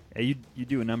 Yeah, you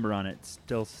do a number on it,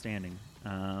 still standing.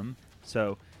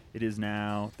 So it is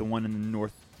now the one in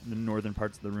the northern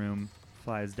parts of the room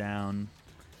flies down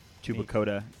to He-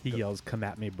 Bakota. He yells, "Come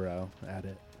at me, bro," at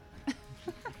it.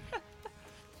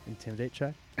 Intimidate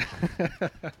check. I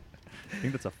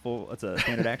think that's a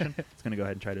standard action. It's going to go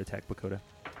ahead and try to attack Bakota.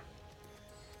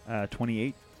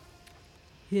 28.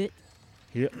 Hit.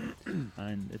 Hit.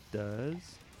 And it does.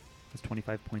 It's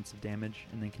 25 points of damage.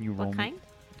 And then can you roll What kind? me?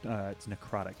 It's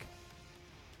necrotic.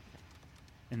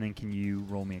 And then can you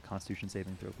roll me a Constitution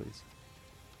saving throw, please?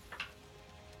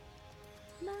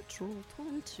 Natural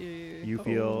 20. You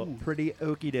feel Oh. pretty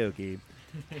okie dokie.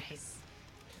 Nice.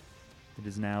 It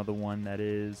is now the one that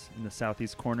is in the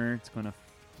southeast corner. It's going to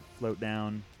float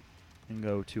down and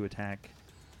go to attack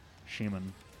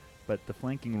Shaman. But the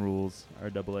flanking rules are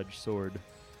a double-edged sword.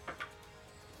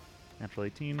 Natural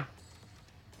 18.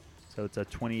 So it's a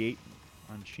 28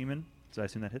 on Shaman. So I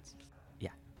assume that hits.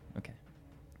 Okay.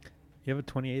 You have a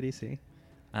 28 AC.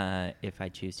 If I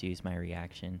choose to use my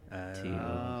reaction to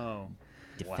Oh.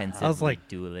 defensively I was like-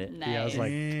 duel it. Yeah, I was Nice.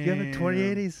 like, you have a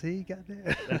 28 AC?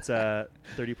 Goddamn. That's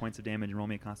 30 points of damage. And roll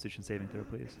me a Constitution saving throw,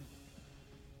 please.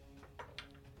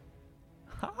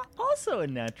 Also a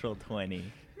natural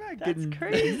 20. That's Getting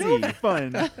crazy. no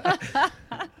fun. All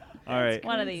right.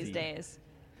 One of these Crazy. days.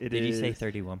 It Did you say is,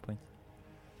 31 points?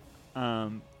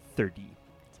 30.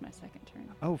 It's my second turn.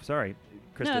 Oh, sorry.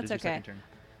 Krista, No, it it's is your second okay. turn.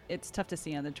 It's tough to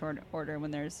see on the order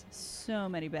when there's so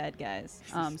many bad guys.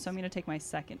 So I'm going to take my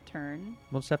second turn.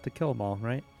 We'll just have to kill them all,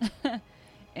 right?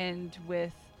 And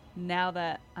with now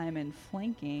that I'm in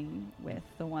flanking with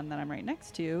the one that I'm right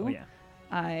next to, Oh, yeah.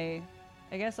 I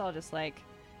guess I'll just like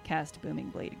cast Booming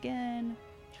Blade again,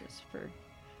 just for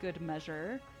good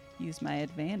measure. Use my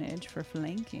advantage for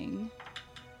flanking.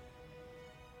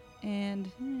 And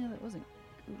yeah, that wasn't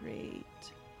great.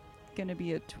 Gonna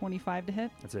be a 25 to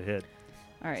hit. That's a hit.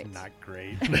 All right. It's not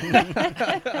great.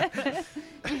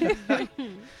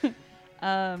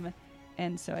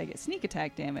 And so I get sneak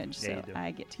attack damage, Yeah, you so do.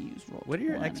 I get to use roll. What are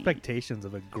your 20. expectations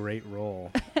of a great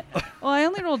roll? Well, I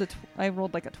only rolled I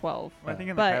rolled like a 12. Well, I think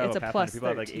in the But Parallel it's a Pathfinder, plus people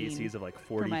have like 13 ACs of like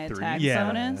for my 43. attack yeah,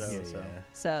 bonus. yeah, So- yeah.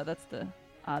 So that's the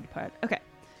odd part. Okay.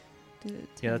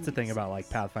 Yeah, that's the thing about like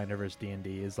 10d6. Pathfinder versus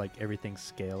D&D is like everything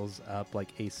scales up, like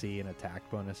AC and attack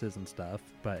bonuses and stuff,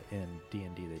 but in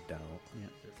D&D they don't.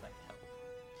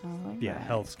 All Yeah, right.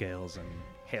 health scales and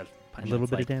Health. A little bit of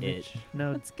That's like damage. it.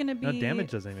 No, That's gonna be no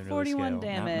damage doesn't even really 41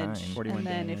 scale. damage. mine. 41 and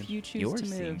then damage. if you choose Yours to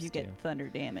move, seems you get to. thunder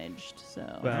damaged. So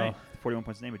Well, All right, 41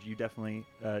 points of damage. You definitely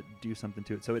do something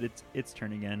to it. So it's its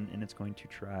turn again, and it's going to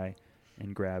try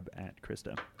and grab at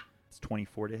Krista. It's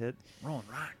 24 to hit. Rolling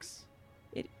rocks.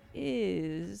 it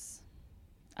is.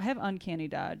 I have uncanny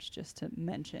dodge just to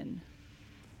mention.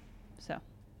 So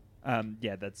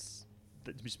Yeah, that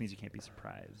just means you can't be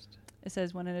surprised. it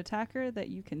says when an attacker that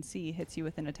you can see hits you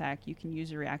with an attack, you can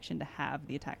use your reaction to have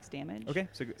the attack's damage. Okay,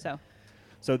 So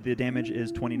so the damage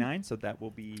is 29, so that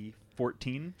will be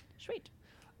 14. sweet.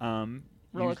 Um,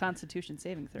 Roll you- a Constitution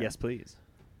saving throw. Yes, please.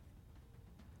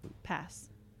 Pass.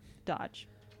 Dodge.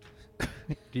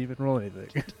 Do you even roll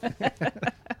anything?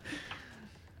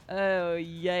 Oh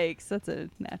yikes! That's a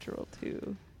natural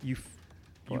 2 You,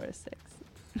 or a 6.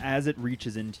 as it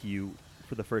reaches into you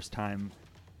for the first time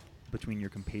between your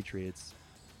compatriots,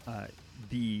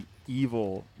 the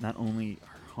evil not only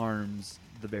harms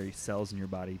the very cells in your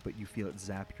body, but you feel it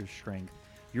zap your strength.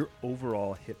 Your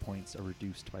overall hit points are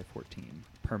reduced by 14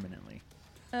 permanently,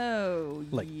 Oh,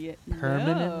 Like, yeah,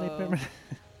 Permanently, no. permanent.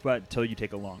 but till you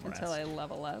take a long Until rest. I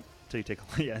level up. Till you take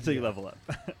until you Yeah. level up.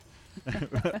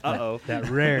 Uh-oh. That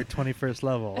rare 21st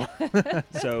level.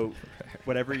 So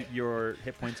whatever your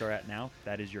hit points are at now,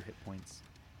 that is your hit points,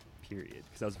 period.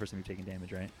 Because that was the first time you've taken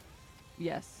damage, right?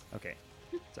 Yes. Okay.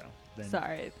 So then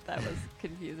Sorry, that was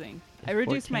confusing. Is I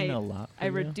reduced 14 my a lot for I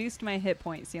you? reduced my hit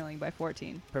point ceiling by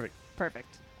 14. Perfect.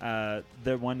 Perfect.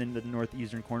 The one in the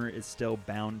northeastern corner is still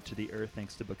bound to the earth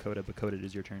thanks to Bakota. Bakota, it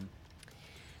is your turn.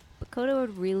 Bakota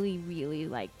would really, really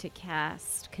like to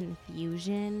cast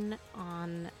Confusion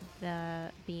on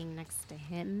the being next to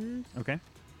him. Okay.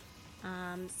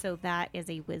 So that is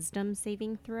a Wisdom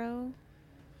saving throw.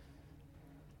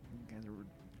 You guys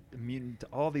are immune to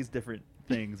all these different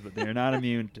things, but they're not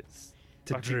immune to,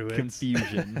 To fucking druids.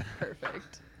 confusion.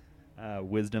 Perfect.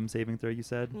 Wisdom saving throw, you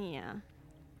said? Yeah.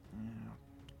 Oh,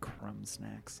 crumb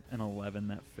snacks. An 11,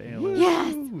 that fails.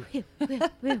 Yes! Woo, woo,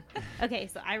 woo. Okay,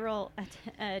 so I roll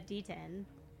a d10.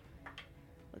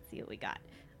 Let's see what we got.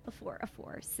 A 4.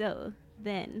 So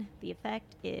then the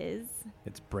effect is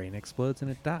Its brain explodes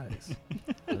and it dies.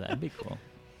 Oh, that'd be cool.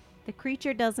 the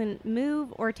creature doesn't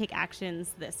move or take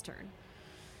actions this turn.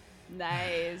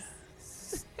 Nice.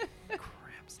 Crap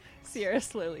snacks. Sierra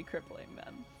slowly crippling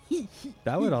them.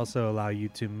 That would also allow you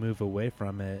to move away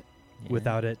from it Yeah.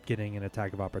 without it getting an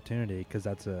attack of opportunity, because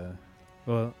that's a...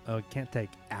 Well, it can't take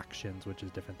actions, which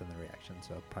is different than the reaction,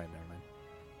 so probably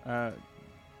never mind.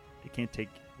 It can't take...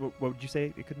 What would you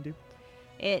say it couldn't do?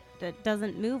 It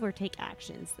doesn't move or take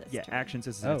actions this Yeah, turn. actions.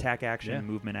 This is an Oh, attack action, yeah.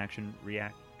 movement action,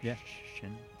 reaction. Yeah. Yeah,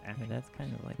 Action. that's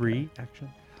kind of like Reaction?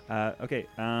 Okay.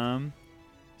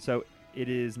 So it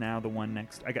is now the one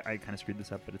next. I kind of screwed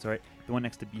this up, but it's all right. The one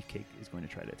next to Beefcake is going to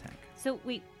try to attack. So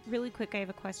wait, really quick, I have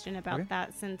a question about Okay.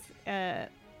 that since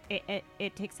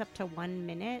it takes up to 1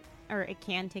 minute, or it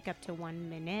can take up to 1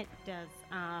 minute. Does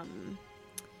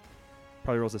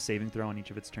Probably rolls a saving throw on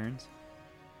each of its turns.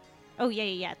 oh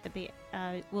yeah.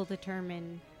 Will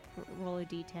determine roll a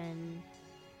d10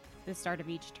 the start of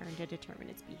each turn to determine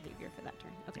its behavior for that turn.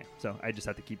 Okay. Okay. So I just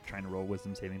have to keep trying to roll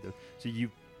wisdom saving throw. So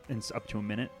and it's up to a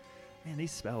minute. Man,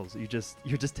 these spells, you're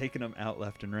just taking them out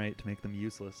left and right to make them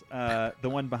useless. The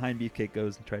one behind Beefcake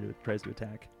goes and tries to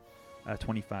attack.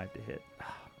 25 to hit.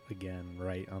 Again,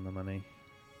 right on the money.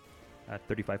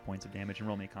 35 points of damage, and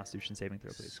roll me a Constitution saving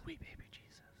throw, please. Sweet baby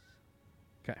Jesus.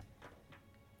 Okay.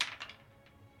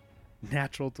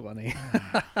 Natural 20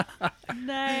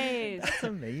 Nice. That's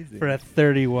amazing. for a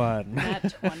 31. Nat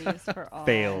 20s for all.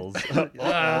 Fails.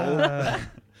 Ah.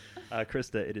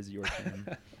 Krista, it is your turn.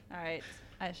 All right.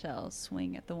 I shall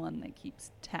swing at the one that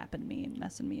keeps tapping me and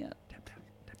messing me up.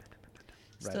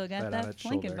 Still got right on that its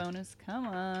flanking shoulder. bonus. Come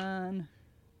on.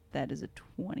 That is a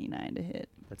 29 to hit.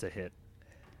 That's a hit.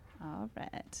 All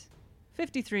right.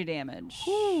 53 damage.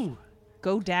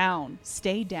 Go down.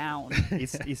 Stay down.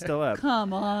 He's still up.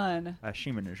 Come on.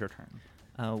 Shimon, is your turn.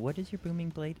 What is your booming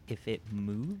blade if it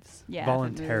moves? Yeah. if it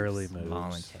Voluntarily moves. moves.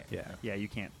 Voluntarily. Yeah. Yeah, you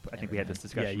can't. I think Never we had this mind.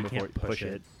 discussion you before. can't push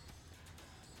it. it.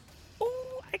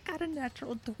 Oh, I got a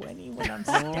natural 20 when I'm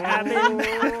Oh. stabbing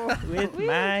with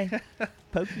my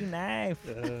pokey knife.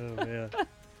 Oh, yeah.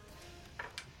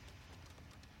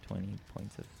 20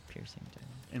 points of piercing damage.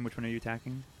 And which one are you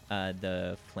attacking?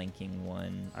 The flanking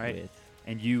one All right. with...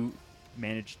 And you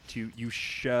manage to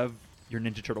shove your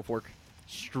Ninja Turtle fork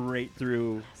straight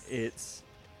through its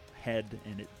head,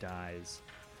 and it dies.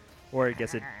 Or I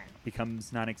guess it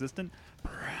becomes non-existent.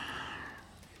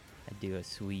 I do a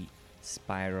sweet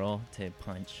spiral to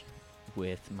punch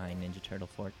with my Ninja Turtle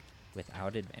fork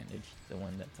without advantage, the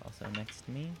one that's also next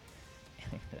to me.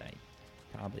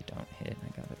 I probably don't hit. I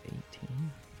got an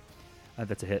 18.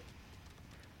 That's a hit.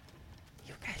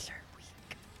 You guys are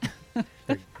weak.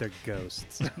 They're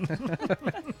ghosts.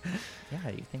 Yeah,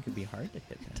 you think it'd be hard to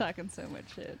hit them. Talking so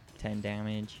much shit. 10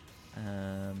 damage.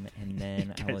 And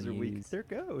then I Guys will are weak. use They're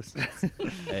ghosts.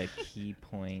 a key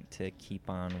point to keep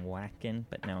on whacking,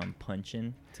 but now I'm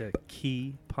punching. To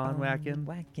keep on whacking.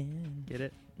 Whacking. Get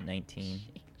it? 19.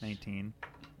 19.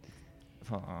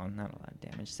 Oh, not a lot of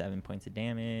damage. 7 points of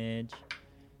damage.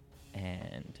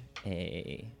 And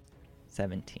a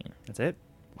 17. That's it.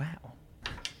 Wow.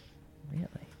 Really?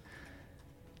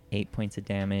 8 points of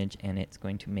damage, and it's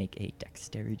going to make a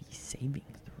dexterity saving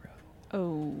throw.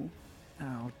 Oh.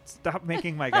 Oh, stop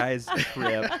making my guys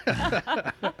trip.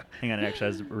 Hang on, it actually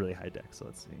has a really high dex, so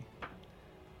let's see.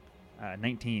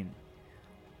 19.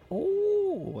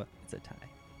 Oh! It's a tie.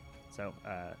 So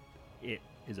it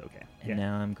is okay. And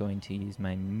now I'm going to use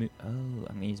my I'm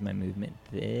going to use my movement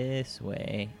this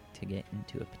way to get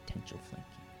into a potential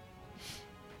flanking.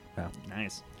 Wow.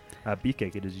 Nice.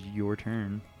 Beefcake, it is your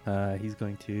turn. He's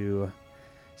going to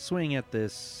swing at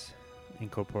this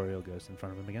incorporeal ghost in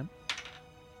front of him again.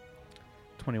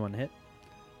 21 hit.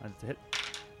 That's a hit.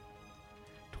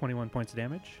 21 points of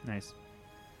damage. Nice.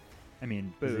 I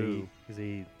mean, Is boo.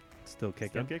 he still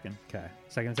kicking? Still kicking. Okay.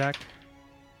 Second attack.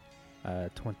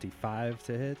 25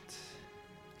 to hit.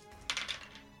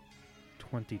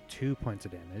 22 points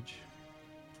of damage.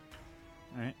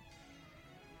 All right.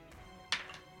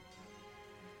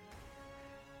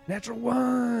 Natural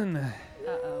 1.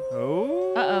 Uh-oh.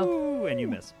 Oh. Uh-oh. And you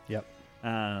miss. Yep.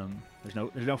 There's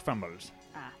no fumbles.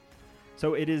 Ah.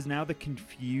 So it is now the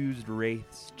confused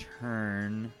wraith's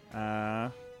turn.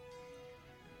 So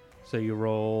you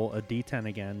roll a d10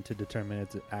 again to determine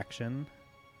its action.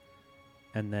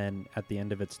 And then at the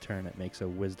end of its turn, it makes a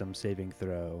wisdom saving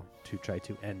throw to try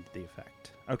to end the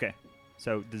effect. Okay.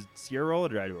 So does Sierra roll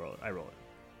it or I roll it? I roll it.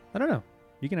 I don't know.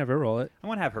 You can have her roll it. I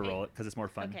want to have her roll it because it's more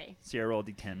fun. Okay. Sierra roll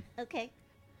d10. Okay.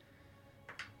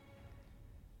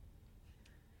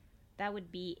 That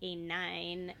would be a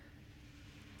 9.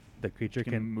 The creature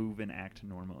Can can. move and act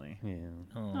normally. Yeah.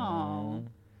 Oh.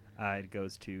 It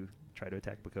goes to try to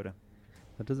attack Bakota.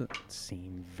 That doesn't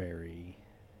seem very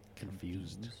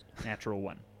confused. Natural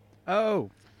 1.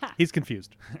 Oh! He's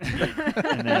confused.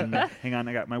 And then, hang on,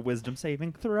 I got my wisdom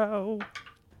saving throw.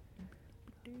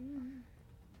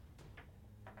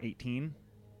 18.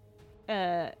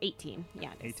 18. Yeah.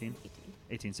 it is 18?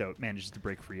 18. So it manages to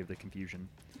break free of the confusion.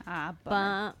 Ah,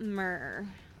 bummer.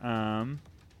 Bummer.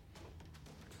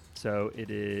 So it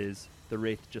is the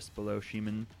wraith just below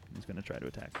Sheeman who's going to try to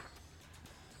attack.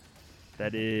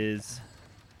 That is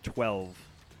 12.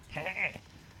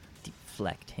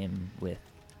 Deflect him with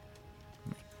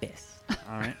my fist.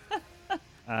 All right.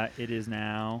 It is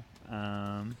now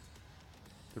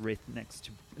the wraith next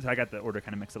to. So I got the order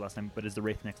kind of mixed up last time, but is the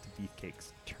wraith next to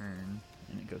Beefcake's turn,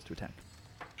 and it goes to attack.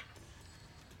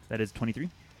 That is 23.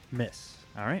 Miss.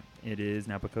 All right. It is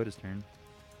now Bakoda's turn.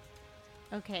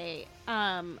 Okay.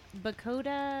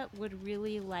 Bakota would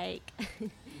really like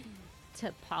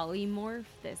to polymorph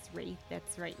this wraith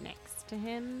that's right next to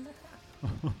him.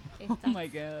 If Oh my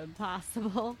that's god.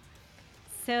 possible.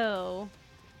 So,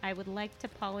 I would like to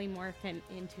polymorph him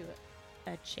into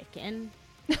a chicken,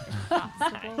 if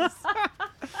possible.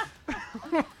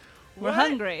 We're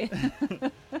hungry.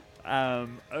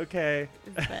 Okay.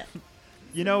 Is that-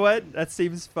 You know what? That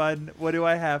seems fun. What do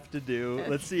I have to do?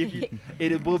 Let's see if you.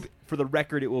 It will. Be, for the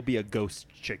record, it will be a ghost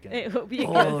chicken. It will be a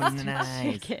Oh, ghost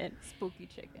nice. chicken. Spooky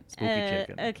chicken. Spooky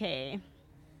chicken. Okay.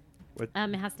 What?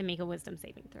 It has to make a wisdom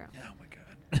saving throw. Oh my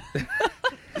god.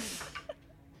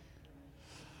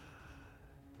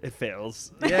 It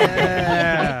fails.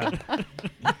 Yeah!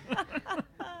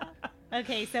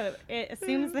 Okay, so it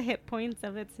assumes the hit points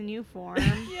of its new form.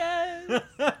 Yes.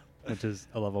 Which is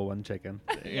a level 1 chicken.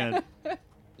 And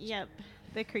Yep.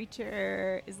 The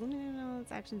creature is limited in all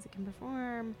its actions it can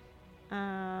perform.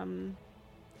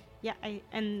 Yeah,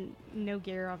 and no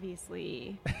gear,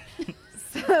 obviously.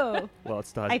 So well, it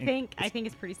still has I think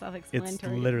it's pretty It's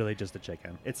self-explanatory. literally just a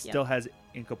chicken. it Yeah. still has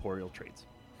incorporeal traits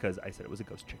because I said it was a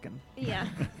ghost chicken. Yeah.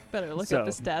 Better look So- up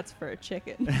the stats for a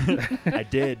chicken. I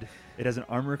did. It has an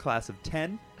armor class of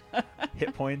 10,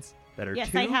 hit points that are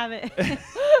Yes, 2. I have it.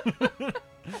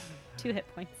 2 hit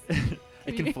points.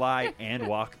 It can fly and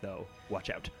walk though. Watch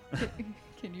out.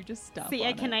 Can you just stop? See,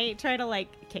 on can it? I try to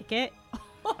kick it,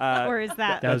 Uh, or is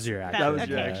that? That was your That action. was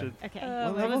your okay. action. Okay.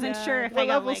 Oh I my wasn't God. sure if What I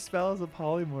got level like spell is a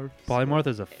polymorph? Polymorph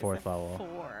is a it's 4th level.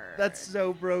 4. That's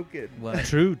so broken. What?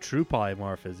 True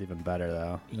polymorph is even better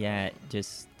though. Yeah,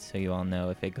 just so you all know,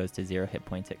 if it goes to 0 hit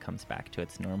points, it comes back to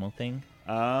its normal thing.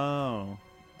 Oh.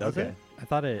 Does Okay. it? I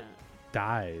thought it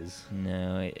dies.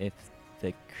 No, if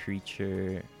the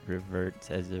creature reverts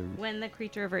as a When the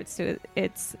creature reverts to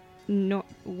its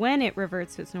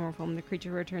reverts to its normal form, the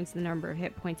creature returns to the number of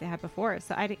hit points it had before.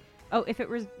 So if it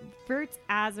reverts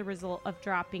as a result of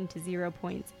dropping to 0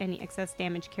 points, any excess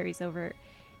damage carries over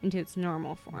into its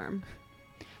normal form.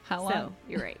 How So long?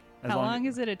 you're right. As How long- long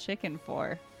is it a chicken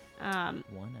for? 1 hour.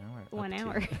 1 up to.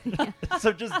 hour. Yeah.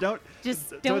 So just don't. Just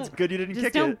so don't. it's good you didn't Just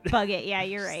kick don't it. bug it. Yeah,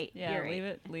 you're right. Yeah, you're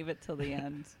right. leave it till the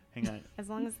end. Hang on. As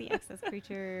long as the excess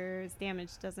creature's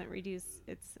damage doesn't reduce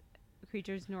its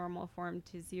creature's normal form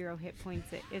to 0 hit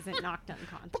points, it isn't knocked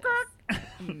unconscious.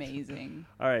 Amazing.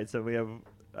 All right, so we have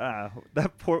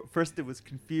that first it was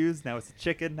confused, now it's a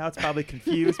chicken, now it's probably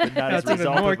confused, but not Now as it's a even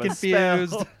result more of a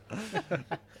confused. spell.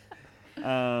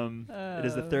 It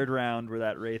is the third round where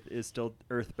that wraith is still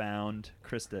earthbound.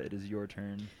 Krista, it is your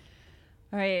turn.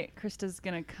 All right, Krista's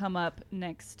gonna come up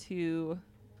next to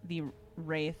the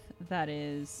wraith that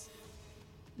is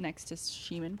next to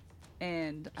Sheeman,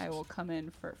 and I will come in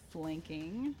for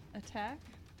flanking attack.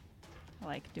 I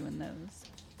like doing those.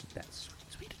 That's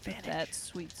sweet With that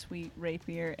sweet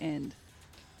rapier and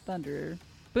thunder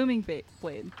booming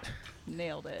blade.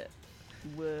 Nailed it.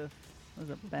 Woof. That was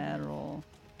a bad roll.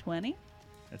 20.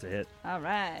 That's a hit. All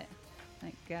right.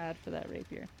 Thank God for that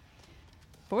rapier.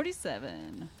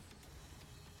 47.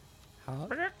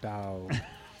 Hot dog.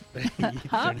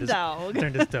 Hot dog.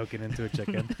 Turned his token into a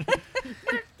chicken.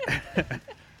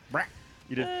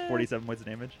 You did 47 points of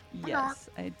damage. Yes,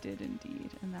 I did indeed,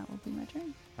 and that will be my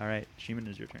turn. All right, Sheeman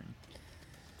is your turn.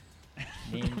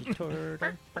 Ninja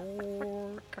Turtle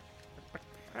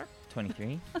 4.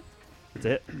 23. That's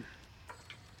it.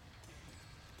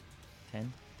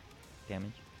 10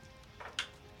 damage.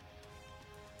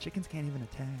 Chickens can't even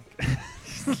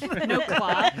attack. No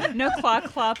claw. No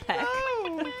claw peck.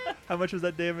 How much was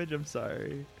that damage? I'm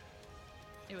sorry.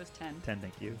 It was 10. 10,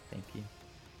 thank you. Thank you.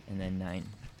 And then 9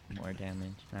 more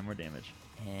damage. 9 more damage.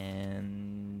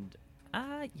 And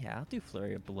yeah, I'll do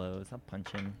flurry of blows. I'll punch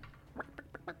him.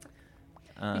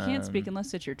 You can't speak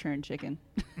unless it's your turn, chicken.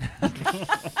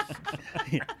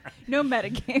 No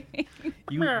metagaming.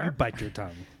 You bite your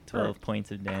tongue. 12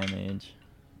 points of damage.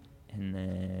 And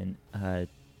then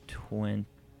 20.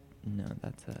 No,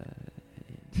 that's a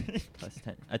plus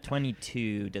 10. A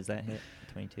 22. Does that hit?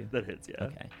 22? That hits, yeah.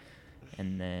 Okay.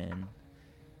 And then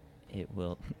it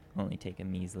will only take a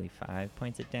measly 5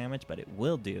 points of damage, but it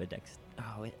will do a dex.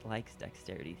 Oh, it likes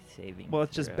dexterity saving. Well,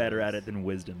 it's just better at throws. it than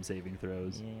wisdom saving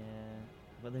throws. Yeah.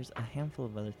 Well, there's a handful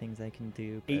of other things I can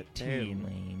do. But they're 18.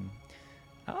 lame.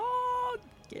 Oh,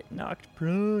 get knocked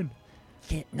prone.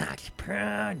 Get knocked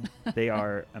prone. They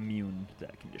are immune to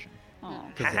that condition Oh.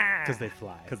 Because they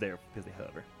fly. because they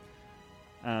hover.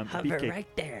 Hover Beefcake,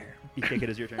 right there. Beefcake, it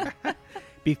is your turn.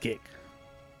 Beefcake.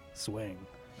 Swing.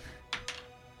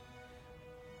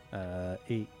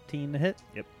 18 to hit.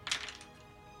 Yep.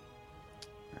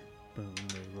 Boom,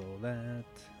 we roll that.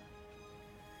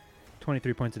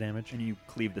 23 points of damage. And you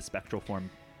cleave the spectral form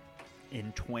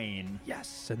in twain.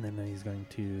 Yes, and then he's going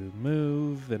to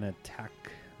move and attack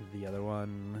the other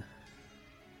one.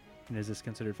 And is this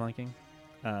considered flanking?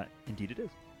 Indeed it is.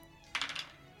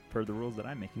 Per the rules that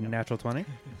I'm making up. Natural 20.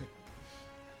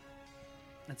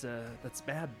 That's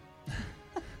bad.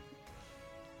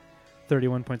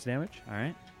 31 points of damage. All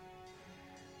right.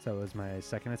 So that was my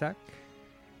second attack.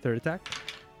 Third attack.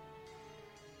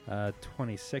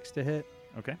 26 to hit.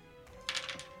 Okay.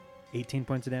 18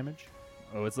 points of damage.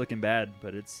 Oh, it's looking bad,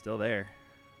 but it's still there.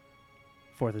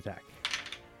 Fourth attack.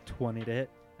 20 to hit.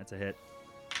 That's a hit.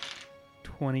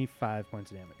 25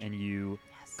 points of damage. And you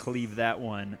cleave that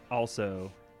one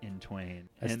also in twain.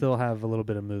 I And- still have a little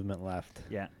bit of movement left.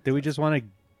 Yeah. Do we just want to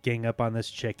gang up on this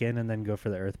chicken and then go for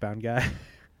the earthbound guy?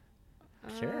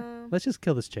 Sure. Let's just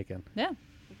kill this chicken. Yeah.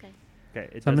 Okay.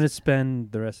 Okay. So I'm going to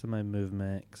spend the rest of my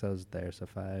movement because I was there. So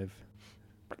 5.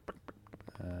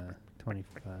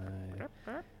 25.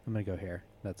 I'm going to go here.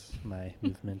 That's my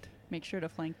movement. Make sure to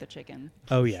flank the chicken.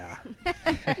 Oh, yeah.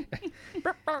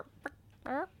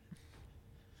 All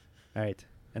right.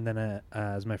 And then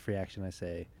as my free action, I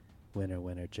say, winner,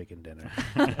 winner, chicken dinner.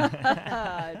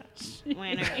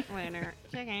 Winner,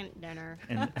 chicken dinner.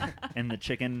 and the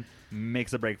chicken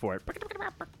makes a break for it.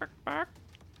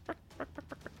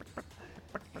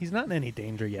 He's not in any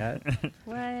danger yet.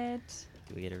 What?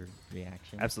 Do we get a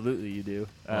reaction? Absolutely, you do.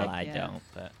 Well, I yeah. don't,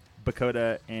 but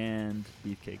Bakota and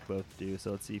Beefcake both do.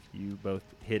 So let's see if you both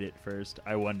hit it first.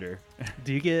 I wonder.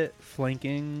 Do you get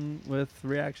flanking with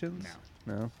reactions?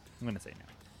 No. No? I'm going to say no.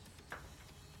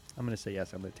 I'm going to say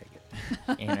yes. I'm going to take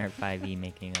it. in our 5e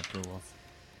making up rules.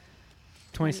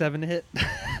 27 to hit.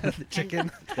 The and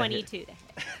chicken. 22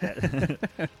 to hit.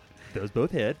 Those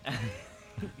both hit.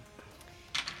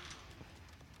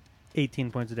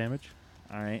 18 points of damage.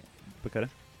 All right, Bakota.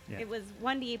 Yeah. It was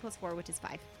 1d8 plus 4, which is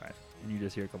 5. 5. And you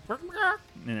just hear it go,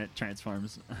 and it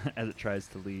transforms as it tries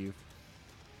to leave.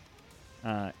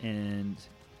 And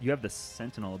you have the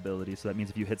Sentinel ability, so that means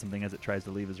if you hit something as it tries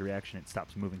to leave as a reaction, it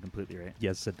stops moving completely, right?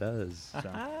 Yes, it does. So,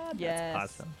 That's Yes.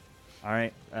 awesome. all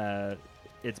right,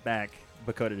 it's back.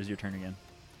 Bakota, it is your turn again.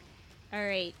 All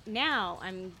right, now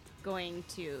I'm going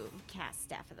to cast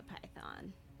Staff of the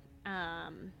Python.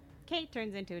 Okay,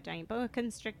 turns into a giant boa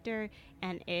constrictor,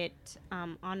 and it,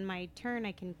 on my turn,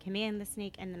 I can command the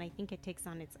snake, and then I think it takes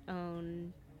on its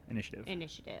own Initiative.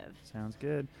 initiative. Sounds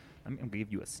good. I'm going to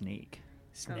give you a snake.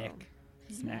 Snake.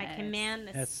 Snack. I command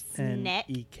the SNEK.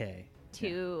 snake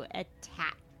to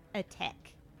attack.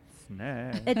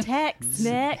 Snack. Attack,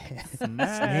 snack.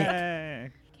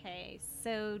 Snack. Okay,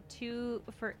 so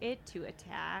for it to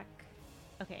attack.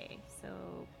 Okay, so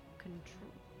control.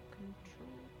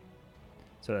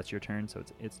 So that's your turn, so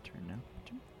it's its turn now.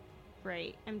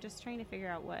 Right. I'm just trying to figure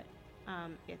out what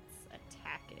its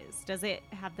attack is. Does it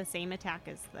have the same attack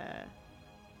as the?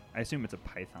 I assume it's a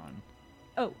python.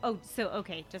 Oh. So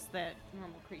okay, just the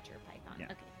normal creature python. Yeah.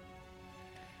 Okay.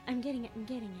 I'm getting it.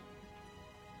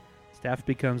 Staff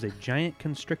becomes a giant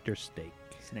constrictor snake.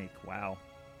 Snake. Wow.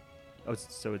 Oh,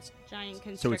 so it's Giant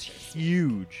constrictor. so it's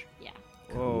huge. Yeah.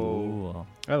 Whoa. Cool.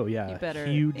 Oh, yeah. You better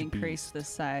huge increase beast. the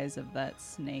size of that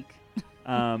snake.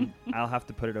 I'll have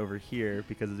to put it over here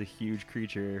because it's a huge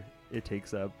creature. It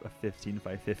takes up a 15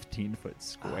 by 15 foot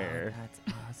square. Oh,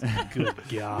 that's awesome. Good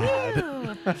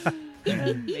God.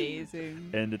 Amazing.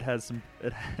 And it has some.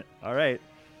 All right.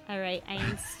 All right. I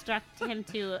instruct him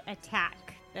to attack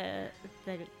the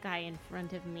guy in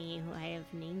front of me, who I have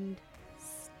named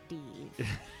Steve.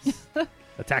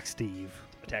 Attack Steve.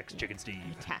 Attacks Chicken Steve.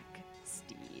 Attack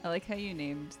Steve. I like how you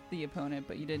named the opponent,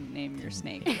 but you didn't name your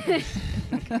snake.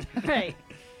 Right.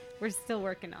 We're still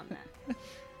working on that.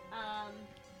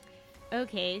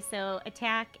 Okay, so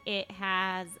attack. It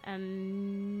has a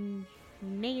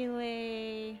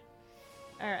melee,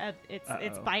 or its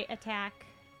Uh-oh. bite attack,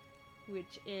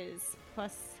 which is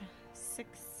 +6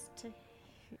 to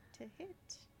hit.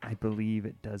 I believe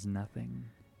it does nothing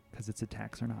because its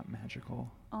attacks are not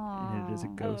magical. And it is a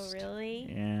Aw. ghost. Oh,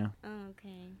 really? Yeah. Oh,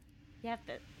 okay. Yeah,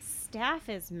 the staff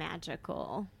is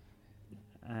magical.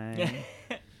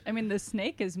 I mean, the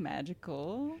snake is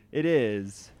magical. It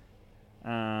is.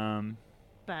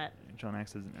 But John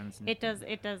X is. it does.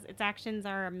 Its actions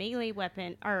are a melee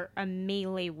weapon, or a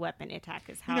melee weapon attack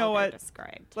is how You know they're what?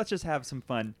 described. Let's just have some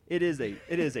fun. It is a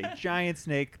giant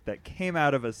snake that came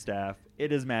out of a staff.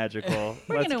 It is magical.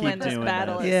 We're Let's gonna keep win this doing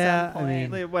battle this. at Yeah, some I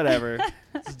point. mean- Whatever.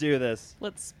 Let's do this.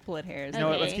 Let's split hairs. You know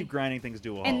what? Let's Okay. keep grinding things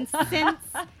to a And halt.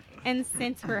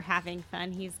 since we're having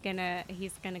fun, he's gonna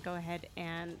go ahead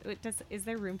and is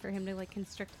there room for him to like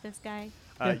constrict this guy?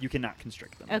 You cannot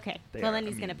constrict them. Okay. They Well, are then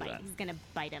he's immune gonna to bite. that. He's gonna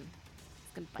bite him.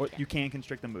 He's gonna bite Or him. you can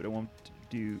constrict them, but it won't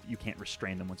do. You can't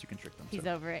restrain them once you constrict them. He's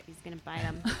so. over it. He's gonna bite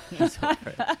him.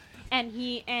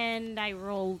 And I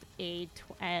rolled a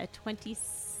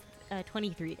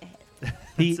 23 to hit.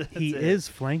 He That's he it. is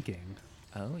flanking.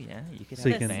 Oh yeah, you could So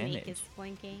have you The can- advantage. snake is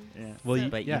flanking. Yeah. Well, So- you,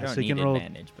 But yeah, you don't so you need can roll,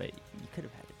 advantage, but you could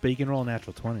have had it. but you can roll a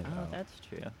natural 20. Oh, though. that's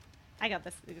true. I got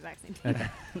this exact same thing.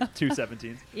 Okay. 2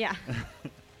 17s. Yeah.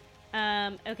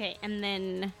 Okay, and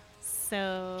then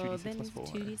so 2d6 then plus 4.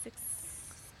 2d6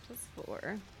 plus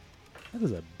 4. That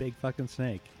is a big fucking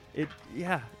snake. It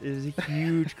is a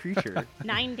huge creature.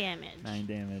 9 damage. 9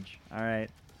 damage. All right.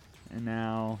 And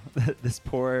now this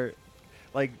poor,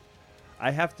 like,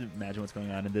 I have to imagine what's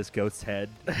going on in this ghost's head.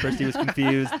 First he was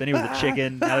confused, then he was a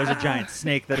chicken. Now there's a giant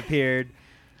snake that appeared.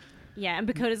 Yeah, and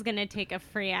Bakota's gonna take a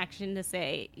free action to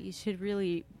say you should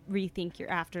really rethink your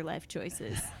afterlife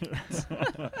choices.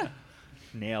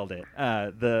 Nailed it.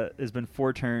 There's been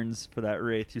 4 turns for that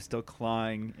wraith. You're still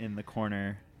clawing in the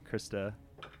corner. Krista,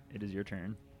 it is your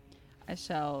turn. I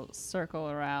shall circle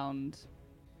around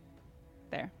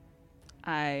there.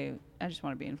 I just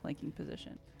want to be in flanking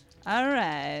position. All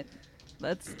right.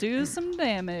 Let's do some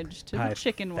damage to the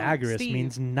chicken one. Pythagoras Steve.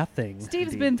 means nothing.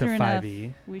 Steve's Indeed. been to through enough.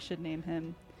 5e. We should name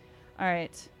him. All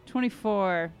right.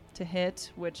 24 to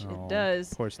hit, which Oh, it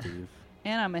does. Poor Steve.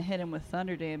 And I'm going to hit him with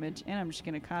thunder damage. And I'm just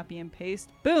going to copy and paste.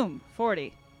 Boom.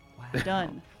 40. Wow.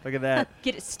 Done. Look at that.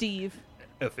 Get it, Steve.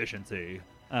 Efficiency.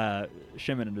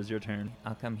 Shimon, it is your turn.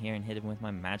 I'll come here and hit him with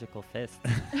my magical fist.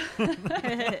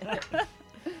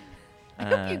 I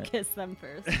hope you kiss them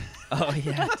first. Oh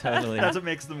yeah, totally. That's what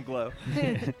makes them glow.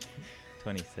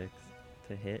 26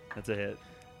 to hit. That's a hit.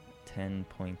 10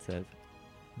 points of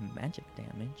magic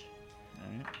damage. All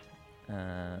right.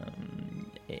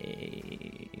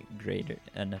 A greater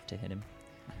enough to hit him.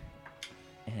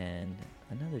 And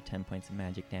another 10 points of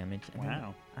magic damage. And then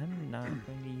Wow. I'm not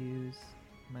going to use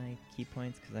my key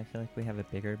points because I feel like we have a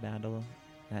bigger battle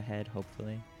ahead,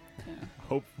 hopefully. Yeah.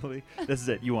 Hopefully. This is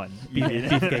it. You won. You beat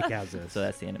it. Beefcake has this. So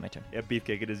that's the end of my turn. Yeah,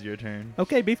 Beefcake, it is your turn.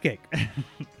 Okay, Beefcake.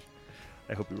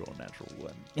 I hope you roll a natural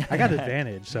one. I got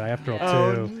advantage, so I have to roll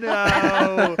Oh, 2.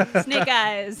 no. Snake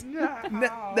eyes.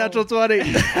 Natural 20.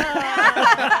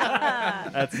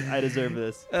 I deserve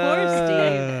this. Poor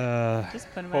Steve.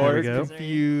 Just put him There out we of go. his misery.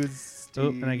 Confused. Oh,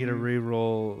 and I get to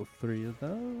re-roll 3 of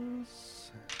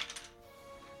those.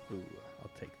 Ooh,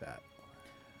 I'll take that.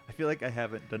 I feel like I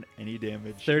haven't done any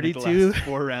damage. 32. In the last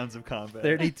 4 rounds of combat.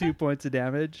 32 points of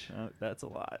damage. That's a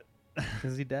lot.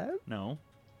 Is he dead? No.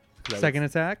 That Second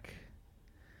was- attack.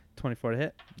 24 to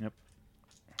hit. Yep.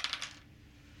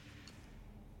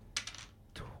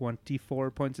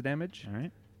 24 points of damage. All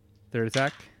right. Third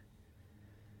attack.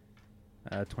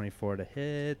 24 to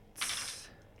hit.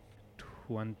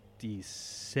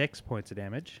 26 points of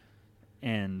damage.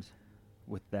 And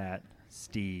with that,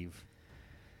 Steve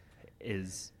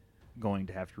is going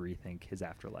to have to rethink his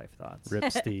afterlife thoughts.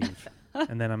 Rip Steve.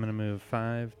 And then I'm going to move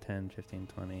 5, 10, 15,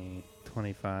 20,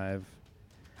 25.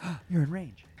 You're in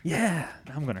range. Yeah.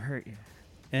 I'm going to hurt you.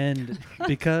 And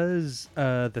because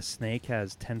the snake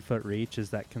has 10-foot reach, is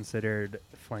that considered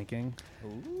flanking?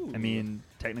 I mean,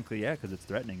 technically, yeah, because it's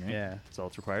threatening, right? Yeah. That's all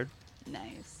it's required.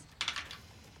 Nice.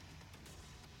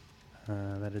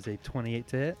 That is a 28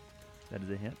 to hit. That is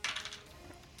a hit.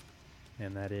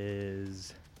 And that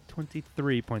is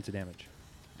 23 points of damage.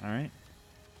 All right.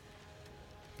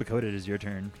 Bakota, it is your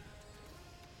turn.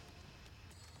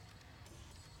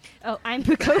 Oh, I'm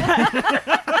Bakota.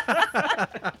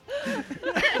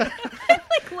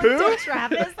 Like looked at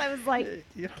Travis. I was like,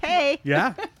 okay.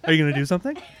 Yeah? Are you going to do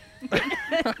something?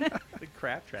 The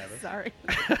crap, Travis. Sorry.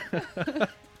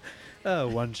 Oh,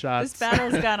 one shot. This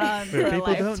battle's gone on for a People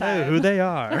lifetime. don't know who they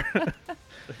are.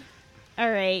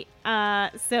 All right.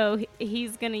 So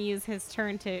he's going to use his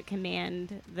turn to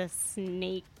command the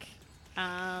snake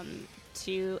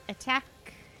to attack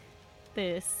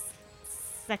this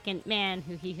second man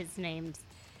who he has named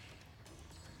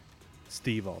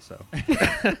Steve also.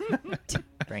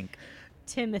 Frank.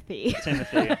 Timothy.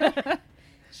 Timothy.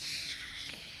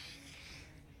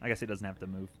 I guess he doesn't have to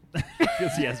move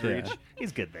because he has reach. Yeah.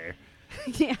 He's good there.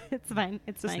 Yeah, it's fine.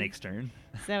 It's It's the fine. snake's turn.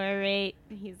 So, all right.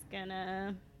 He's going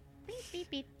to beep, beep,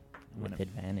 beep. With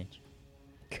advantage.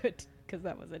 Good, because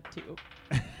that was a 2.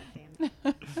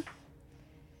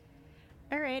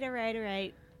 All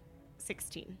right.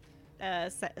 16.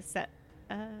 17.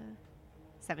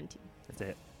 That's a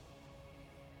hit.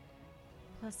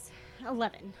 Plus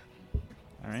 11.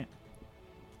 All right.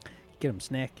 Get him,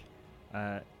 snake.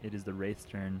 It is the Wraith's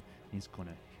turn. He's going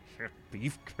to hit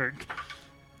Beefcake.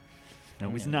 No,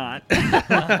 Oh, he's no.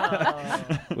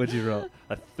 not. What'd you roll?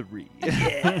 A 3.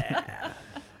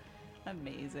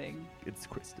 Amazing. It's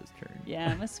Krista's turn. Yeah,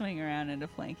 I'm going to swing around into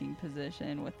flanking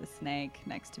position with the snake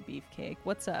next to Beefcake.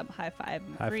 What's up? High five.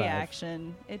 High five.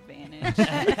 Reaction. Advantage.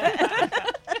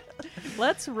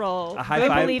 Let's roll. A high I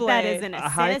five- believe that is an A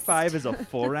assist. high five is a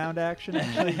full round action.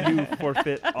 Actually, you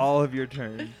forfeit all of your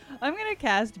turn. I'm going to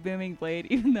cast Booming Blade,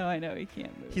 even though I know he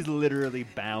can't move. He's literally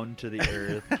bound to the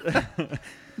earth.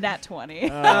 Nat 20. Oh,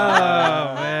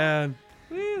 man.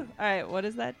 Woo. All right, what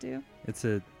does that do? It's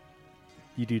a...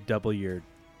 You do double your...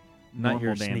 Not Normal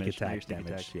your damage, sneak not your attack sneak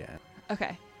damage. attack. Yeah.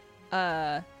 Okay.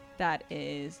 That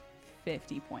is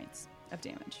 50 points of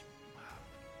damage.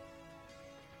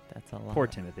 That's a lot. Poor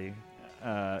Timothy.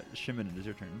 Shimon, it is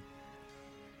your turn.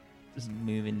 Just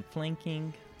moving,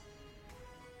 flanking.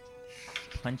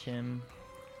 Punch him.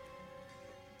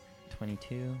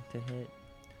 22 to hit.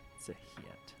 It's a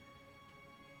hit.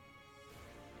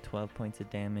 12 points of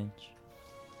damage.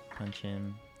 Punch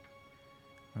him.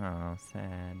 Oh,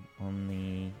 sad.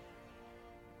 Only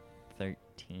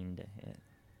 13 to hit.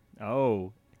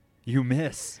 Oh, you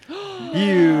miss.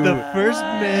 The first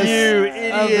miss You of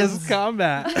idiots. this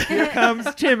combat. Here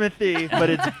comes Timothy, but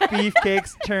it's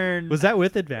Beefcake's turn. Was that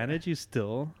with advantage? You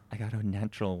still? I got a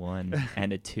natural 1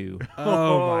 and a 2.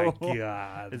 Oh, my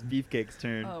God. It's Beefcake's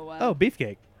turn. Oh, wow. Oh,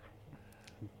 Beefcake.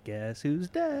 Guess who's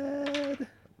dead?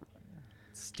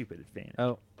 Stupid advantage.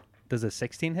 Oh, does a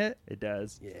 16 hit? It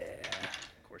does. Yeah.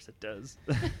 Of course it does.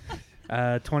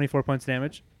 24 points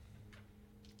damage.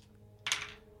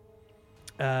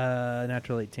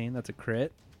 Natural 18. That's a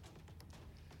crit.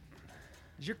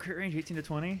 Is your crit range 18 to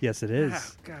 20? Yes, it is.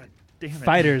 Ah, God damn it.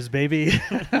 Fighters, baby.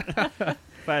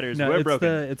 fighters. No, We're it's broken.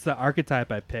 it's the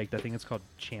archetype I picked. I think it's called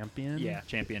champion. Yeah,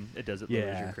 champion. It does. It lowers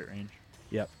Yeah. your crit range.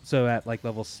 Yep. So at like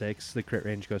level 6, the crit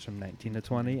range goes from 19 to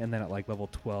 20, and then at like level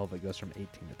 12, it goes from 18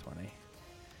 to 20.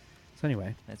 So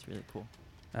anyway, That's really cool.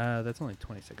 that's only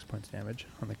 26 points damage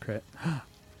on the crit.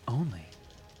 Only.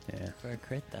 Yeah. For a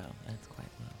crit, though, that's quite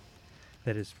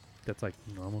low. That's like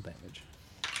normal damage.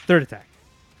 Third attack,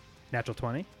 natural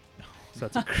 20. So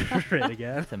that's a crit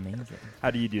again. That's amazing.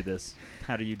 How do you do this?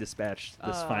 How do you dispatch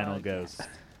this final ghost?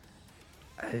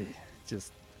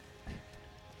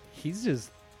 He's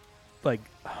just like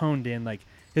honed in. Like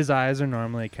his eyes are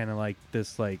normally kind of like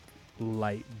this like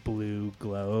light blue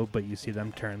glow, but you see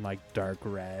them turn like dark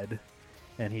red,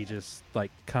 and he just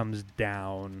like comes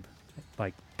down,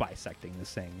 like bisecting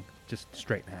this thing just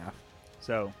straight in half.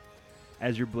 So,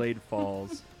 as your blade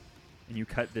falls and you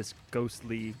cut this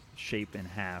ghostly shape in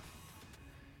half,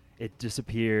 it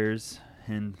disappears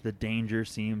and the danger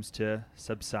seems to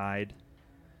subside.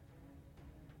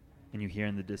 And you hear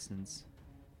in the distance,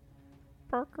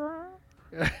 Parker.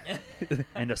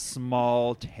 And a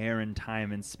small tear in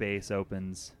time and space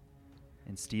opens,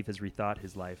 and Steve has rethought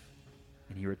his life,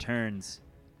 and he returns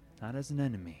not as an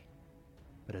enemy,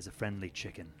 but as a friendly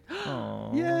chicken.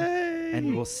 Oh. Yay!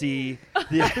 And we'll see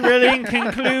the thrilling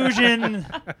conclusion.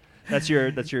 That's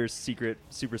your secret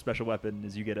super special weapon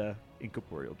is you get a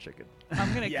incorporeal chicken.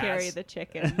 I'm gonna Yes. carry the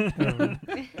chicken.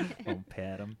 I'll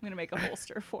pat him. I'm gonna make a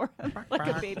holster for him, like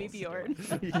a baby Bjorn.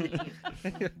 Do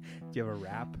you have a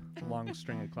wrap? Long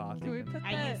string of cloth. Can you we can- put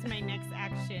I that? use my next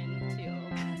action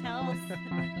to tell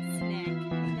Snick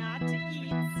not to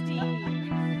eat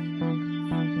Steve.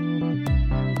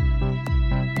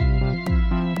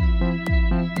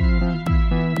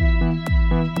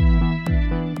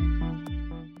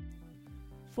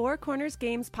 Four Corners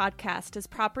Games podcast is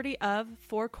property of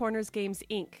Four Corners Games,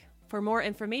 Inc. For more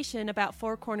information about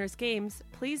Four Corners Games,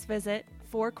 please visit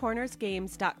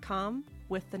fourcornersgames.com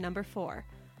with the number 4.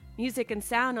 Music and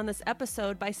sound on this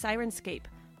episode by Sirenscape,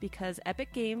 because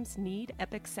epic games need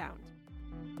epic sound.